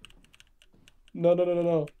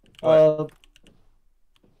 No. What?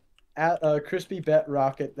 Crispy bet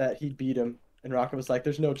Rocket that he'd beat him. And Rocket was like,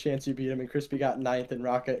 there's no chance you beat him. And Crispy got 9th and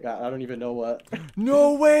Rocket got, I don't even know what.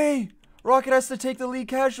 No way! Rocket has to take the lead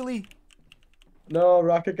casually. No,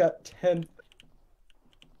 Rocket got 10th.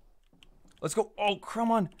 Let's go. Oh, come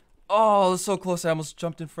on. Oh, that was so close. I almost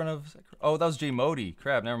jumped in front of... Oh, that was J Modi.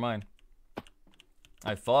 Crap, never mind.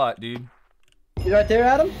 I thought, dude. You right there,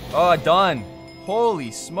 Adam? Oh, done. Holy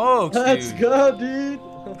smokes, Let's dude. go, dude.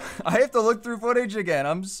 I have to look through footage again.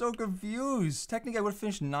 I'm so confused. Technically, I would have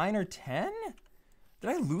finished 9 or 10? Did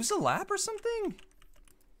I lose a lap or something?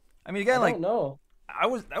 I mean, again, I don't know.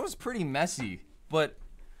 that was pretty messy, but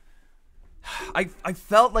I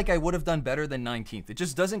felt like I would have done better than 19th. It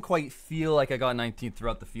just doesn't quite feel like I got 19th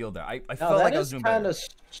throughout the field there. I felt like I was doing better. That is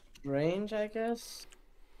kind of strange, I guess.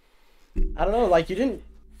 I don't know, like you didn't...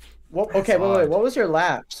 Okay, wait. What was your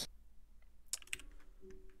laps?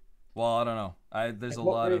 Well, I don't know. There's a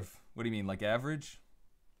lot of... What do you mean, like average?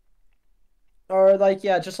 Or like,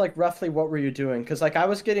 yeah, just like roughly what were you doing? Because like I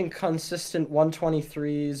was getting consistent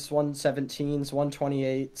 123s, 117s,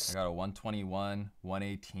 128s. I got a 121,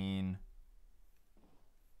 118,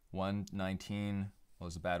 119. Well, it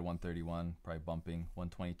was a bad 131, probably bumping.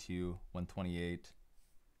 122, 128.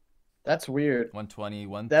 That's weird. 120,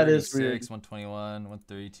 That is 136, weird. 121,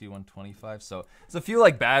 132, 125. So there's a few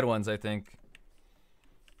like bad ones, I think.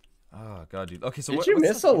 Oh god, dude. Okay, so Did what, you what's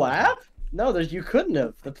miss the a field lap? No, you couldn't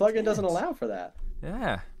have. The plugin doesn't Yes. allow for that.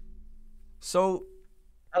 Yeah. So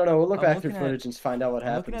I don't know. We'll look I'm back through looking at- footage and find out what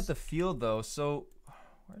I'm looking happens. at the field though. So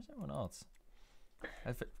where's everyone else?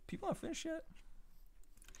 People not finished yet?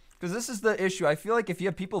 Because this is the issue. I feel like if you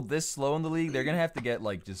have people this slow in the league, they're gonna have to get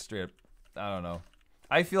like just straight up. I don't know.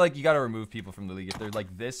 I feel like you got to remove people from the league if they're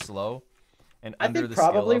like this slow and I under think the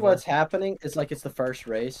skill probably level. what's happening is like it's the first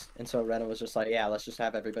race, and so Renault was just like, yeah, let's just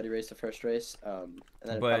have everybody race the first race, and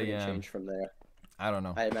then it But, probably yeah. change from there. I don't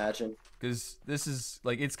know. I imagine. Because this is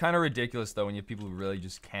like it's kind of ridiculous though when you have people who really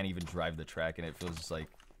just can't even drive the track and it feels just like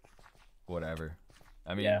whatever.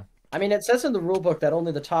 I mean, Yeah. I mean, it says in the rule book that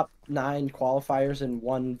only the top 9 qualifiers and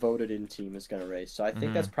 1 voted-in team is going to race. So I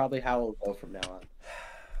think that's probably how it'll go from now on.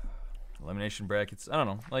 elimination brackets. I don't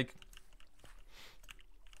know. Like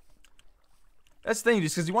that's the thing,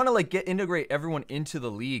 just because you want to like integrate everyone into the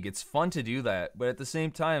league. It's fun to do that, but at the same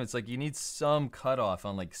time, it's like you need some cutoff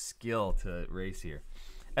on like skill to race here.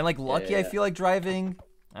 And like Lucky, I Yeah. feel like driving.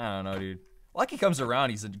 I don't know, dude. Lucky comes around.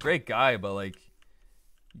 He's a great guy, but like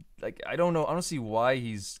I don't know. I don't see why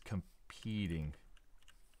he's competing.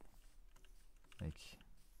 Like,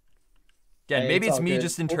 again, Hey, maybe it's it's all me good.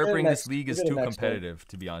 just We'll get it interpreting next- this league we'll as get it too next time. competitive.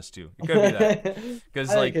 To be honest, too, it could be that. Because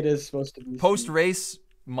I like think it is supposed to be. post race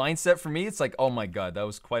mindset for me, it's like, oh my god, that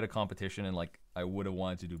was quite a competition, and like I would have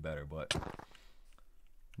wanted to do better, but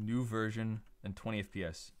new version and 20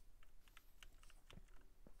 FPS.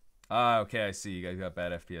 Ah, okay, I see. You guys got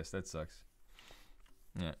bad FPS. That sucks.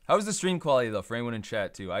 Yeah. How was the stream quality though for anyone in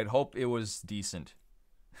chat too? I'd hope it was decent.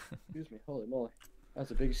 Excuse me. Holy moly.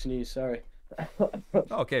 That's a big sneeze. Sorry.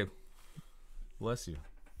 Okay. Bless you.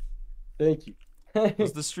 Thank you.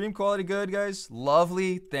 Was the stream quality good, guys?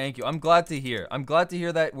 Lovely. Thank you. I'm glad to hear. I'm glad to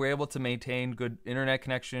hear that we're able to maintain good internet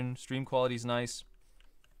connection. Stream quality's nice.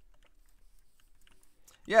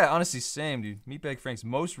 Yeah, honestly, same, dude. Meatbag Frank's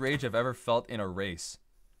most rage I've ever felt in a race.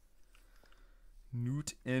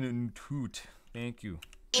 Newt and toot. Thank you.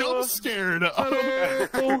 Jump scared.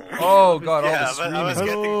 Oh god, all the screaming. I was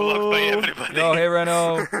getting blocked by everybody. Yo, hey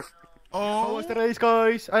Reno. How was the race,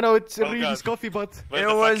 guys? I know it's really God. scuffy, but Where It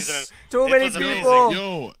the fuck is was it? too It many was amazing. people.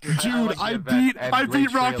 Yo, dude, I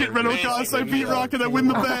beat Rocket Renault. I beat Rocket. I win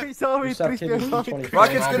the bet. I saw it. Suck, Crispy, kid, I saw it. 25.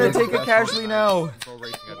 Rocket's gonna take it casually now.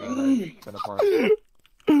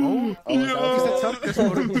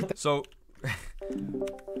 So,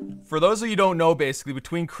 for those of you who don't know, basically,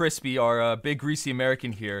 between Crispy, our big greasy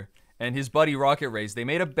American here, and his buddy Rocket Race, they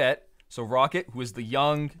made a bet. So Rocket, who is the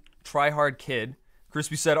young, try-hard kid,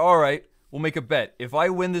 Crispy said, all right, we'll make a bet. If I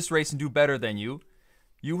win this race and do better than you,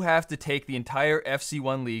 you have to take the entire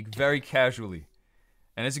FC1 league very casually.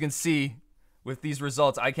 And as you can see, with these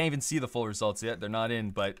results, I can't even see the full results yet. They're not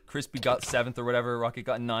in, but Crispy got 7th or whatever, Rocket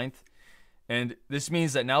got 9th. And this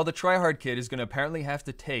means that now the tryhard kid is going to apparently have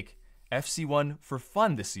to take FC1 for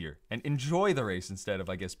fun this year and enjoy the race instead of,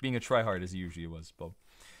 I guess, being a tryhard as he usually was. But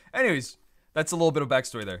anyways, that's a little bit of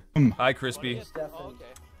backstory there. Hi, Crispy.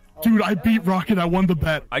 Dude, I beat Rocket. I won the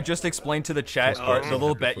bet. I just explained to the chat the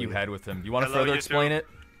little bet you had with him. You want to Hello, further you explain too. it?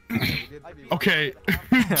 Okay,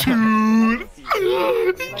 dude,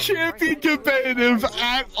 he can't be competitive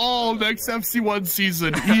at all next FC1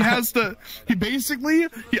 season. He has to.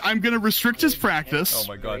 I'm gonna restrict his practice. Oh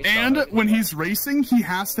my god. And stop it. when he's racing, he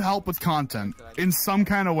has to help with content in some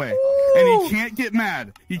kind of way. And he can't get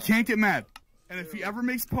mad. He can't get mad. And if he ever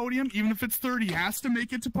makes podium, even if it's third, he has to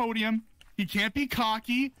make it to podium. He can't be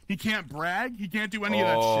cocky. He can't brag. He can't do any of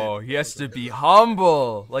that shit. Oh, he has to be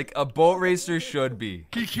humble, like a boat racer should be.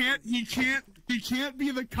 He can't be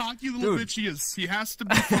the cocky little Dude. bitch he is. He has to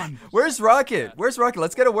be fun. Where's Rocket? Where's Rocket?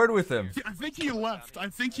 Let's get a word with him. I think he left.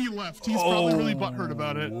 He's probably really butthurt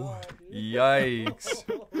about it. Yikes.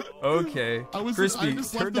 Okay. I Crispy,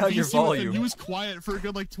 just turn left the down your VC with him. volume. He was quiet for a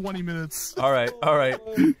good like 20 minutes. All right, all right.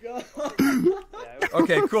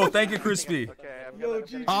 Okay, cool. Thank you, Crispy.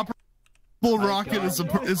 Operable Rocket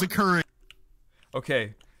is occurring.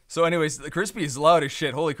 Okay. So, anyways, the Crispy is loud as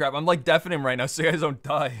shit. Holy crap! I'm like deafening him right now, so you guys don't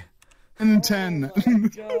die. 10.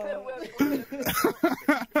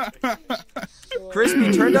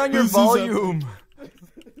 Crispy, turn down your This is volume.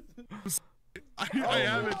 I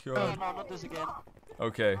have it. God. Not this again.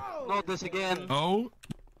 Okay. Not this again. Oh.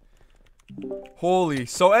 Holy.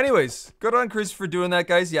 So, anyways, good on Chris for doing that,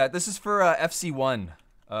 guys. Yeah, this is for FC1.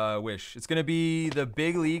 Wish. It's gonna be the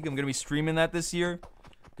big league. I'm gonna be streaming that this year.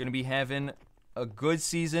 Gonna be having a good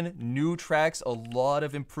season. New tracks. A lot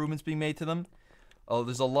of improvements being made to them. Oh,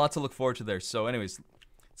 there's a lot to look forward to there. So, anyways,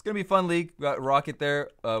 It's gonna be a fun league. We got Rocket there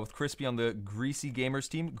with Crispy on the Greasy Gamers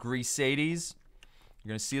team. Greasades. You're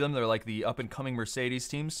gonna see them. They're like the up-and-coming Mercedes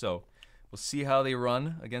team. So we'll see how they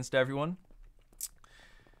run against everyone.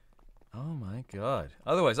 Oh my god.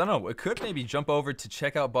 Otherwise, I don't know. It could maybe jump over to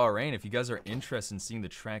check out Bahrain if you guys are interested in seeing the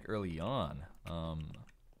track early on.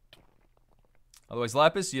 Otherwise,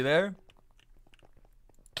 Lapis, you there?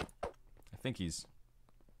 I think he's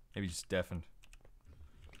maybe just deafened.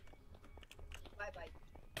 Bye-bye.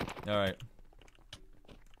 Alright.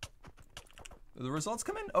 Did the results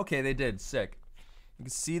come in? Okay, they did. Sick. You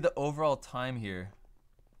can see the overall time here.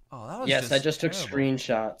 Oh, that was Yes, I just took terrible.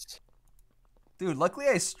 screenshots. Dude, luckily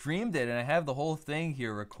I streamed it and I have the whole thing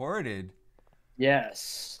here recorded.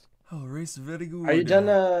 Yes. Oh, race very good. Are you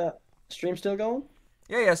done? Stream still going?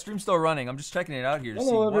 Yeah, stream's still running. I'm just checking it out here to see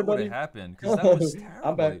Hello, what would everybody. have happened. Because that was terrible.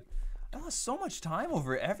 I'm back. I lost so much time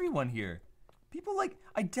over everyone here. People, like,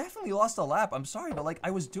 I definitely lost a lap. I'm sorry, but, like,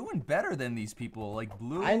 I was doing better than these people. Like,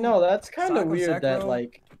 Blue. I know, that's kind of Sako weird that, Sekiro.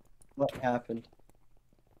 like, what happened.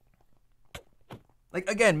 Like,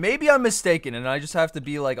 again, maybe I'm mistaken, and I just have to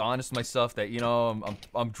be, like, honest with myself that, you know,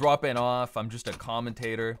 I'm dropping off. I'm just a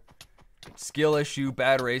commentator. Skill issue,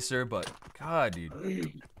 bad racer, but, God,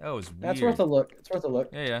 dude. That was weird. That's worth a look. It's worth a look.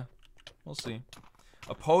 Yeah. We'll see.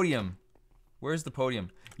 A podium. Where's the podium?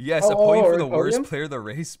 Yes, Oh, a podium for a the worst podium? player of the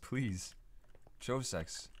race, please.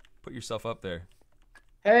 Josex, put yourself up there.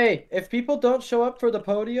 Hey, if people don't show up for the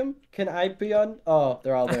podium, can I be on? Oh,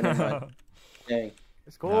 they're all there. Never mind. Dang.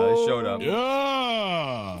 Let's go. Nah, they showed up.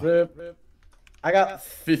 Yeah. Rip. I got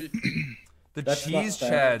 50. The That's not cheese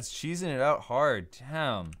bad. chads, cheesing it out hard.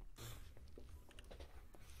 Damn.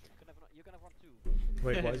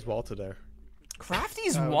 Wait, why is Walter there?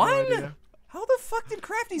 Crafty's no won? idea. How the fuck did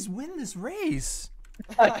Crafty's win this race?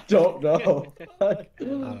 I don't know. I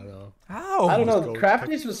don't know. How? I don't know. Go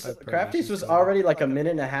Crafty's check was out Crafty's was permissions. already like a minute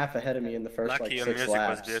and a half ahead of me in the first Lucky like your 6 music was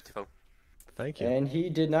laps, beautiful. Thank you. and he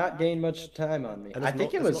did not gain much time on me. And I it's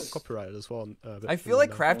think not, it it's was. not copyrighted as well. I feel like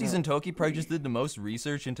Crafty's and Toki probably just did the most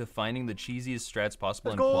research into finding the cheesiest strats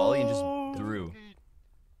possible in quality and just threw.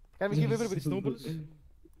 Can we give everybody snowballs?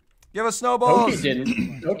 Give us snowballs! Toki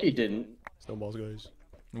didn't. Toki didn't. Snowballs, guys.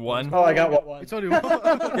 One. Oh, I got one. It's only one.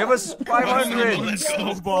 Give us 500! Let's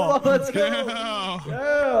go. Oh, let's go. Yeah.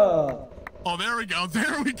 Yeah. Oh, there we go.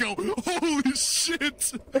 There we go. Holy shit.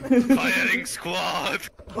 Firing squad.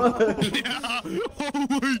 Yeah. Oh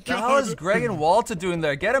my The hell is god. Greg and Walter doing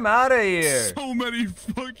there? Get him out of here! So many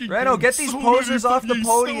fucking. Reno, get these so posers many off the fucking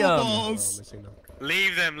podium. snowballs. Missing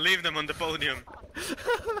them. Leave them on the podium.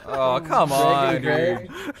 Oh, come on, Greg.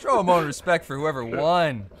 dude. Show him more respect for whoever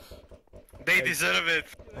won. They deserve it.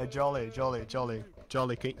 Hey, Jolly, can you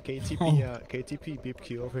TP Beep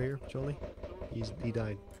Q over here, Jolly? He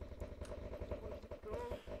died.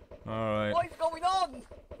 Alright. What's going on?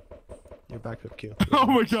 You're back, Beep Q. Oh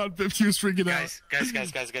my god, Bipsy was freaking out.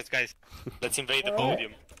 Guys. Let's invade the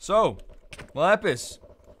podium. So, Lapis,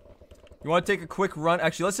 you want to take a quick run?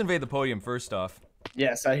 Actually, let's invade the podium first off.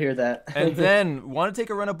 Yes, I hear that. And then, want to take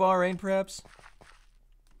a run at Bahrain, perhaps?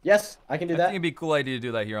 Yes, I can do I that. think it'd be a cool idea to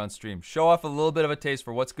do that here on stream. Show off a little bit of a taste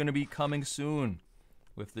for what's going to be coming soon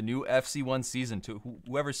with the new FC1 season to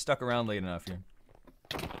whoever's stuck around late enough here.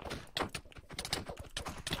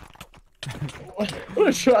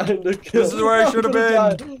 We're trying to kill. This is where I should have been.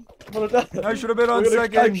 I'm gonna die. I should have been on We're gonna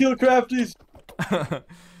try second. to kill Crafties.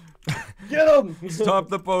 Get him! Stop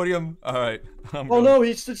the podium. All right. I'm Oh going. no,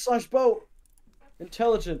 he's slash boat.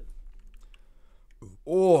 Intelligent.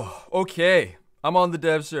 Oh, okay. I'm on the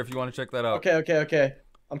dev, sir, if you want to check that out. Okay.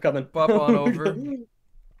 I'm coming. Pop on over.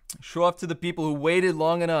 Show off to the people who waited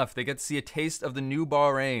long enough. They get to see a taste of the new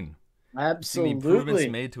Bahrain. See the improvements Absolutely.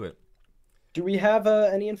 made to it. Do we have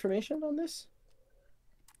any information on this?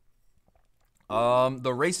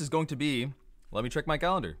 The race is going to be. Let me check my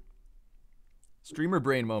calendar. Streamer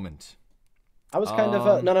brain moment. I was kind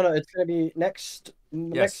of no. It's gonna be next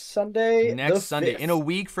Sunday. Next the Sunday, 5th. in a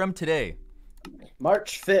week from today.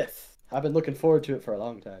 March 5th. I've been looking forward to it for a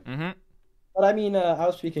long time. Mm-hmm. But I mean, I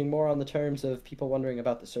was speaking more on the terms of people wondering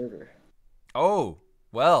about the server. Oh,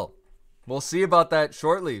 well, we'll see about that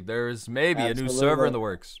shortly. There's maybe a new server in the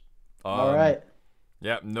works. All right.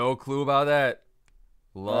 Yep, no clue about that.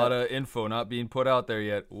 A lot of info not being put out there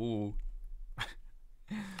yet. Ooh.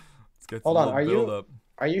 Let's get Hold some on, little build up.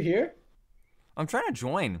 Are you here? I'm trying to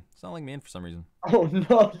join. It's not letting me in for some reason. Oh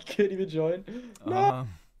no, you can't even join. No.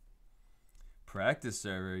 Practice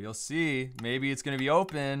server. You'll see. Maybe it's gonna be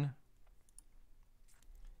open.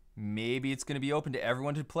 Maybe it's gonna be open to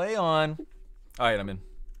everyone to play on. All right, I'm in.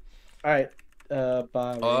 All right.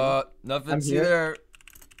 Bye. Nothing I'm to see here. there.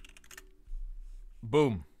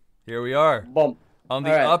 Boom. Here we are. Boom. On the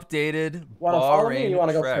All right. updated Want to follow me or Bahrain you want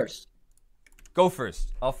to go track. first? Go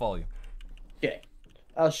first. I'll follow you. Okay.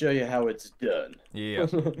 I'll show you how it's done. Yeah.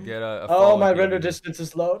 Get a Oh, follow my PB. render distance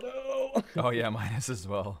is low. No. Oh yeah, mine is as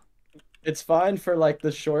well. It's fine for like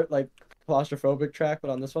the short, like claustrophobic track, but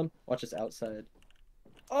on this one, watch this outside.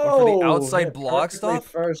 What, for the outside hit block perfectly stop?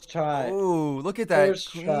 First try. Oh, look at that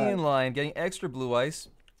First clean try. line. Getting extra blue ice.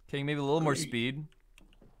 Getting maybe a little more speed.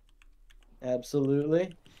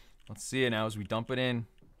 Absolutely. Let's see it now as we dump it in.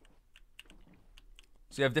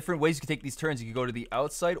 So you have different ways you can take these turns. You can go to the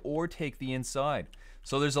outside or take the inside.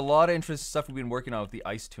 So there's a lot of interesting stuff we've been working on with the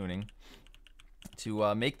ice tuning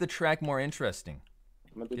to make the track more interesting.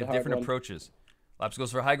 You have different approaches. Laps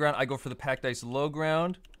goes for high ground. I go for the packed ice low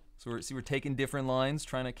ground. So we're taking different lines,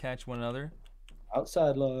 trying to catch one another.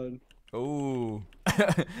 Outside line. Oh.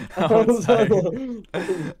 Outside.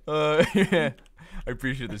 Yeah. I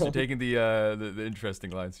appreciate this. You're taking the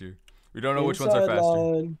interesting lines here. We don't know which ones are faster.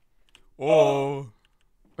 Line. Oh.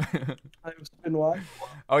 I spin wide.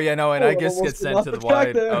 Oh yeah, no, and Oh, I it guess almost get spin sent off to the the track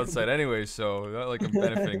wide there. outside anyway, so not like I'm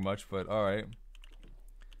benefiting much, but all right.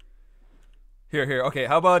 Here. Okay,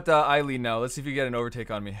 how about I lead now? Let's see if you get an overtake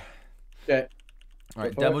on me. Okay. All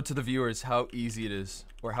right, demo to the viewers how easy it is,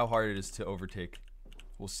 or how hard it is to overtake.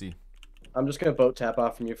 We'll see. I'm just gonna boat tap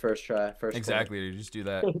off from you first try. Exactly, dude, just do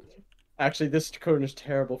that. Actually, this corner is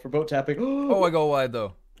terrible for boat tapping. Oh, I go wide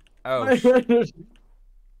though. Ouch.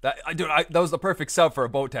 That was the perfect sub for a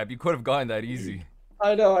boat tap. You could have gone that easy.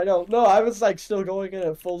 I know. No, I was like still going in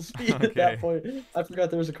at full speed at that point. I forgot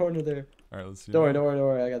there was a corner there. All right, let's see. Don't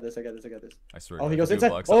worry. I got this. I swear. Oh, he God, goes do a inside.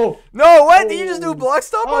 block stop. Oh no! What? Did you just do a block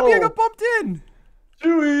stop on me? I got bumped in.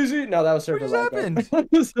 Too easy. No, that was server What lag.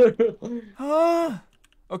 just happened? Huh?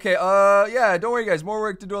 Okay. Yeah. Don't worry, guys. More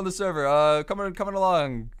work to do on the server. Coming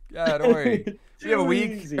along. Yeah. Don't worry. We have a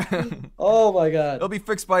week. Oh my god. It'll be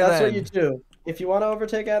fixed by That's then. what you do. If you want to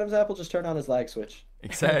overtake AdamsApple, just turn on his lag switch.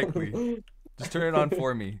 Exactly. Just turn it on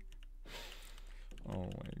for me. Oh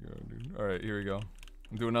my god, dude. All right, here we go.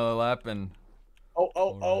 I'm doing another lap and.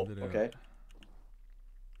 Oh. Okay.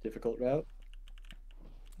 Difficult route.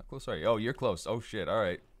 How close are you? Oh, you're close. Oh shit. All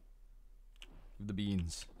right. The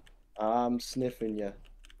beans. I'm sniffing you.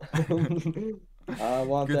 I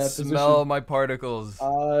want Could that smell position. my particles.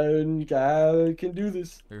 I can do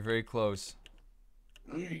this. They're very close.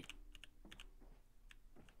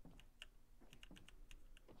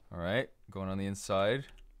 All right, going on the inside.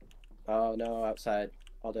 Oh no, outside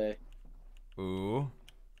all day. Ooh.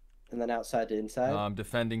 And then outside to inside. I'm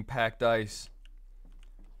defending packed ice.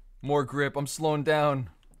 More grip. I'm slowing down.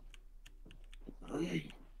 Okay,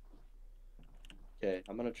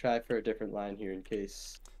 I'm gonna try for a different line here in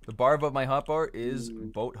case. The bar above my hotbar is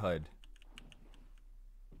boat HUD.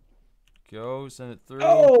 Go, send it through.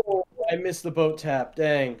 Oh, I missed the boat tap.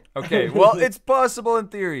 Dang. Okay, well, it's possible in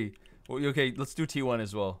theory. Well, okay, let's do T1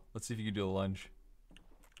 as well. Let's see if you can do a lunge.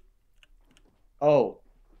 Oh.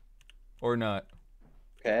 Or not.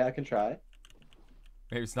 Okay, I can try.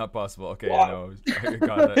 Maybe it's not possible. Okay, What? no, I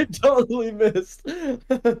got I that. totally missed. I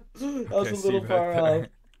was Okay, a see little you far back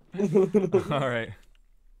off. All right.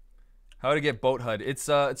 How to get boat HUD? It's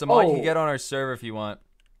a mod you can Oh. get on our server if you want.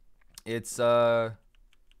 It's again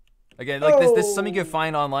like this is something you can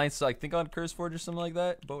find online. So I think on CurseForge or something like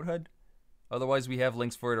that. Boat HUD. Otherwise, we have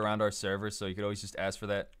links for it around our server, so you could always just ask for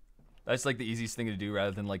that. That's like the easiest thing to do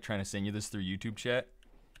rather than like trying to send you this through YouTube chat.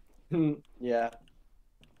 Yeah.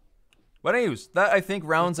 But anyways, that I think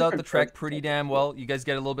rounds out the different track tracks. pretty damn well. You guys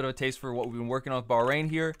get a little bit of a taste for what we've been working on with Bahrain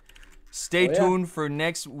here. Stay Oh, yeah. tuned for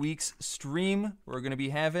next week's stream. We're going to be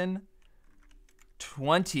having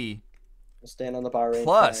 20 We'll stand on the bar range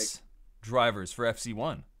plus drivers for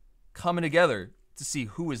FC1 coming together to see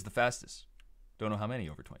who is the fastest. Don't know how many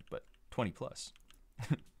over 20, but 20 plus.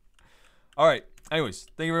 All right. Anyways,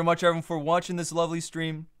 thank you very much, everyone, for watching this lovely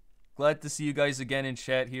stream. Glad to see you guys again in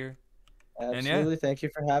chat here. Absolutely. Thank you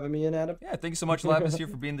for having me in, Adam. Yeah, thank you so much, Lapis, here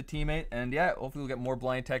for being the teammate. And yeah, hopefully we'll get more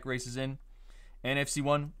blind tech races in. And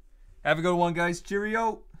FC1. Have a good one, guys.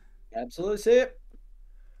 Cheerio. Absolutely. See it.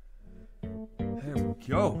 There we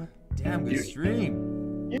go. Damn good stream.